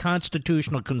we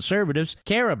constitutional conservatives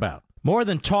care about. More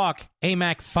than talk,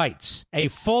 AMAC fights. A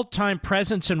full-time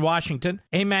presence in Washington,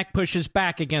 AMAC pushes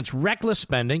back against reckless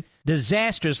spending,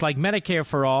 disasters like Medicare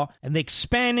for All, and the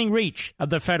expanding reach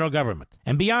of the federal government.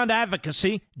 And beyond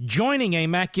advocacy, joining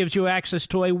AMAC gives you access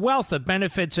to a wealth of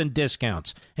benefits and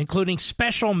discounts, including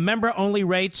special member-only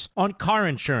rates on car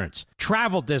insurance,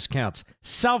 travel discounts,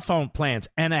 cell phone plans,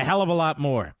 and a hell of a lot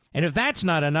more. And if that's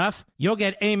not enough, you'll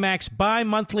get AMAC's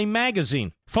bi-monthly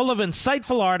magazine, full of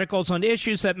insightful articles on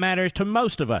issues that matter to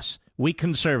most of us, we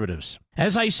conservatives.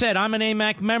 As I said, I'm an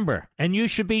AMAC member, and you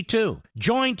should be too.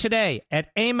 Join today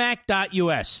at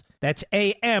amac.us. That's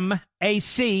AMAC.us.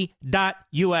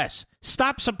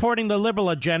 Stop supporting the liberal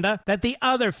agenda that the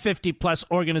other 50-plus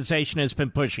organization has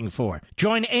been pushing for.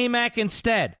 Join AMAC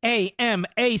instead. AMAC.us.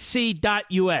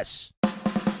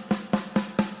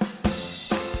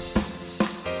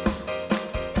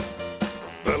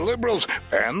 The liberals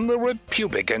and the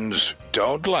Republicans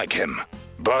don't like him,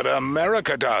 but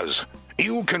America does.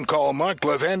 You can call Mark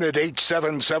Levin at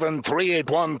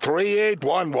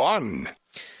 877-381-3811.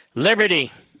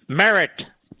 Liberty, merit,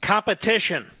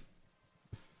 competition.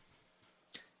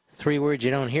 3 words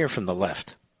you don't hear from the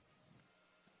left,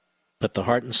 but the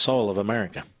heart and soul of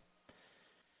America.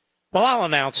 Well, I'll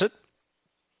announce it.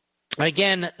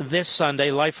 Again, this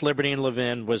Sunday, Life, Liberty, and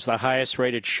Levin was the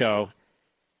highest-rated show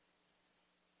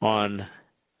on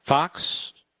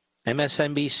Fox,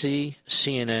 MSNBC,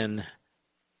 CNN,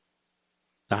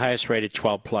 the highest-rated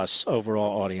 12-plus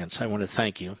overall audience. I want to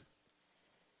thank you.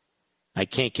 I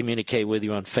can't communicate with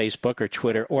you on Facebook or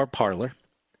Twitter or Parler.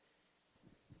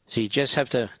 So you just have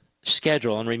to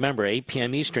schedule, and remember, 8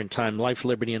 p.m. Eastern Time, Life,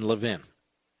 Liberty, and Levin.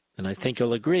 And I think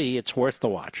you'll agree it's worth the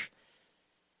watch.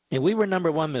 And we were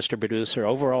number one, Mr. Producer,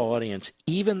 overall audience,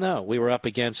 even though we were up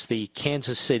against the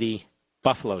Kansas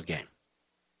City-Buffalo game.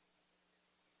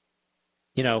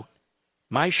 You know,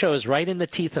 my show is right in the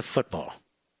teeth of football.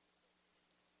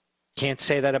 Can't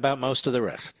say that about most of the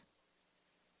rest.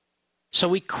 So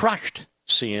we crushed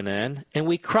CNN, and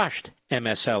we crushed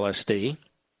MSLSD.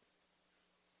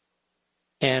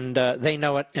 And they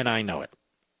know it, and I know it.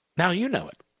 Now you know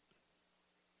it.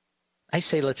 I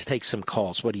say let's take some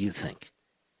calls. What do you think?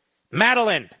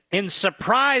 Madeline in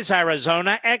Surprise,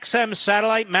 Arizona, XM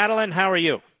Satellite. Madeline, how are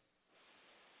you?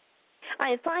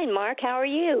 I'm fine, Mark. How are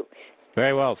you?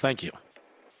 Very well, thank you.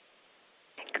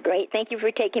 Great. Thank you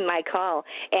for taking my call.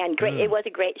 And great. It was a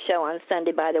great show on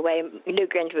Sunday, by the way.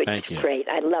 Newgrange was great.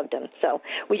 I loved him. So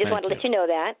we just wanted to let you know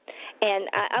that. And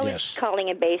I was calling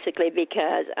in basically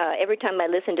because every time I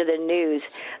listen to the news,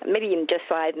 maybe even just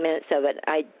 5 minutes of it,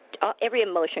 every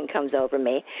emotion comes over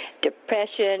me.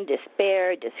 Depression,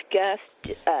 despair, disgust,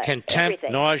 contempt,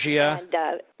 everything. Nausea.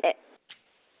 And,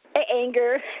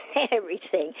 anger,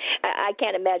 everything. I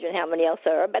can't imagine how many else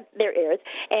there are, but there is.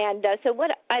 And so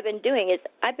what I've been doing is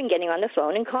I've been getting on the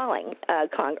phone and calling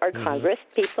Congress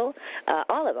people,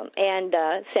 all of them, and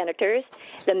senators,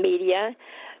 the media.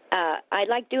 I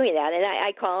like doing that, and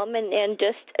I call them and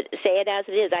just say it as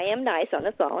it is. I am nice on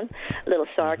the phone. A little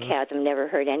sarcasm never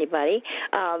hurt anybody.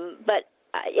 But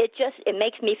it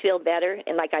makes me feel better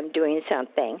and like I'm doing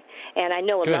something. And I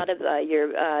know a lot of your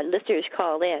listeners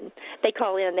call in. They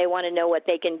call in and they want to know what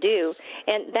they can do.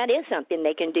 And that is something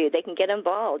they can do. They can get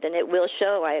involved, and it will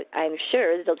show, I'm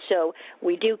sure, it'll show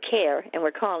we do care and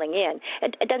we're calling in.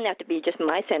 It doesn't have to be just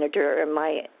my senator or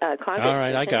my congressman. All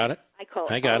right, I got it. I call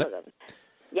I got all it. of them.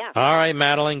 Yeah. All right,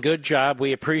 Madeline, good job.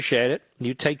 We appreciate it.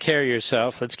 You take care of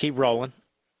yourself. Let's keep rolling.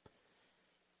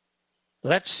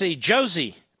 Let's see.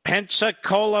 Josie,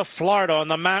 Pensacola, Florida, on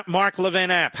the Mark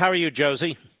Levin app. How are you,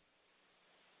 Josie?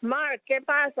 Mark, ¿qué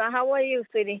pasa? How are you,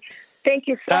 sweetie? Thank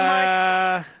you so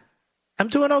much. I'm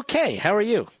doing okay. How are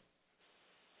you?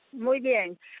 Muy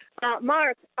bien.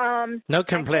 Mark, no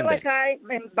complaint. I feel like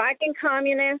I'm back in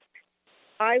communist.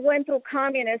 I went through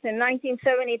communist in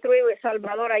 1973 with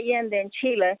Salvador Allende in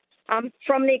Chile. I'm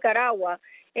from Nicaragua,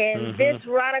 and this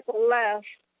radical left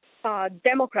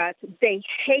Democrats, they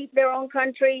hate their own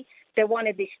country. They want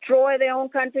to destroy their own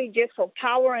country just for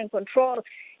power and control,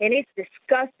 and it's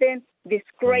disgusting,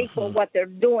 disgraceful what they're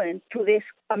doing to this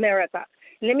America.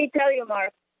 Let me tell you,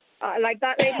 Mark, like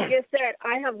that lady just said,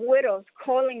 I have widows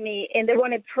calling me, and they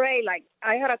want to pray. Like,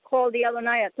 I had a call the other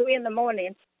night at 3 a.m.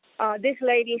 This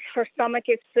lady, her stomach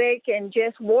is sick and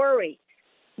just worried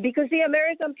because the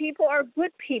American people are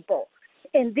good people,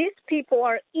 and these people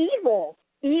are evil.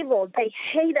 They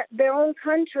hate their own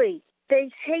country. They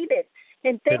hate it.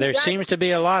 And there seems to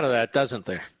be a lot of that, doesn't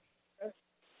there?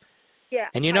 Yeah.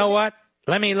 And you know what?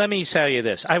 Let me tell you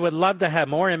this. I would love to have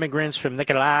more immigrants from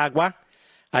Nicaragua.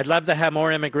 I'd love to have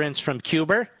more immigrants from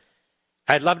Cuba.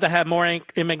 I'd love to have more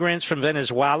immigrants from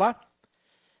Venezuela.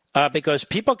 Because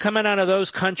people coming out of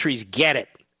those countries get it.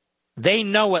 They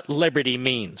know what liberty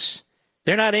means.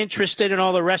 They're not interested in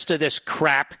all the rest of this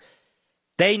crap.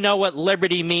 They know what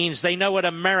liberty means. They know what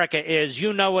America is.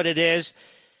 You know what it is.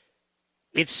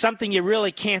 It's something you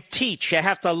really can't teach. You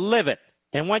have to live it.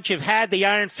 And once you've had the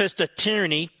iron fist of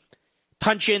tyranny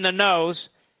punch you in the nose,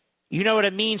 you know what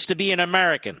it means to be an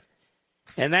American.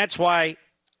 And that's why,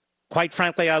 quite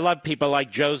frankly, I love people like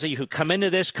Josie who come into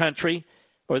this country,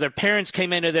 or their parents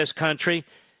came into this country,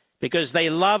 because they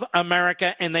love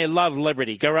America and they love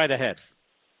liberty. Go right ahead.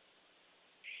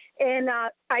 And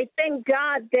I thank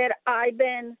God that I've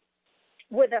been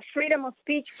with the freedom of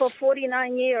speech for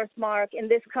 49 years, Mark, in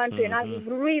this country, and I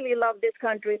really love this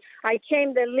country. I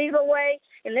came the legal way,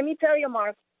 and let me tell you,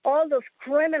 Mark, all those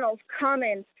criminals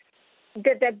coming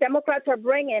that the Democrats are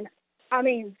bringing, I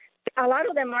mean, a lot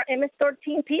of them are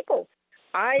MS-13 people.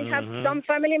 I have some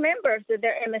family members that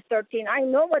they're MS-13. I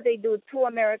know what they do to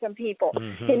American people,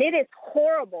 and it is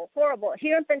horrible, horrible.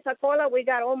 Here in Pensacola, we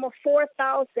got almost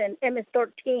 4,000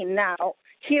 MS-13 now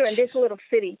here in this little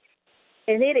city.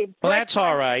 And it is well, that's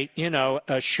all right. You know,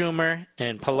 Schumer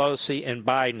and Pelosi and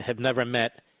Biden have never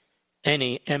met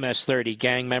any MS-30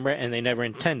 gang member, and they never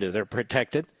intend to. They're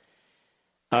protected.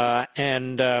 Most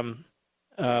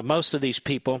of these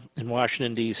people in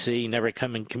Washington, D.C., never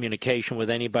come in communication with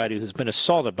anybody who's been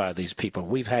assaulted by these people.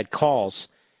 We've had calls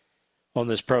on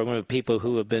this program of people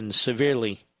who have been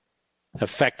severely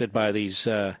affected by these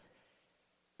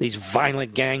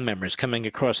violent gang members coming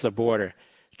across the border.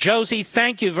 Josie,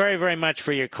 thank you very, very much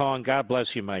for your call, and God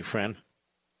bless you, my friend.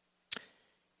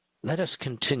 Let us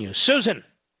continue. Susan,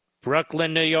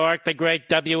 Brooklyn, New York, the great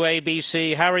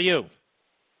WABC. How are you?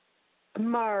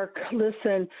 Mark,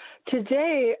 listen,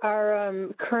 today our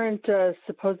current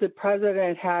supposed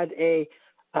president had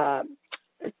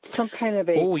some kind of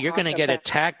a... Oh, you're going to get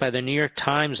attacked by the New York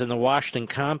Times and the Washington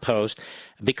Compost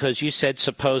because you said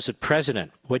supposed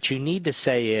president. What you need to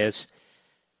say is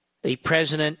the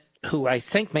president who I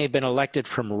think may have been elected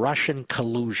from Russian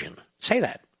collusion. Say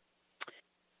that.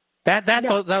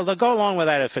 They'll go along with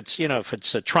that if it's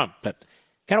Trump, but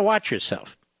got to watch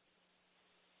yourself.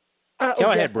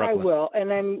 Go ahead, Brooklyn. I will,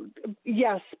 and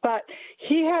but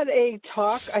he had a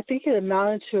talk. I think it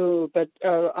amounted to,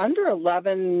 under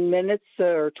 11 minutes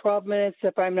or 12 minutes,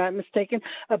 if I'm not mistaken,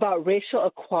 about racial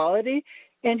equality.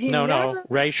 And no,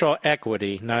 racial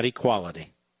equity, not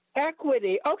equality.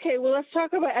 Equity. Okay, well, let's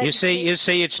talk about education. You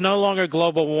see, it's no longer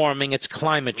global warming, it's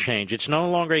climate change. It's no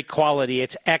longer equality,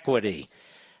 it's equity.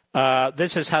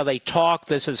 This is how they talk,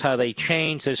 this is how they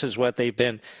change, this is what they've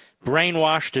been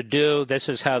brainwashed to do, this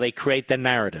is how they create the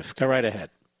narrative. Go right ahead.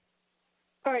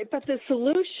 All right, but the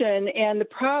solution and the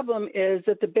problem is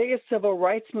that the biggest civil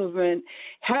rights movement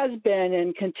has been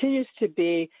and continues to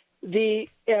be the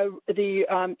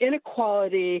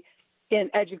inequality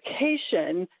in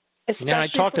education. Now, I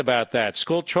talked about that.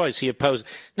 School choice, he opposed.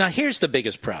 Now, here's the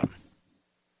biggest problem.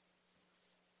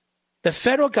 The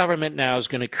federal government now is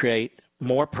going to create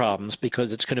more problems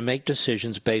because it's going to make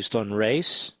decisions based on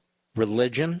race,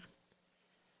 religion,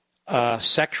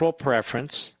 sexual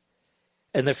preference,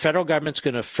 and the federal government's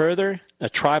going to further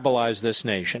tribalize this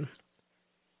nation,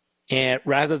 and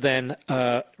rather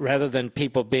than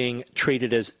people being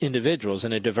treated as individuals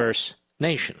in a diverse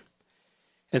nation.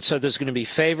 And so there's going to be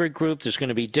favored group, there's going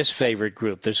to be disfavored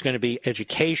group, there's going to be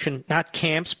education, not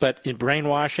camps, but in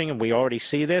brainwashing, and we already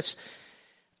see this,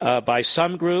 by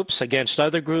some groups against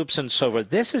other groups and so forth.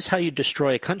 This is how you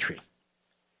destroy a country.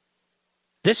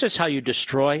 This is how you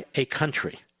destroy a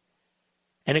country.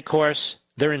 And, of course,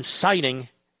 they're inciting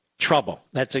trouble.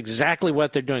 That's exactly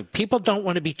what they're doing. People don't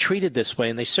want to be treated this way,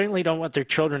 and they certainly don't want their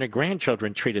children or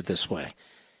grandchildren treated this way.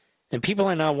 And people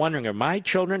are now wondering, are my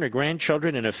children or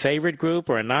grandchildren in a favored group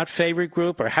or a not favored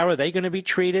group, or how are they going to be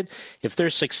treated? If they're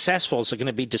successful, is it going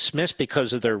to be dismissed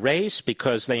because of their race,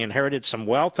 because they inherited some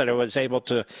wealth that I was able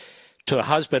to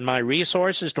husband my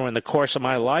resources during the course of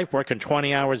my life, working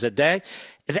 20 hours a day?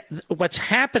 What's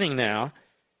happening now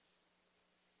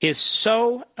is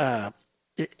so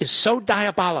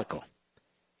diabolical.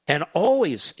 And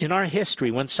always in our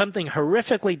history, when something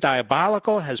horrifically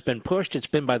diabolical has been pushed, it's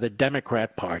been by the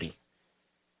Democrat Party.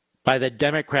 By the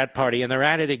Democrat Party, and they're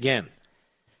at it again.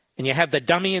 And you have the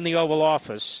dummy in the Oval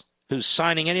Office who's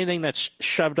signing anything that's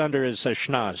shoved under his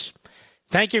schnoz.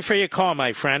 Thank you for your call,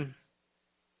 my friend.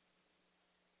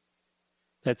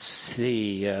 Let's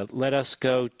see. Let us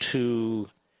go to...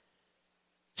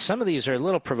 Some of these are a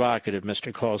little provocative,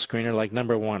 Mr. Call Screener, like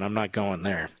number one. I'm not going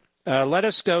there.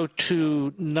 Let's go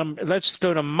to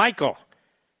Michael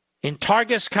in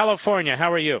Targus, California.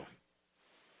 How are you?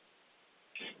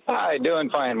 Hi, doing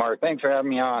fine, Mark. Thanks for having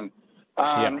me on.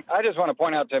 I just want to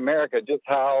point out to America just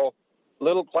how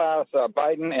little class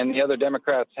Biden and the other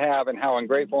Democrats have and how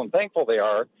ungrateful and thankful they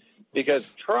are, because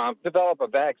Trump developed a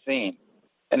vaccine.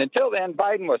 And until then,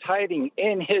 Biden was hiding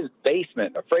in his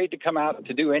basement, afraid to come out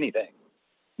to do anything.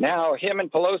 Now, him and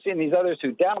Pelosi and these others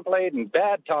who downplayed and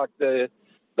bad-talked the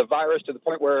virus to the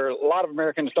point where a lot of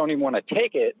Americans don't even want to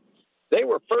take it, they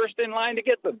were first in line to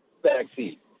get the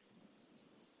vaccine.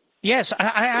 Yes,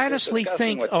 I honestly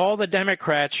think all the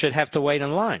Democrats should have to wait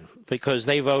in line because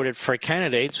they voted for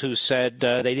candidates who said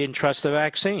they didn't trust the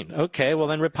vaccine. Okay, well,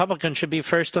 then Republicans should be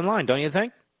first in line, don't you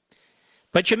think?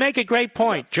 But you make a great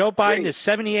point. Joe Biden is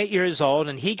 78 years old,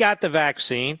 and he got the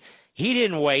vaccine. He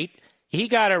didn't wait. He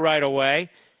got it right away,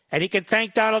 and he can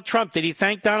thank Donald Trump. Did he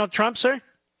thank Donald Trump, sir?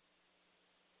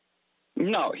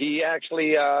 No, he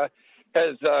actually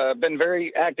has been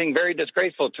acting very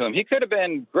disgraceful to him. He could have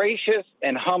been gracious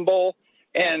and humble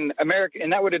and American,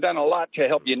 and that would have done a lot to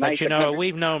help unite. But, you know,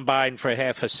 we've known Biden for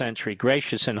half a century.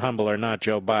 Gracious and humble are not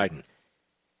Joe Biden.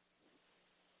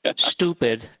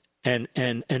 Stupid and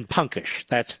punkish.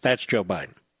 That's Joe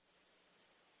Biden.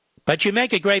 But you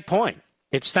make a great point.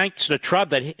 It's thanks to Trump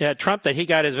that he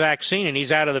got his vaccine, and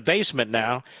he's out of the basement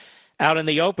now, out in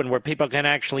the open where people can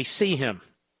actually see him.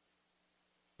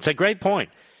 It's a great point.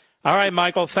 All right,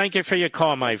 Michael, thank you for your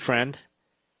call, my friend.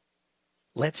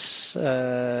 We'll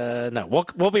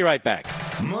be right back.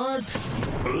 Mark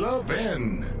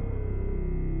Levin.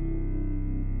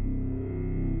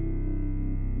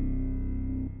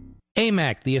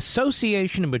 AMAC, the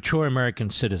Association of Mature American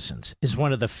Citizens, is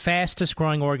one of the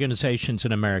fastest-growing organizations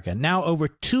in America, now over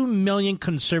 2 million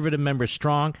conservative members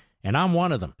strong, and I'm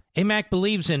one of them. AMAC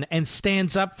believes in and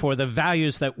stands up for the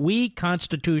values that we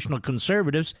constitutional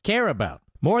conservatives care about.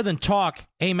 More than talk,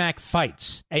 AMAC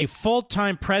fights. A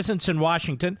full-time presence in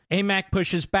Washington, AMAC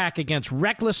pushes back against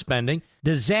reckless spending,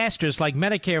 disasters like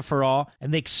Medicare for All,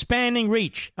 and the expanding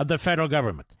reach of the federal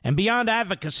government. And beyond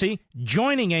advocacy,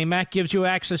 joining AMAC gives you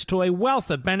access to a wealth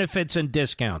of benefits and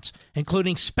discounts,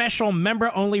 including special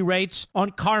member-only rates on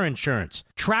car insurance,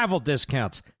 travel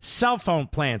discounts, cell phone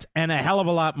plans, and a hell of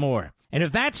a lot more. And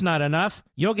if that's not enough,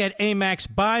 you'll get AMAC's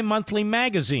bi-monthly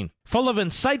magazine, full of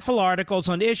insightful articles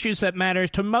on issues that matter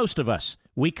to most of us,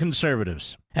 we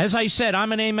conservatives. As I said,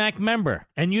 I'm an AMAC member,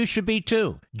 and you should be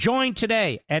too. Join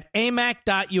today at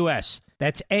amac.us.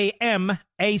 That's AMAC.us.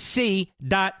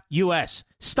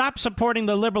 Stop supporting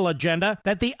the liberal agenda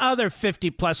that the other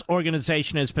 50-plus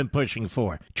organization has been pushing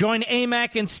for. Join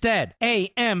AMAC instead.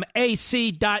 AMAC.us.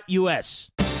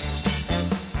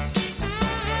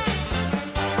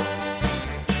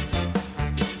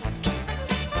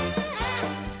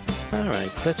 All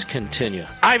right, let's continue.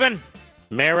 Ivan,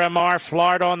 Miramar,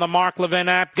 Florida on the Mark Levin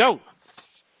app. Go.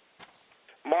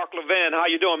 Mark Levin, how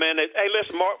you doing, man? Hey,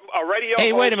 listen, Mark, a radio.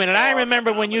 Hey, wait a minute. I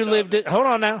remember when you lived in. Hold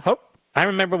on now. I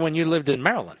remember when you lived in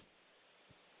Maryland.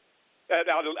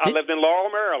 I lived in Laurel,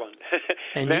 Maryland.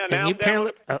 And you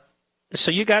apparently.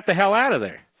 So you got the hell out of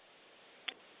there.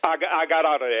 I got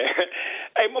out of there.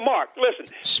 Hey, Mark, listen.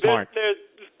 Smart.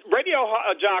 Radio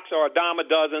jocks are a dime a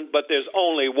dozen, but there's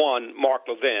only one Mark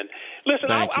Levin.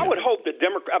 Listen, I would hope the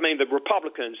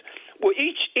Republicans, well,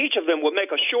 each of them would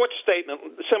make a short statement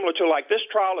similar to like, this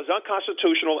trial is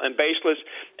unconstitutional and baseless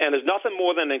and is nothing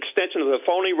more than an extension of the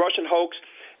phony Russian hoax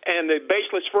and the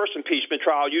baseless first impeachment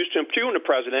trial used to impugn the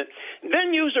president,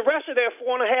 then use the rest of their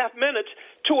 4.5 minutes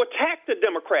to attack the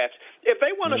Democrats. If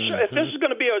they want to, if this is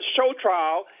going to be a show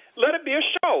trial, let it be a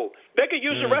show. They could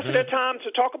use the rest of their time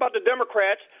to talk about the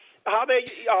Democrats how they.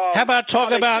 How about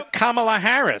talk about Kamala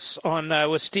Harris on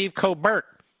with Steve Colbert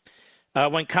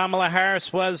when Kamala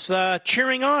Harris was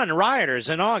cheering on rioters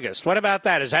in August? What about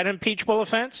that? Is that an impeachable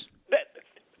offense?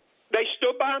 They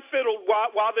stood by and fiddled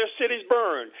while their cities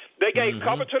burned. They gave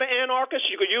cover to the anarchists.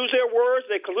 You could use their words.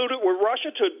 They colluded with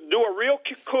Russia to do a real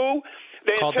coup.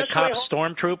 They called the cops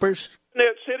stormtroopers.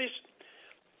 Their cities.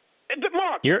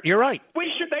 Mark, you're right.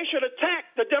 They should attack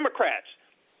the Democrats,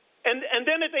 and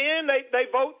then at the end they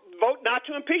vote not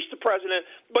to impeach the president,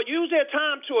 but use their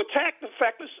time to attack the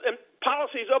facts and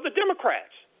policies of the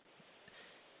Democrats.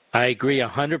 I agree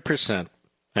 100%.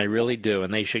 I really do.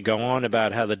 And they should go on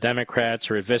about how the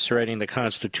Democrats are eviscerating the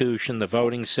Constitution, the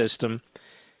voting system,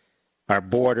 our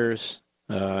borders,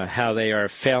 how they are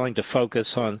failing to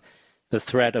focus on the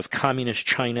threat of communist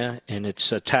China and its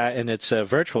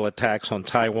virtual attacks on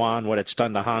Taiwan, what it's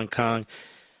done to Hong Kong.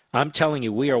 I'm telling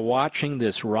you, we are watching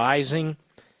this rising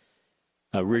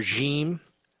regime.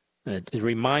 It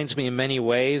reminds me in many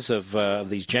ways of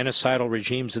these genocidal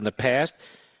regimes in the past.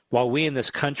 While we in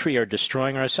this country are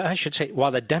destroying ourselves, I should say,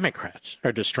 while the Democrats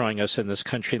are destroying us in this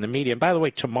country in the media. And by the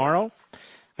way, tomorrow,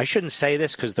 I shouldn't say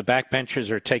this because the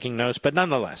backbenchers are taking notes, but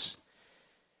nonetheless,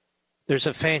 there's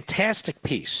a fantastic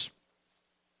piece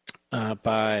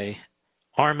by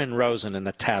Armin Rosen in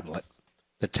The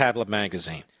Tablet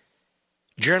magazine.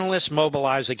 Journalists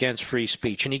mobilize against free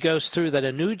speech. And he goes through that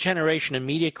a new generation of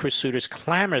media crusaders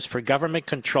clamors for government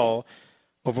control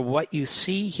over what you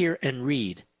see, hear, and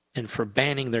read, and for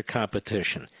banning their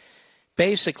competition.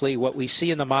 Basically, what we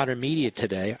see in the modern media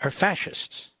today are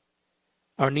fascists,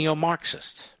 are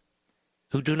neo-Marxists,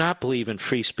 who do not believe in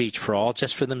free speech for all,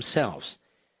 just for themselves.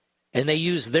 And they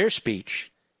use their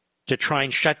speech to try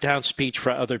and shut down speech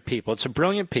for other people. It's a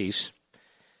brilliant piece,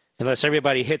 unless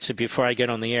everybody hits it before I get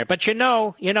on the air. But you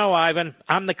know, Ivan,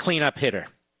 I'm the cleanup hitter.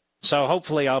 So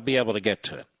hopefully I'll be able to get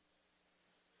to it.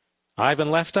 Ivan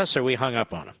left us, or we hung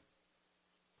up on him?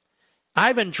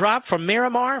 Ivan dropped from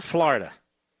Miramar, Florida.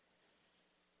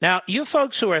 Now, you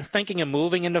folks who are thinking of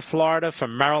moving into Florida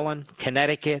from Maryland,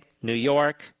 Connecticut, New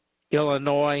York,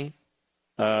 Illinois,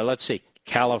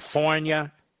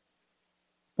 California,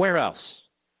 where else?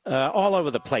 All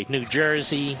over the place, New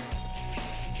Jersey.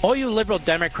 All you liberal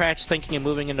Democrats thinking of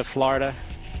moving into Florida,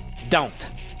 don't.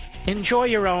 Enjoy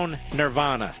your own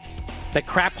nirvana, the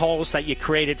crap holes that you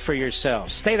created for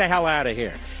yourselves. Stay the hell out of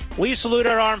here. We salute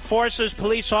our armed forces,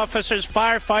 police officers,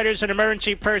 firefighters, and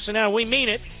emergency personnel. We mean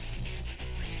it.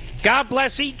 God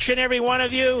bless each and every one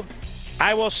of you.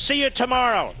 I will see you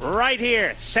tomorrow, right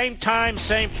here. Same time,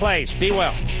 same place. Be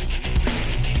well.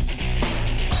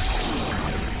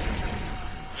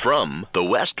 From the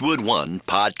Westwood One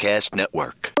Podcast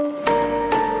Network.